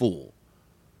fucking fool.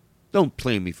 Don't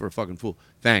play me for a fucking fool.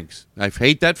 Thanks. I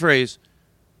hate that phrase.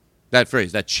 That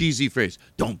phrase, that cheesy phrase,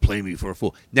 don't play me for a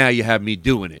fool. Now you have me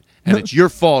doing it. And it's your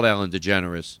fault, Ellen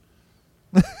DeGeneres.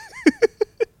 I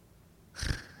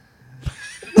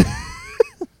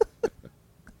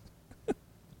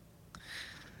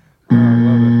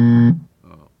love it.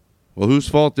 Well, whose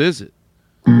fault is it?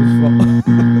 Whose fault?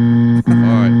 All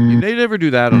right. They never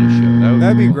do that on the show.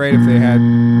 That'd be great if they had.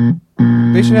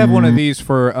 They should have one of these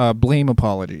for blame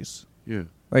apologies. Yeah.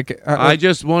 Like I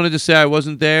just wanted to say I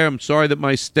wasn't there. I'm sorry that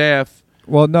my staff.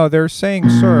 Well, no, they're saying,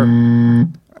 sir.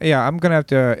 Yeah, I'm gonna have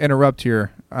to interrupt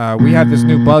here. We have this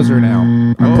new buzzer now.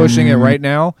 I'm pushing it right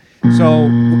now. So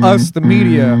us, the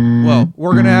media, well,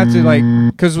 we're gonna have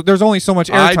to because there's only so much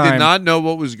airtime. I did not know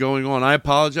what was going on. I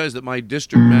apologize that my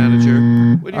district manager.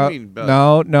 What do you mean?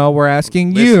 No, we're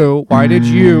asking you. Why did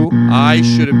you? I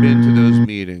should have been to those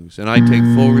meetings, and I take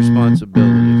full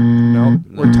responsibility. No,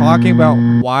 we're talking about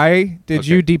why did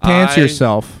you depants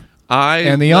yourself?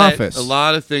 In the office. A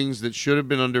lot of things that should have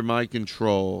been under my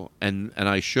control, and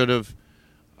I should have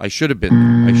been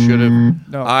there. I should have.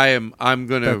 No, I'm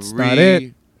gonna. That's not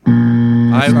it.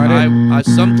 I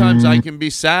sometimes I can be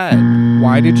sad.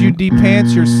 Why did you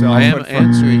depants yourself? I am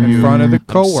answering you in front of the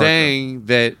coworker. I'm saying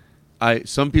that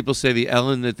some people say the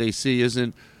Ellen that they see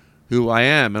isn't who I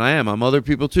am, and I am. I'm other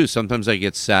people too. Sometimes I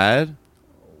get sad.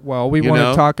 Well, we want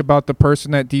to talk about the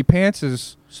person that depants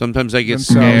is. Sometimes I get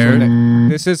scared.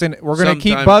 This isn't. We're going to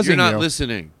keep buzzing. You're not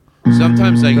listening.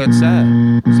 Sometimes I get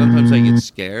sad. Sometimes I get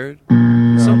scared.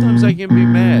 Sometimes I can be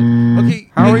mad.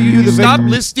 Okay, how are you the stop victim?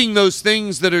 listing those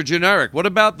things that are generic. What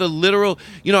about the literal?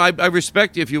 I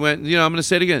respect you if you went. I'm going to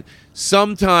say it again.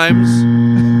 Sometimes,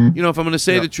 if I'm going to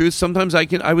say the truth, sometimes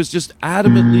I was just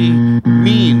adamantly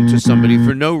mean to somebody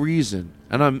for no reason,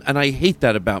 and I hate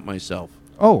that about myself.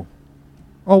 Oh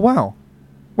wow!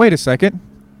 Wait a second.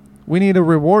 We need a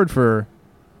reward for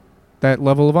that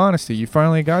level of honesty. You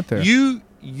finally got there.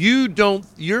 You don't.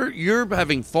 You're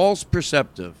having false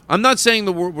perceptive. I'm not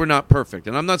saying we're not perfect,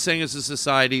 and I'm not saying as a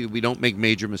society we don't make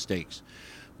major mistakes,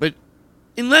 but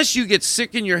unless you get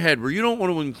sick in your head where you don't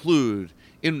want to include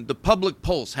in the public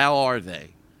pulse how are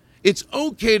they, it's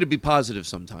okay to be positive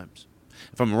sometimes.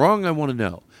 If I'm wrong, I want to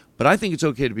know. But I think it's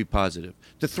okay to be positive.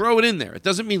 To throw it in there. It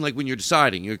doesn't mean like when you're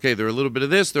deciding, okay, they're a little bit of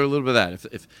this, they're a little bit of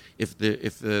that. If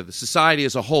the society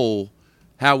as a whole,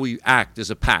 how we act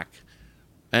as a pack,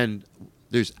 and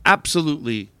there's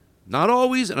absolutely not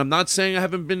always, and I'm not saying I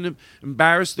haven't been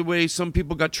embarrassed the way some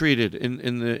people got treated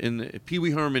in the Pee Wee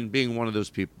Herman being one of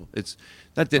those people.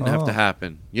 That didn't have to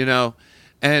happen,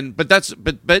 And but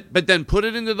then put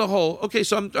it into the whole. Okay,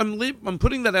 so I'm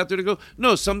putting that out there to go.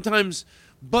 No, sometimes,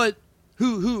 but.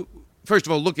 Who? First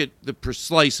of all, look at the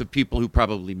slice of people who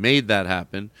probably made that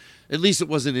happen. At least it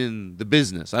wasn't in the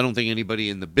business. I don't think anybody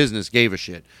in the business gave a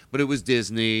shit. But it was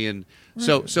Disney, and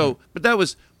so. But that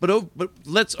was. But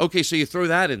let's. Okay, so you throw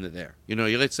that into there.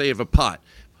 Let's say you have a pot.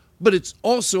 But it's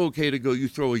also okay to go. You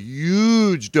throw a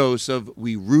huge dose of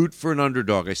we root for an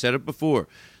underdog. I said it before.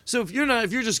 So if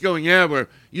you're just going,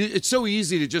 it's so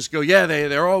easy to just go,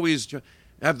 they're always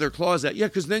have their claws out. Yeah,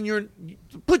 because then you're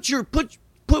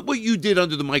Put what you did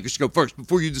under the microscope first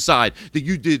before you decide that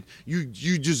you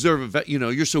deserve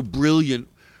you're so brilliant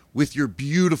with your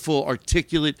beautiful,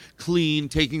 articulate, clean,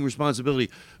 taking responsibility.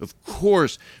 Of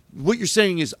course, what you're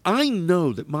saying is I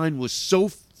know that mine was so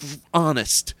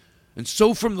honest and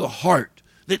so from the heart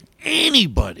that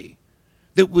anybody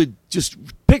that would just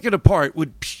pick it apart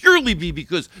would purely be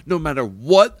because no matter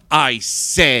what I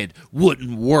said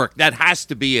wouldn't work. That has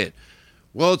to be it.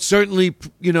 Well, it certainly,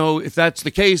 if that's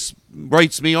the case,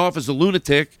 writes me off as a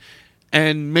lunatic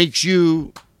and makes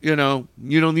you, you don't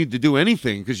need to do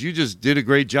anything because you just did a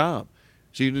great job.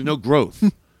 So no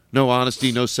growth, no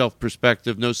honesty, no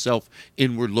self-perspective, no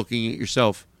self-inward looking at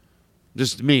yourself.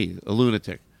 Just me, a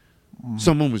lunatic.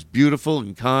 Someone was beautiful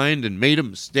and kind and made a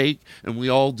mistake, and we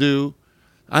all do.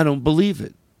 I don't believe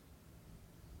it.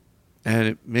 And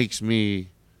it makes me...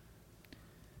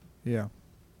 Yeah.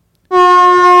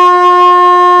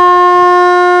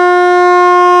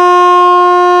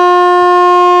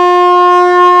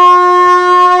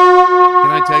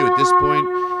 Tell you at this point,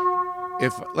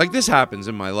 if like this happens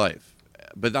in my life,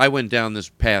 but I went down this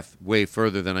path way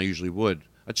further than I usually would,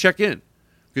 I check in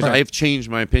because I have changed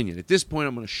my opinion. At this point,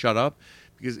 I'm going to shut up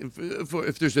because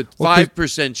if there's a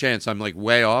 5% chance I'm like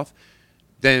way off,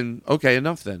 then okay,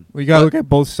 enough then. We got to look at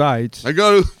both sides. I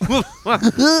got to.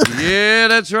 Yeah,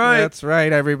 that's right. That's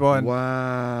right, everyone.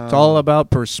 Wow. It's all about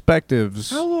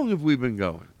perspectives. How long have we been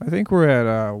going? I think we're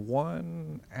at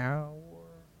 1 hour.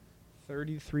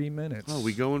 33 minutes. Oh,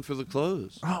 we going for the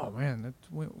close. Oh, man, that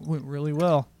went really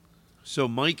well. So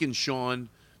Mike and Sean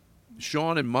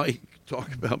and Mike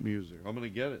talk about music. I'm going to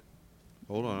get it.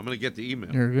 Hold on, I'm gonna get the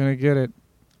email. You're gonna get it.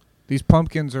 These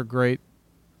pumpkins are great.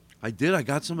 I did. I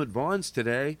got some advance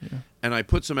today, and I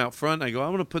put some out front. I go,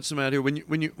 I'm gonna put some out here.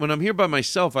 When I'm here by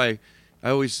myself, I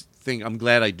always think I'm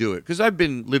glad I do it because I've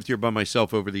lived here by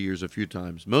myself over the years a few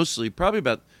times. Mostly, probably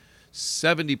about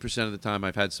 70% of the time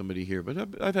I've had somebody here, but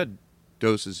I've had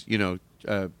doses,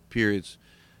 periods,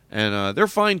 and they're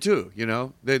fine too.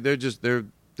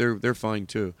 They're fine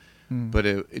too.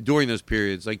 But during those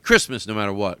periods, like Christmas, no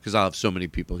matter what, because I'll have so many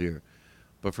people here.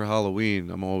 But for Halloween,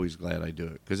 I'm always glad I do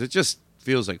it because it just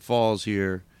feels like fall's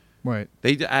here. Right.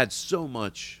 They add so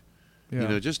much,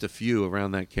 Yeah. just a few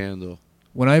around that candle.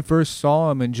 When I first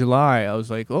saw him in July, I was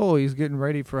like, "Oh, he's getting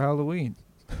ready for Halloween."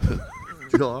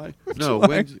 July? No, July.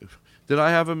 when did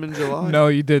I have them in July? No,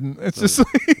 you didn't. It's just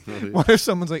like, No, what if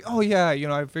someone's like, "Oh yeah,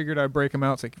 I figured I'd break him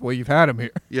out." It's like, well, you've had him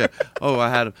here. Yeah. Oh, I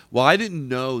had them. Well, I didn't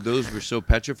know those were so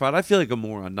petrified. I feel like a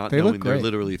moron not They look knowing they're great.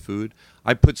 literally food.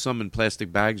 I put some in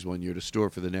plastic bags one year to store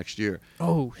for the next year.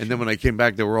 Oh, And then when I came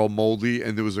back, they were all moldy,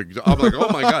 and I'm like, oh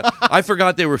my god, I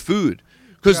forgot they were food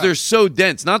because they're so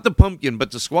dense. Not the pumpkin,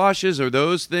 but the squashes or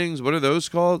those things. What are those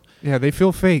called? yeah, they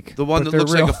feel fake. The one but that they're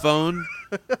looks real. like a phone.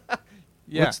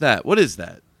 Yeah. What's that? What is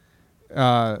that?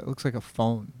 It looks like a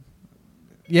phone.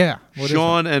 Yeah. What is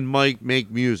Sean and Mike make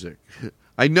music.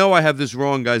 I know I have this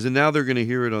wrong, guys, and now they're going to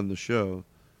hear it on the show.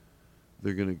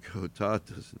 They're going to go, Todd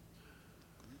doesn't.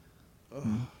 it?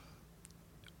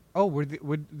 Oh,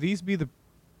 would these be the?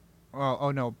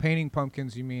 Oh no, painting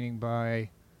pumpkins. You meaning by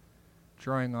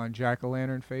drawing on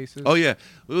jack-o'-lantern faces? Oh yeah,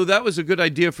 well that was a good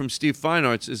idea from Steve Fine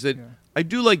Arts. Is that Yeah. I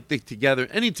do like the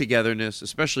any togetherness,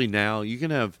 especially now. You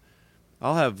can have,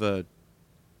 I'll have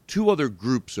 2 other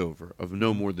groups over of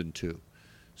no more than 2.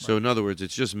 So in other words,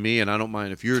 it's just me, and I don't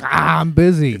mind if you're. I'm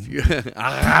busy.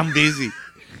 I'm busy.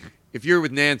 If you're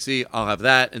with Nancy, I'll have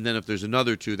that, and then if there's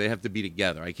another 2, they have to be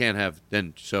together. I can't have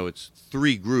then. So it's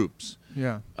 3 groups.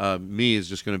 Yeah. Me is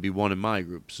just going to be one in my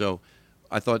group. So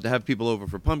I thought to have people over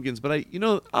for pumpkins, but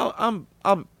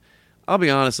I'll be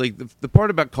honest. Like the part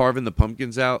about carving the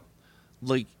pumpkins out,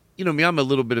 like me, I'm a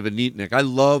little bit of a neatnik. I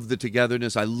love the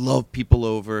togetherness. I love people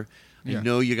over. Yeah. I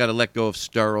know you got to let go of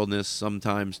sterileness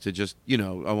sometimes to just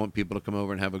I want people to come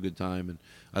over and have a good time, and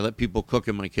I let people cook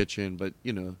in my kitchen, but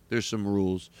there's some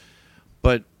rules.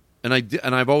 But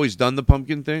I've always done the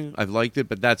pumpkin thing. I've liked it,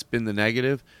 but that's been the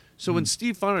negative. So when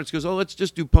Steve Fine Arts goes, "Oh, let's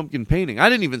just do pumpkin painting," I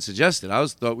didn't even suggest it.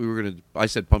 I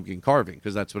said pumpkin carving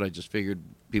because that's what I just figured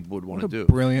people would want What to a do.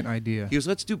 brilliant idea. He goes,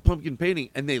 "Let's do pumpkin painting,"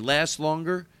 and they last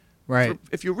longer. Right.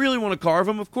 If you really want to carve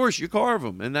them, of course you carve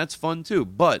them, and that's fun too.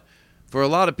 But for a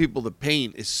lot of people, the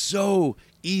paint is so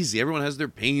easy. Everyone has their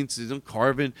paints, they don't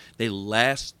carving. They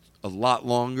last a lot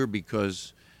longer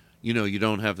because you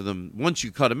don't have them. Once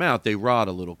you cut them out, they rot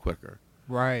a little quicker.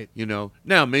 Right.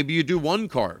 Now maybe you do one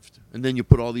carved and then you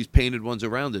put all these painted ones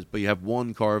around it, but you have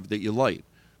one carved that you light.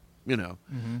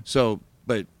 So,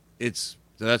 but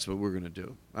that's what we're gonna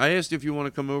do. I asked if you want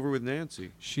to come over with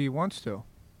Nancy. She wants to.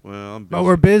 Well, I'm busy. But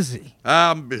we're busy.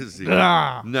 I'm busy.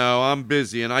 Ah. No, I'm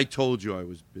busy, and I told you I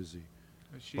was busy.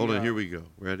 She, Hold on, here we go.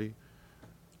 Ready?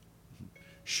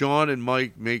 Sean and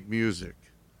Mike make music.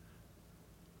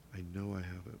 I know I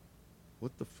have it.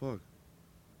 What the fuck?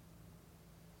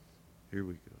 Here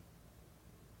we go.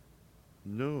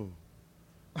 No.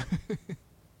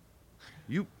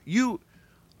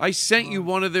 I sent you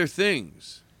one of their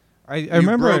things. I You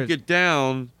remember broke it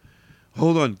down.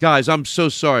 Hold on, guys. I'm so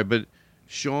sorry, but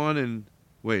Sean and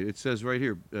it says right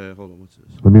here. Hold on, what's this?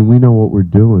 I mean, we know what we're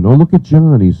doing. Oh, look at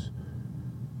John.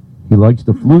 He likes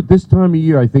the flute. This time of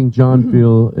year, I think John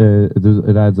feel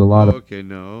it adds a lot of. Okay,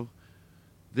 no.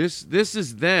 This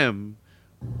is them.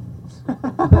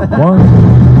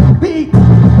 One. Beat,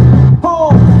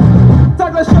 home,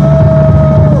 Douglas Show.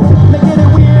 Making it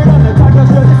weird on the Douglas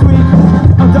Show this week.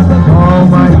 I'm Douglas. Oh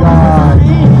my God.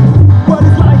 What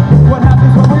it's like, what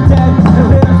happens when we're dead. The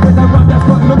lyrics with the rub that's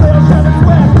putting the little shed of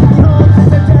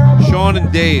sweat.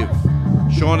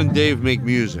 Sean and Dave make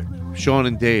music. Sean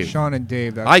and Dave. Sean and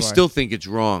Dave. That's I why. still think it's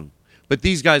wrong. But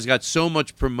these guys got so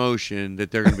much promotion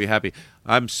that they're going to be happy.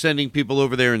 I'm sending people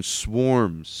over there in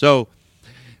swarms. So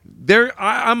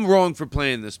I'm wrong for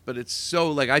playing this, but it's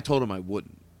so I told them I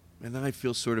wouldn't. And then I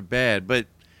feel sort of bad. But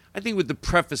I think with the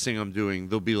prefacing I'm doing,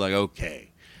 they'll be like,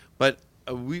 okay. But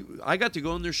I got to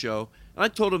go on their show, and I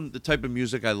told them the type of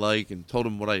music I like and told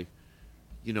them what I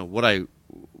what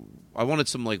I wanted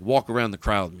some like walk around the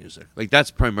crowd music. Like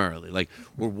that's primarily like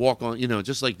we're walk on,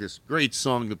 just like this great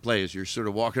song to play as you're sort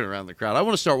of walking around the crowd. I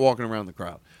want to start walking around the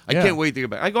crowd. I can't wait to get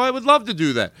back. I would love to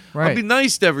do that. Right. I'll be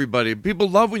nice to everybody. People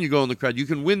love when you go in the crowd. You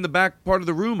can win the back part of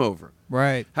the room over.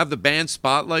 Right. Have the band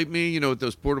spotlight me, with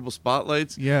those portable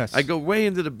spotlights. Yes. I go way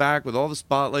into the back with all the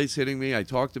spotlights hitting me. I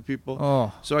talk to people.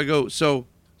 Oh. So I go, so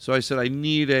I said, I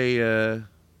need a,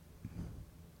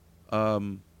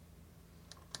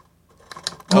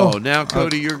 now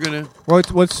Cody, you're gonna. What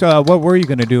were you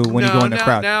gonna do when you go in the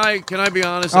crowd? Can I be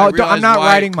honest? Oh, I'm not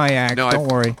writing my act. No, don't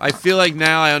worry. I feel like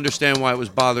now I understand why it was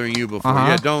bothering you before. Uh-huh.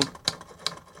 Yeah, don't.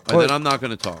 Then I'm not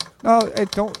gonna talk. No,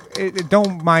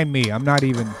 don't mind me. I'm not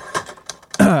even.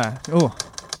 Oh.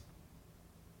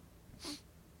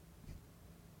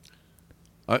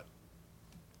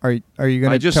 Are you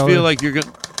gonna? I just feel like you're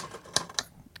gonna.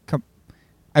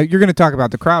 You're gonna talk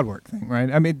about the crowd work thing, right?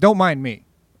 I mean, don't mind me.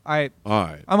 All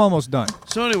right. I'm almost done.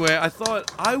 So anyway, I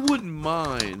thought I wouldn't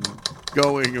mind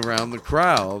going around the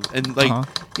crowd and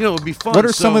it'd be fun. What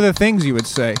are some of the things you would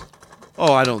say?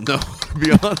 Oh, I don't know, to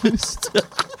be honest.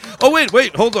 Oh,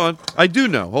 wait, hold on. I do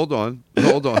know. Hold on.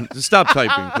 Stop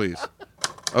typing, please.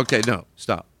 Okay, no,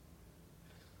 stop.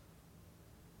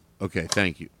 Okay,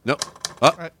 thank you. No.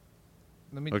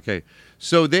 Okay,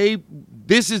 so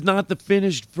this is not the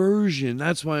finished version.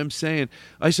 That's why I'm saying.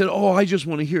 I said, I just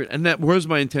want to hear it, and that was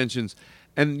my intentions.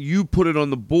 And you put it on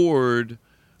the board,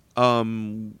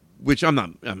 which I'm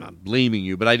not blaming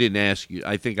you, but I didn't ask you.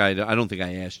 I don't think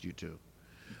I asked you to,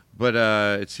 but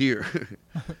it's here.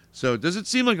 So does it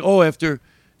seem like after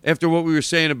what we were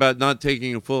saying about not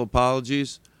taking full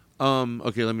apologies?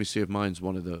 Okay, let me see if mine's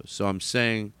one of those. So I'm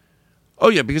saying,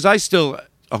 because I still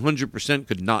 100%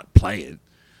 could not play it.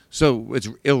 So it's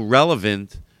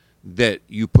irrelevant that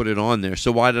you put it on there.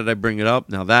 So why did I bring it up?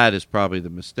 Now that is probably the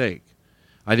mistake.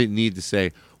 I didn't need to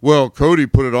say, well, Cody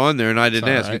put it on there and I didn't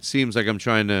ask. Right. It seems like I'm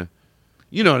trying to,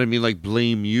 you know what I mean, like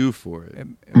blame you for it. It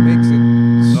makes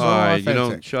it so all right, authentic. You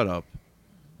don't, shut up.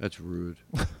 That's rude.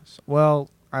 Well,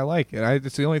 I like it.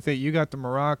 It's the only thing. You got the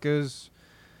maracas.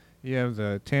 You have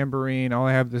the tambourine. All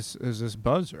I have is this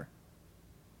buzzer.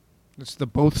 It's the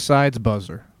both sides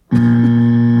buzzer.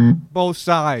 Both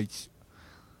sides.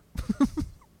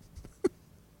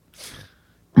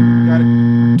 Got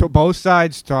it. To both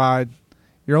sides, Todd.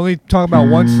 You're only talking about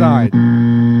one side.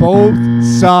 Both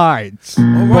sides. All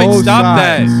right, both stop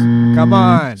sides. that. Come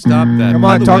on. Stop that. Come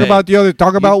on, talk about the other.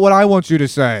 Talk about what I want you to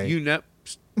say.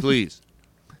 Please.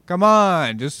 Come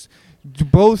on, just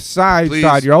both sides, Please.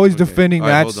 Todd. You're always Okay. defending All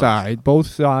right, that hold on. side. Both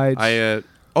sides.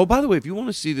 By the way, if you want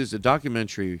to see this, a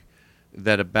documentary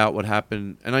that about what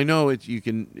happened, and I know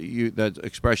that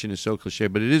expression is so cliche,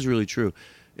 but it is really true.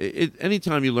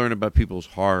 Anytime you learn about people's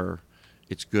horror,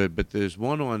 it's good. But there's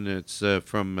one on it's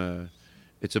from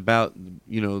it's about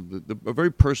a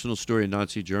very personal story in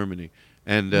Nazi Germany,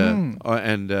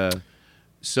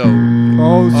 so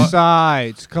both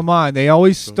sides. Come on, they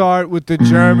always start with the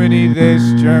Germany this,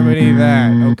 Germany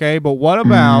that. Okay, but what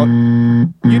about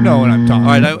you know what I'm talking?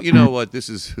 All right, about. you know what? This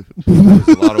is a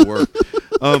lot of work.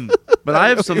 But I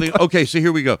have something. Okay, so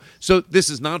here we go. So this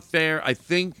is not fair. I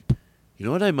think, you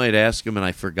know what? I might ask him, and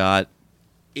I forgot.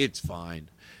 It's fine.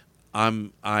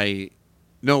 What's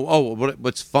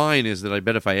fine is that I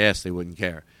bet if I asked, they wouldn't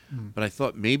care. But I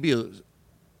thought maybe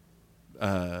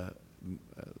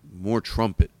more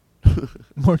trumpet.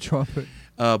 More trumpet.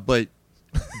 But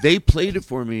they played it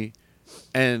for me,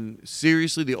 and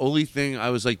seriously, the only thing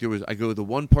I was like, the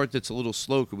one part that's a little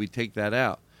slow. Could we take that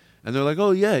out? And they're like, oh,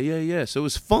 yeah. So it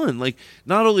was fun. Like,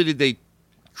 not only did they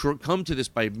come to this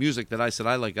by music that I said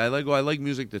I like. I like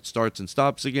music that starts and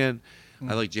stops again.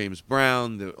 I like James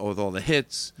Brown with all the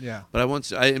hits. Yeah. But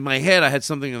in my head, I had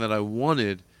something that I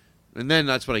wanted, and then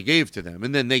that's what I gave to them.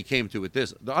 And then they came to it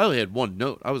this. I only had one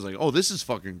note. I was like, oh, this is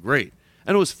fucking great.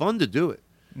 And it was fun to do it.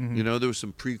 Mm-hmm. There were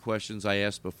some pre-questions I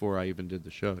asked before I even did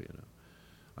the show,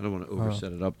 I don't want to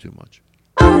overset it up too much.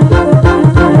 All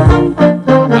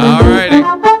righty.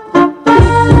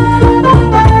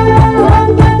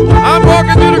 I'm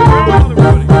walking through the crowd,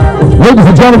 everybody. Ladies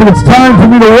and gentlemen, it's time for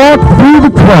me to walk through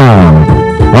the crowd.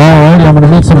 All right, I'm going to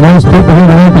meet some nice people here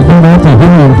tonight that came out to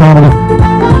hear me in comedy.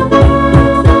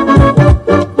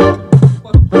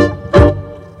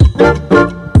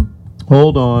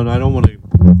 Hold on, I don't want to.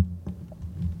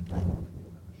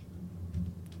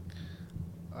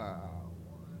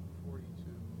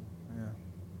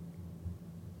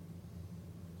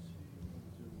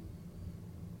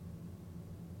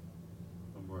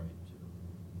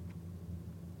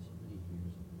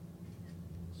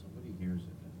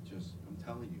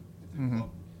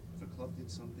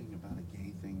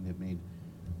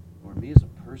 or me as a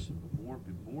person, but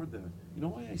more the. You know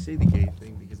why I say the gay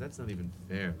thing? Because that's not even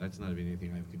fair. That's not even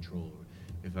anything I have control over.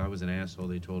 If I was an asshole,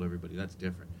 they told everybody, that's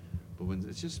different. But when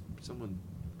it's just someone,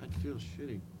 I'd feel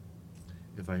shitty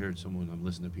if I heard someone, I'm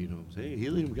listening to Pete Holmes, hey,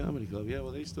 Helium Comedy Club, yeah,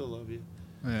 well, they still love you.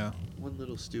 Yeah. One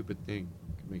little stupid thing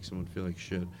can make someone feel like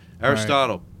shit.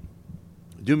 Aristotle,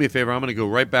 do me a favor. I'm going to go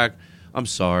right back. I'm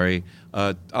sorry.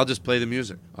 I'll just play the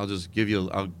music. I'll just give you,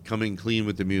 I'll come in clean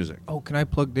with the music. Oh, can I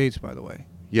plug dates, by the way?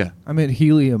 Yeah. I'm at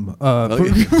Helium.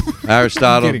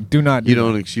 Aristotle. I'm kidding. Do not do You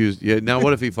don't that. excuse. Yeah. Now,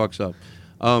 what if he fucks up?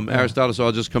 Aristotle, so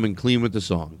I'll just come in clean with the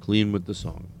song. Clean with the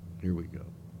song. Here we go.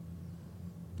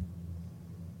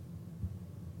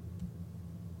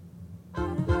 They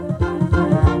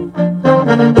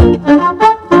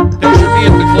should be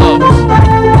at the clubs.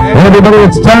 Everybody,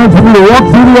 it's time for me to walk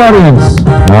through the audience.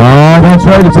 That's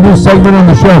right, it's a new segment on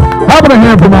the show. How about a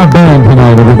hand for my band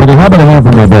tonight, everybody? How about a hand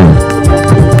for my band?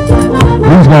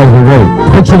 These guys are great.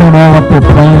 Picture them all up there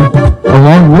playing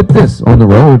along with this on the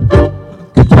road.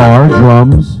 Guitar,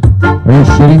 drums. Are you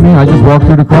shitting me? I just walked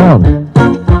through the crowd.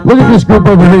 Look at this group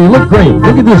over here. You look great.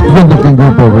 Look at this good-looking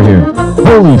group over here.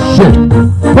 Holy shit.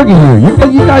 Look at you.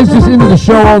 You guys just into the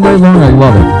show all night long. I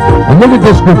love it. And look at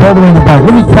this group all the way in the back.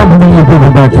 Let me compliment you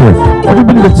people back here.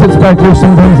 Everybody that sits back here,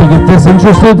 sometimes they get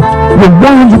disinterested. You're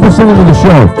 100% into the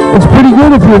show. It's pretty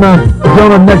good if you're not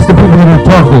going up next to people that are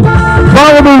talking.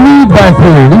 Follow the lead back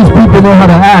here. These people know how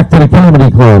to act at a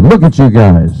comedy club. Look at you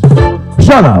guys.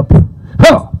 Shut up.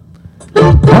 Huh.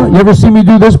 You ever see me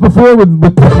do this before?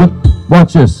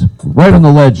 Watch this. Right on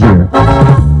the ledge here.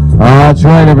 That's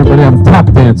right, everybody. I'm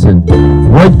tap dancing.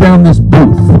 Right down this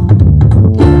booth.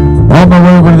 On my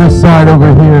way over to this side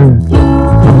over here.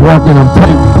 I'm walking. I'm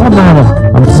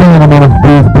saying I'm on a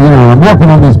booth, but I'm walking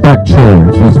on these back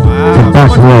chairs. These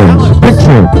back rows.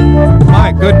 Picture it.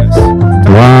 My goodness.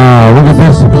 Wow, look at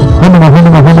this. Look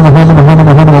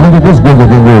at this good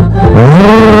looking group.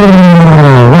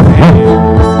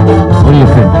 What do you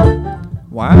think?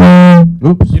 Wow.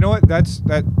 Oops. You know what? That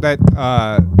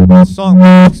song.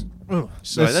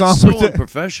 Sorry, that's so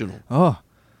unprofessional. Oh.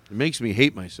 It makes me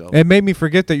hate myself. It made me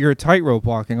forget that you're a tightrope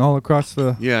walking all across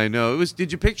the. Yeah, I know. It was.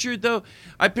 Did you picture it though?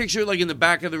 I picture it like in the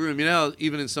back of the room. You know,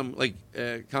 even in some like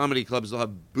comedy clubs, they'll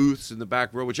have booths in the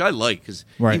back row, which I like because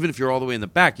even if you're all the way in the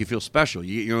back, you feel special.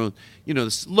 You get your own,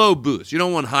 the low booths. You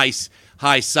don't want high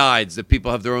sides that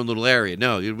people have their own little area.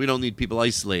 No, we don't need people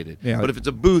isolated. Yeah. But if it's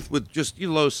a booth with just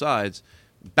low sides.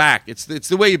 Back, it's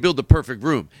the way you build the perfect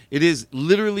room. It is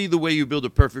literally the way you build a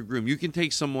perfect room. You can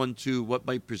take someone to what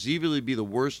might perceivably be the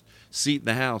worst seat in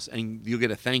the house, and you'll get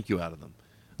a thank you out of them.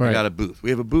 Right. I got a booth. We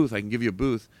have a booth. I can give you a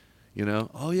booth.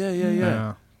 Oh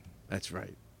yeah. That's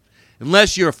right.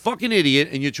 Unless you're a fucking idiot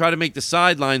and you try to make the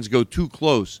sidelines go too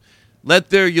close,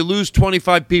 you lose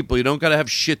 25 people. You don't got to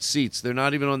have shit seats. They're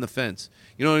not even on the fence.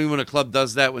 You know, even when a club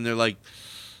does that, when they're like.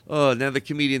 Oh, now the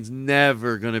comedian's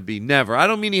never going to be. Never. I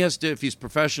don't mean he has to, if he's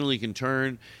professional, he can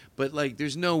turn. But, like,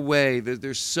 there's no way.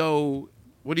 They're so,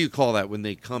 what do you call that when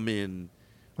they come in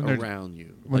around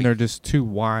you? When they're just too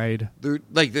wide. They're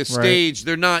like the stage,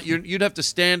 they're not, you'd have to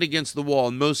stand against the wall.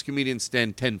 And most comedians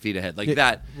stand 10 feet ahead. Like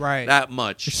that. Right. That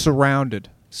much. You're surrounded.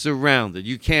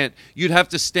 You can't, you'd have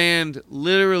to stand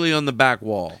literally on the back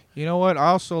wall. You know what? I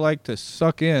also like to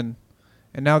suck in.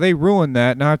 And now they ruined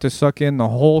that. Now I have to suck in the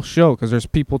whole show because there's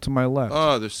people to my left.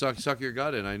 Oh, they're suck your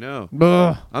gut in. I know.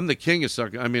 Ugh. I'm the king of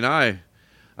sucking. I mean, I'm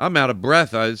out of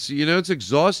breath. It's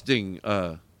exhausting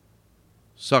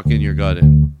sucking your gut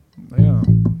in. Yeah.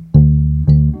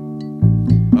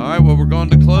 All right, well, we're going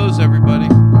to close, everybody.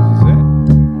 This is it.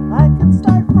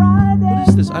 What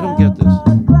is this? I don't get this.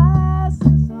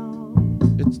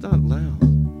 It's not loud.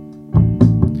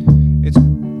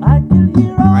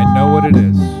 I know what it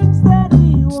is.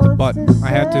 It's the button. I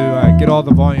have to get all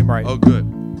the volume right. Oh, good.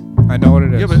 I know what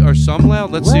it is. Yeah, but are some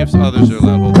loud? Let's see if others are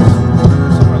loud. Hold on.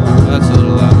 Some are loud. That's a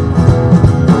little loud.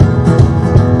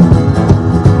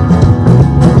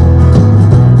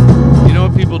 You know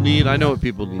what people need? I know what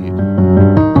people need.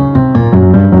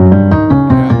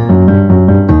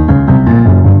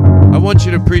 I want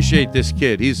you to appreciate this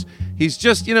kid. He's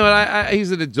just,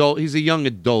 he's an adult. He's a young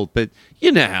adult, but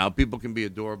you know how people can be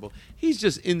adorable. He's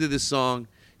just into this song.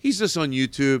 He's just on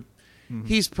YouTube. Mm-hmm.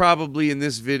 He's probably in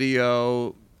this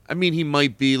video. I mean, he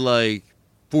might be like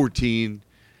 14,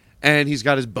 and he's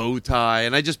got his bow tie.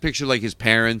 And I just picture like his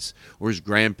parents or his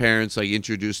grandparents like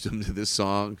introduced him to this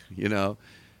song,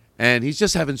 and he's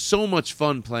just having so much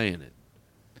fun playing it.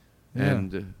 Yeah.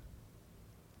 And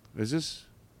is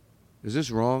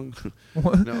this wrong?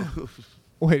 What? No.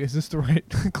 Wait, is this the right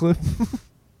clip?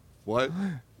 What?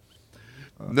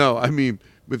 No, I mean,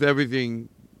 with everything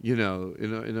you know,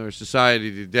 in our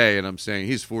society today. And I'm saying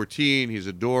he's 14, he's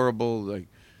adorable. Like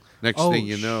next Oh, thing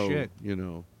you know, shit. you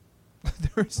know.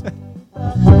 There's that. He's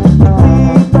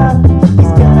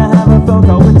gonna have a phone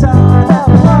call with Tom.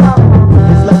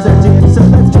 His lights are dim, so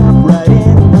let's jump right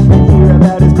in and hear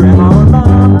about his grandma or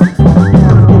mom.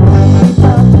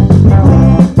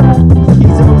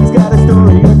 He's always got a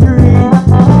story or three.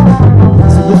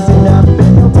 So listen up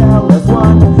and he'll tell us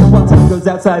one while Tom goes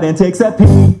outside and takes a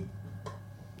pee.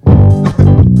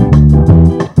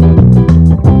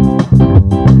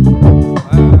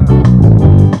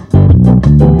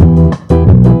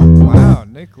 Wow,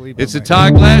 Nick Lieberman. It's a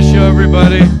Todd Glass show,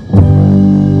 everybody.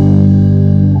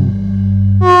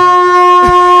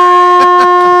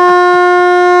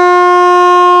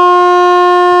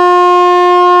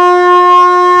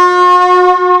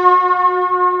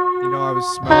 You know, I was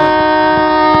smelling.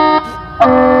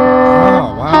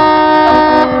 Oh,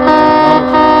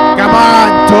 wow. Come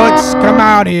on, Toots. Come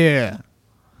out here.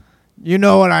 You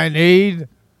know what I need?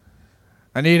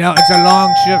 I need help. It's a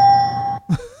long shift.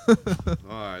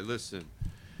 All right, listen.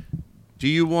 Do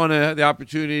you want to have the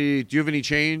opportunity? Do you have any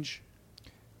change?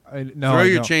 No, Throw I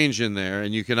your don't. change in there,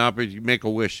 and you can make a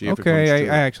wish. See if it Okay, comes I true.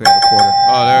 actually have a quarter.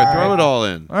 Oh, there. All Throw right. it all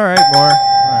in. All right, more. All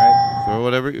right. Throw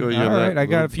whatever. You All have right, that I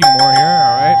got a little- few more here.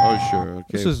 All right. Oh, sure. Okay.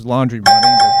 This is laundry money,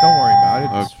 but don't worry about it.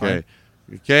 It's Okay. fine.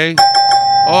 Okay.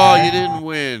 Oh, you didn't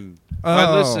win. All right,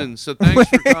 Oh. listen. So thanks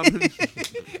for coming.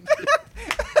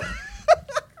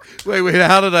 wait.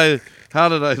 How did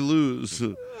I lose?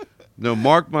 No,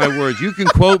 mark my words. You can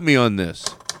quote me on this.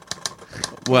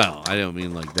 Well, I don't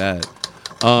mean like that.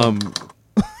 I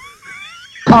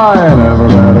never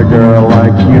met a girl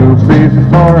like you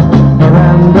before,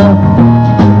 Miranda.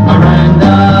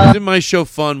 Isn't my show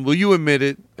fun? Will you admit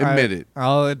it? Admit it.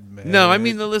 I'll admit. No, I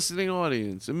mean the listening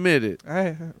audience. Admit it.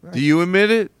 I Do you admit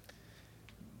it?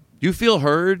 Do you feel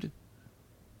heard?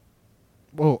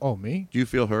 oh, me? Do you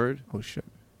feel heard? Oh, shit.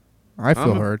 I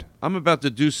feel heard. I'm about to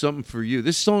do something for you.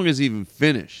 This song is even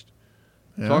finished.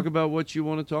 Yeah? Talk about what you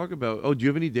want to talk about. Oh, do you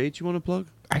have any dates you want to plug?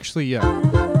 Actually, yeah.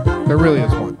 There really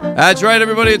is one. That's right,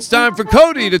 everybody. It's time for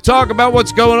Cody to talk about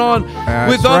what's going on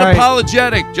That's with right.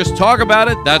 Unapologetic. Just talk about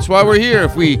it. That's why we're here.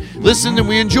 If we listened and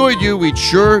we enjoyed you, we'd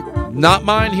sure not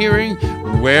mind hearing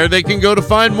where they can go to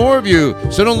find more of you.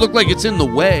 So don't look like it's in the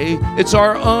way. It's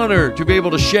our honor to be able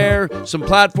to share some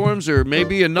platforms or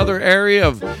maybe another area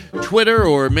of Twitter,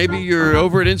 or maybe you're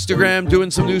over at Instagram doing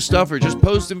some new stuff or just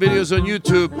posting videos on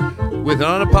YouTube. With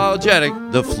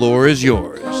Unapologetic, the floor is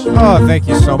yours. Oh, thank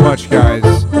you so much, guys.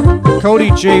 Cody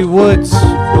J. Woods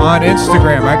on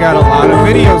Instagram. I got a lot of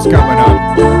videos coming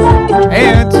up.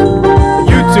 And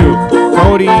YouTube,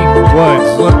 Cody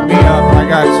Woods. Look me up. I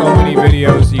got so many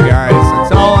videos, you guys.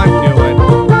 That's all I'm doing.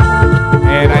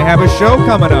 And I have a show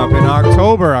coming up in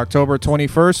October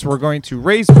 21st. We're going to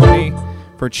raise money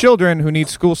for children who need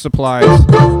school supplies.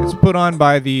 It's put on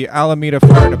by the Alameda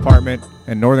Fire Department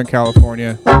in Northern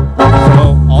California. So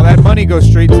all that money goes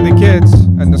straight to the kids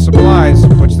and the supplies,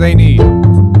 which they need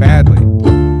badly.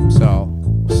 So,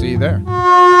 we'll see you there.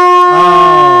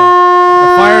 Oh, the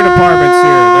fire department's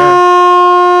here.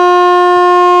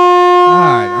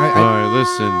 All right,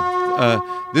 listen.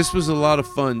 This was a lot of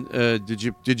fun.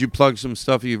 Did you plug some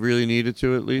stuff you really needed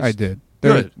to at least? I did.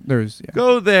 Good. There's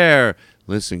Go there.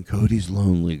 Listen, Cody's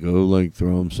lonely. Go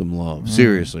throw him some love.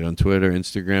 Seriously, on Twitter,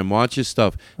 Instagram, watch his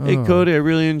stuff. Hey, Cody, I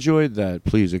really enjoyed that.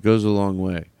 Please, it goes a long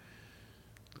way.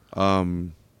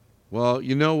 Well,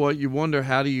 you know what? You wonder,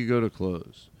 how do you go to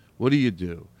close? What do you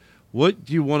do? What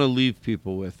do you want to leave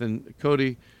people with? And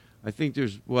Cody, I think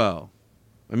maybe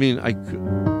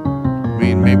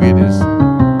it is.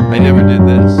 I never did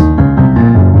this.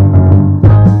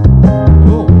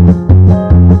 Cool.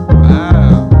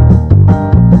 Wow.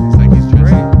 It's like he's dressed.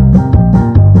 Great.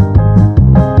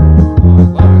 Oh, I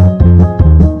love it.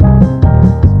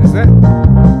 Is that?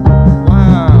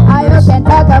 Wow. You can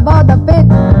talk about the fit.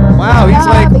 Wow,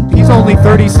 he's only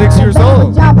 36 years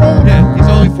old. Yeah, he's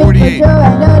only 48. This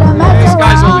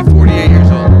guy's only 48 years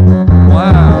old.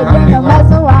 Wow. How did he learn?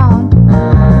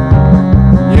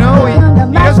 You know, he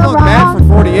doesn't look bad for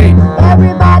 48.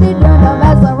 Everybody do the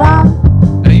mess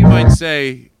around. Now, you might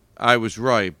say I was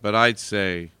right, but I'd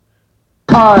say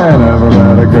I never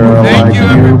met a girl Thank like you,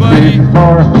 everybody.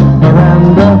 before,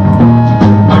 Miranda.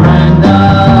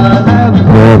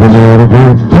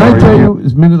 Can I tell you,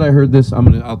 the minute I heard this,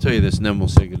 I'll tell you this, and then we'll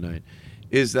say goodnight.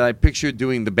 Is that I pictured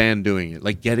the band doing it,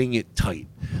 like getting it tight,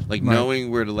 like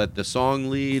knowing where to let the song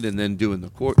lead, and then doing the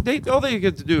chord. All they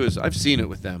get to do is, I've seen it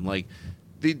with them, like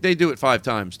they do it 5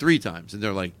 times, 3 times, and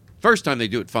they're like, first time they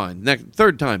do it fine,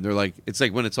 third time they're like, it's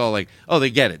like when it's all like, oh,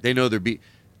 they get it, they know their beat.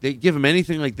 They give them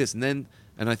anything like this, and then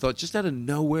And I thought, just out of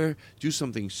nowhere, do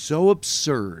something so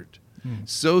absurd,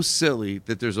 so silly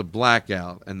that there's a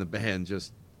blackout and the band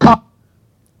just...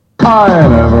 I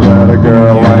never met a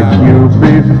girl like you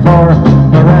before,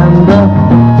 Miranda.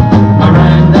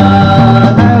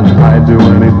 And I'd do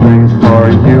anything for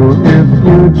you if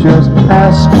you just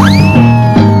ask.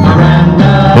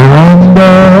 Miranda.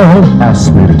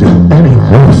 Ask me to do anything.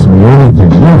 Ask me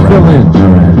anything. You fill in,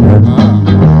 Miranda.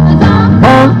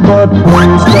 But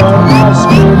please don't ask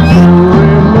me to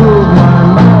remove my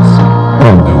mask.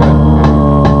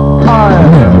 I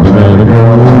never met a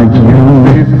girl like you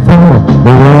before,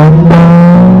 Miranda.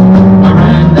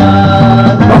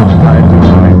 I'd do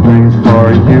anything for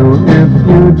you if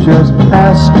you just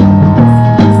ask.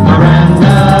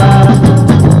 Miranda.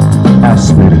 Ask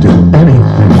me to do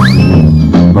anything,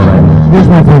 Miranda. Here's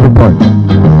my favorite part.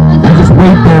 You just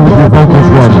wait there with your vocals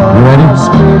ready. You ready?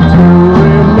 Ask me to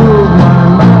remove my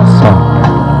mask.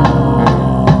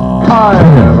 I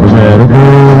never met a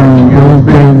girl you've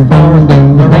been finding,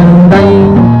 Miranda.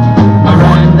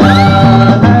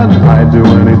 And I'd do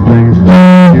anything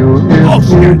for you if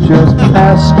you just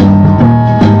ask.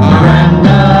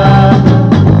 Miranda.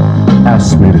 Ask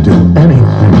me to do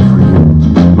anything for you,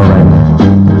 Miranda.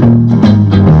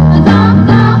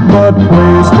 But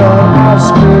please don't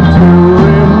ask me to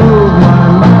remove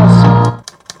my mask.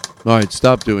 All right,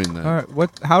 stop doing that. All right, what?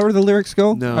 How do the lyrics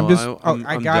go? No,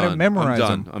 I gotta done. memorize I'm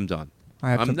them. done. I'm done.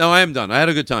 I have to- No, I am done. I had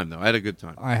a good time, though. I had a good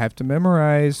time. I have to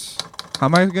memorize. How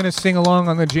am I gonna sing along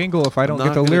on the jingle if I don't not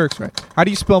get the gonna- lyrics right? How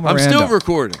do you spell Miranda? I'm still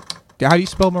recording. How do you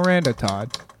spell Miranda,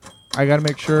 Todd? I gotta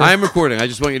make sure. I'm recording. I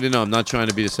just want you to know I'm not trying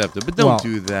to be deceptive, but don't Well,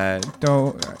 do that.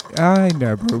 Don't. I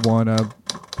never wanna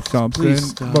something.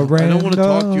 Please stop. Miranda. I don't want to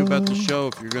talk to you about the show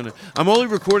if you're gonna. I'm only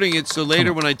recording it so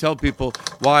later when I tell people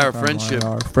why our friendship.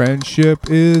 Our friendship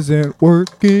isn't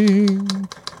working.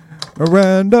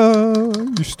 Miranda,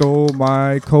 you stole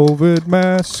my COVID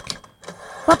mask.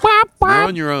 You're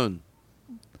on your own.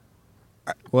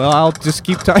 Well, I'll just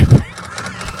keep typing.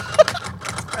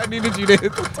 I needed you to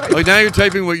hit the type. Oh, now you're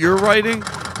typing what you're writing?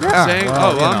 Yeah. Saying,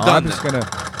 Well, I'm done. I'm just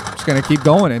gonna keep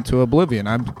going into oblivion.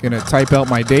 I'm gonna type out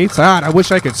my dates. I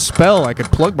wish I could spell. I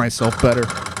could plug myself better.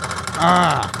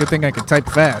 Good thing I can type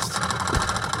fast,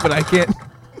 but I can't.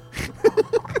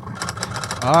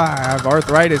 I have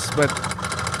arthritis, but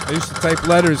I used to type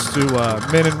letters to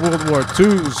men in World War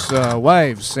II's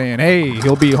wives saying, "Hey,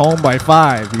 he'll be home by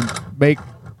 5. You make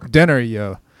dinner,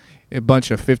 you." A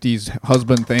bunch of 50s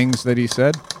husband things that he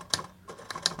said.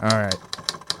 All right.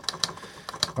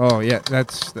 Oh, yeah,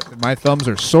 my thumbs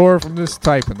are sore from this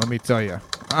typing, let me tell you.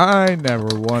 I never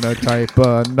want to type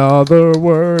another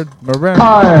word. Miranda.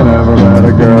 I never met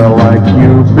a girl like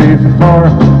you before.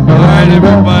 All right,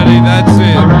 everybody, that's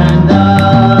it.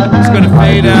 It's going to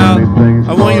fade out.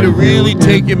 I want you to really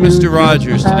take in Mr.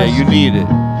 Rogers today. You need it.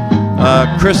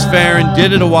 Chris Farron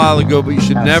did it a while ago, but you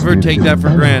should never take that for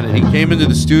granted. He came into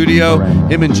the studio.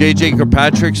 Him and J.J.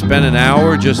 Kirkpatrick spent an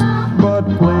hour just,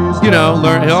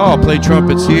 learn. I'll play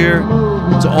trumpets here.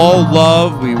 It's all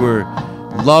love. We were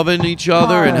loving each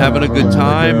other and having a good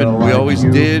time, and we always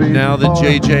did. Now that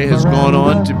J.J. has gone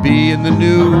on to be in the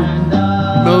new...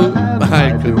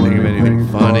 I couldn't think of anything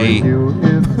funny.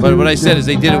 But what I said is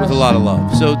they did it with a lot of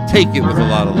love. So take it with a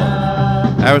lot of love.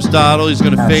 Aristotle, he's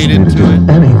going to fade into it.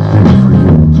 Anything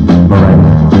for you,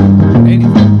 Miranda.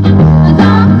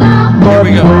 Here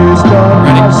we go.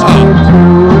 Ready?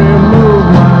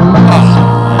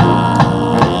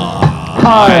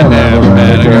 I never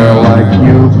met a girl like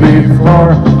you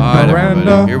before. All right,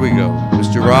 everybody. Here we go.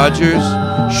 Mr. Rogers.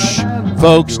 Shh.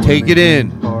 Folks, take it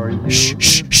in. Shh,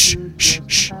 shh, shh, shh,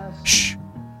 shh, shh,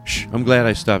 shh. I'm glad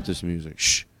I stopped this music.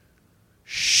 Shh.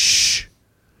 Shh.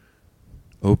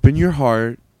 Open your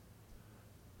heart.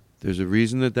 There's a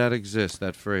reason that exists,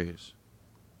 that phrase.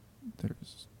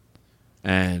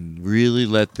 And really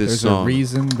let this There's song... a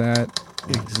reason that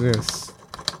exists.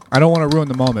 I don't want to ruin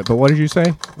the moment, but what did you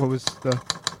say? What was the...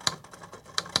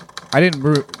 I didn't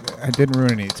ruin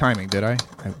any timing, did I?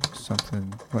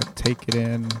 Something... What? Take it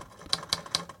in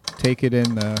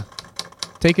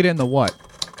the what?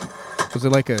 Was it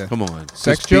like a... Come on.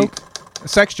 Sex joke?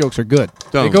 Sex jokes are good.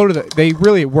 Don't. They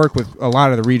really work with a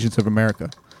lot of the regions of America.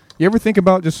 You ever think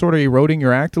about just sort of eroding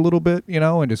your act a little bit,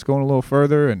 and just going a little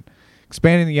further and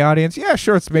expanding the audience? Yeah,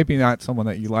 sure, it's maybe not someone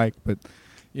that you like, but,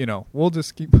 we'll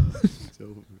just keep...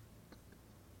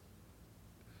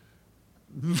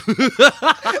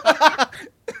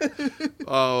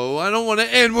 Oh, I don't want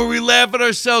to end where we laugh at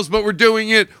ourselves, but we're doing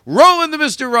it. Rolling the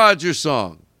Mr. Rogers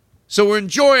song. So we're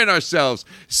enjoying ourselves.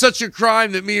 Such a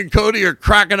crime that me and Cody are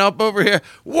cracking up over here.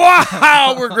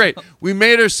 Wow, we're great. We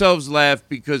made ourselves laugh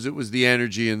because it was the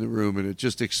energy in the room, and it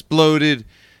just exploded,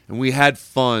 and we had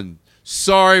fun.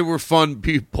 Sorry, we're fun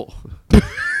people.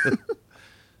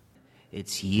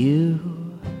 It's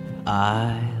you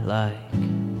I like.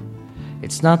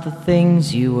 It's not the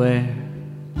things you wear,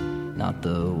 not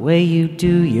the way you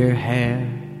do your hair,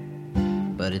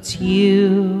 but it's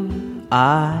you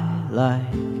I like.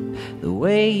 The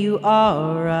way you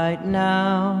are right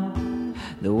now,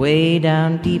 the way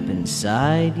down deep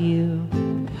inside you.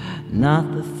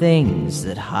 Not the things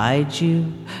that hide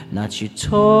you, not your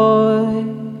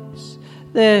toys,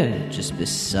 they're just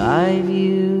beside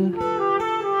you.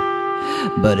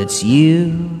 But it's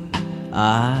you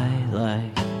I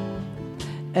like,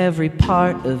 every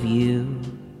part of you.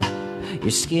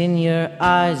 Your skin, your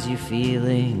eyes, your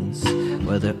feelings,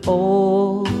 whether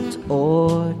old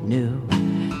or new.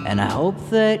 And I hope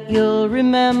that you'll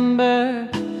remember,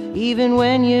 even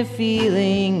when you're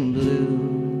feeling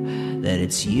blue, that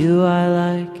it's you I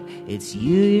like, it's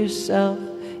you yourself,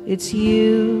 it's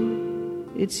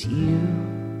you, it's you,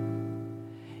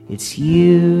 it's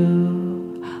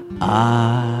you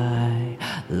I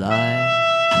like.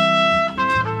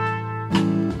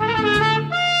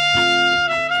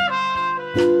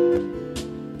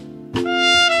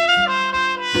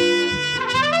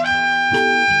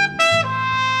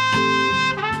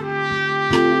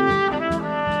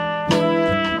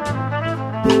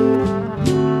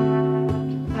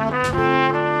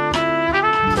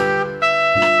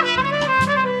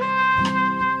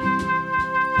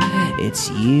 It's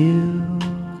you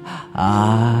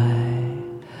I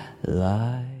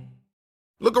like.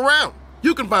 Look around.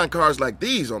 You can find cars like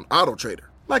these on AutoTrader,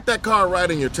 like that car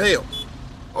right in your tail.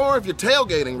 Or if you're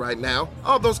tailgating right now,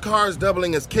 all those cars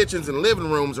doubling as kitchens and living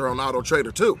rooms are on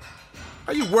AutoTrader too.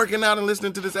 Are you working out and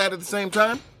listening to this ad at the same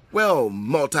time? Well,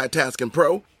 multitasking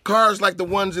pro, cars like the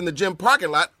ones in the gym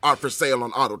parking lot are for sale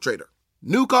on AutoTrader.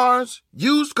 New cars,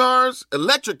 used cars,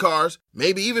 electric cars,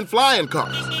 maybe even flying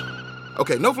cars.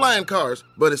 Okay, no flying cars,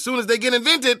 but as soon as they get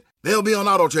invented, they'll be on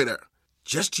AutoTrader.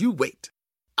 Just you wait.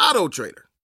 AutoTrader.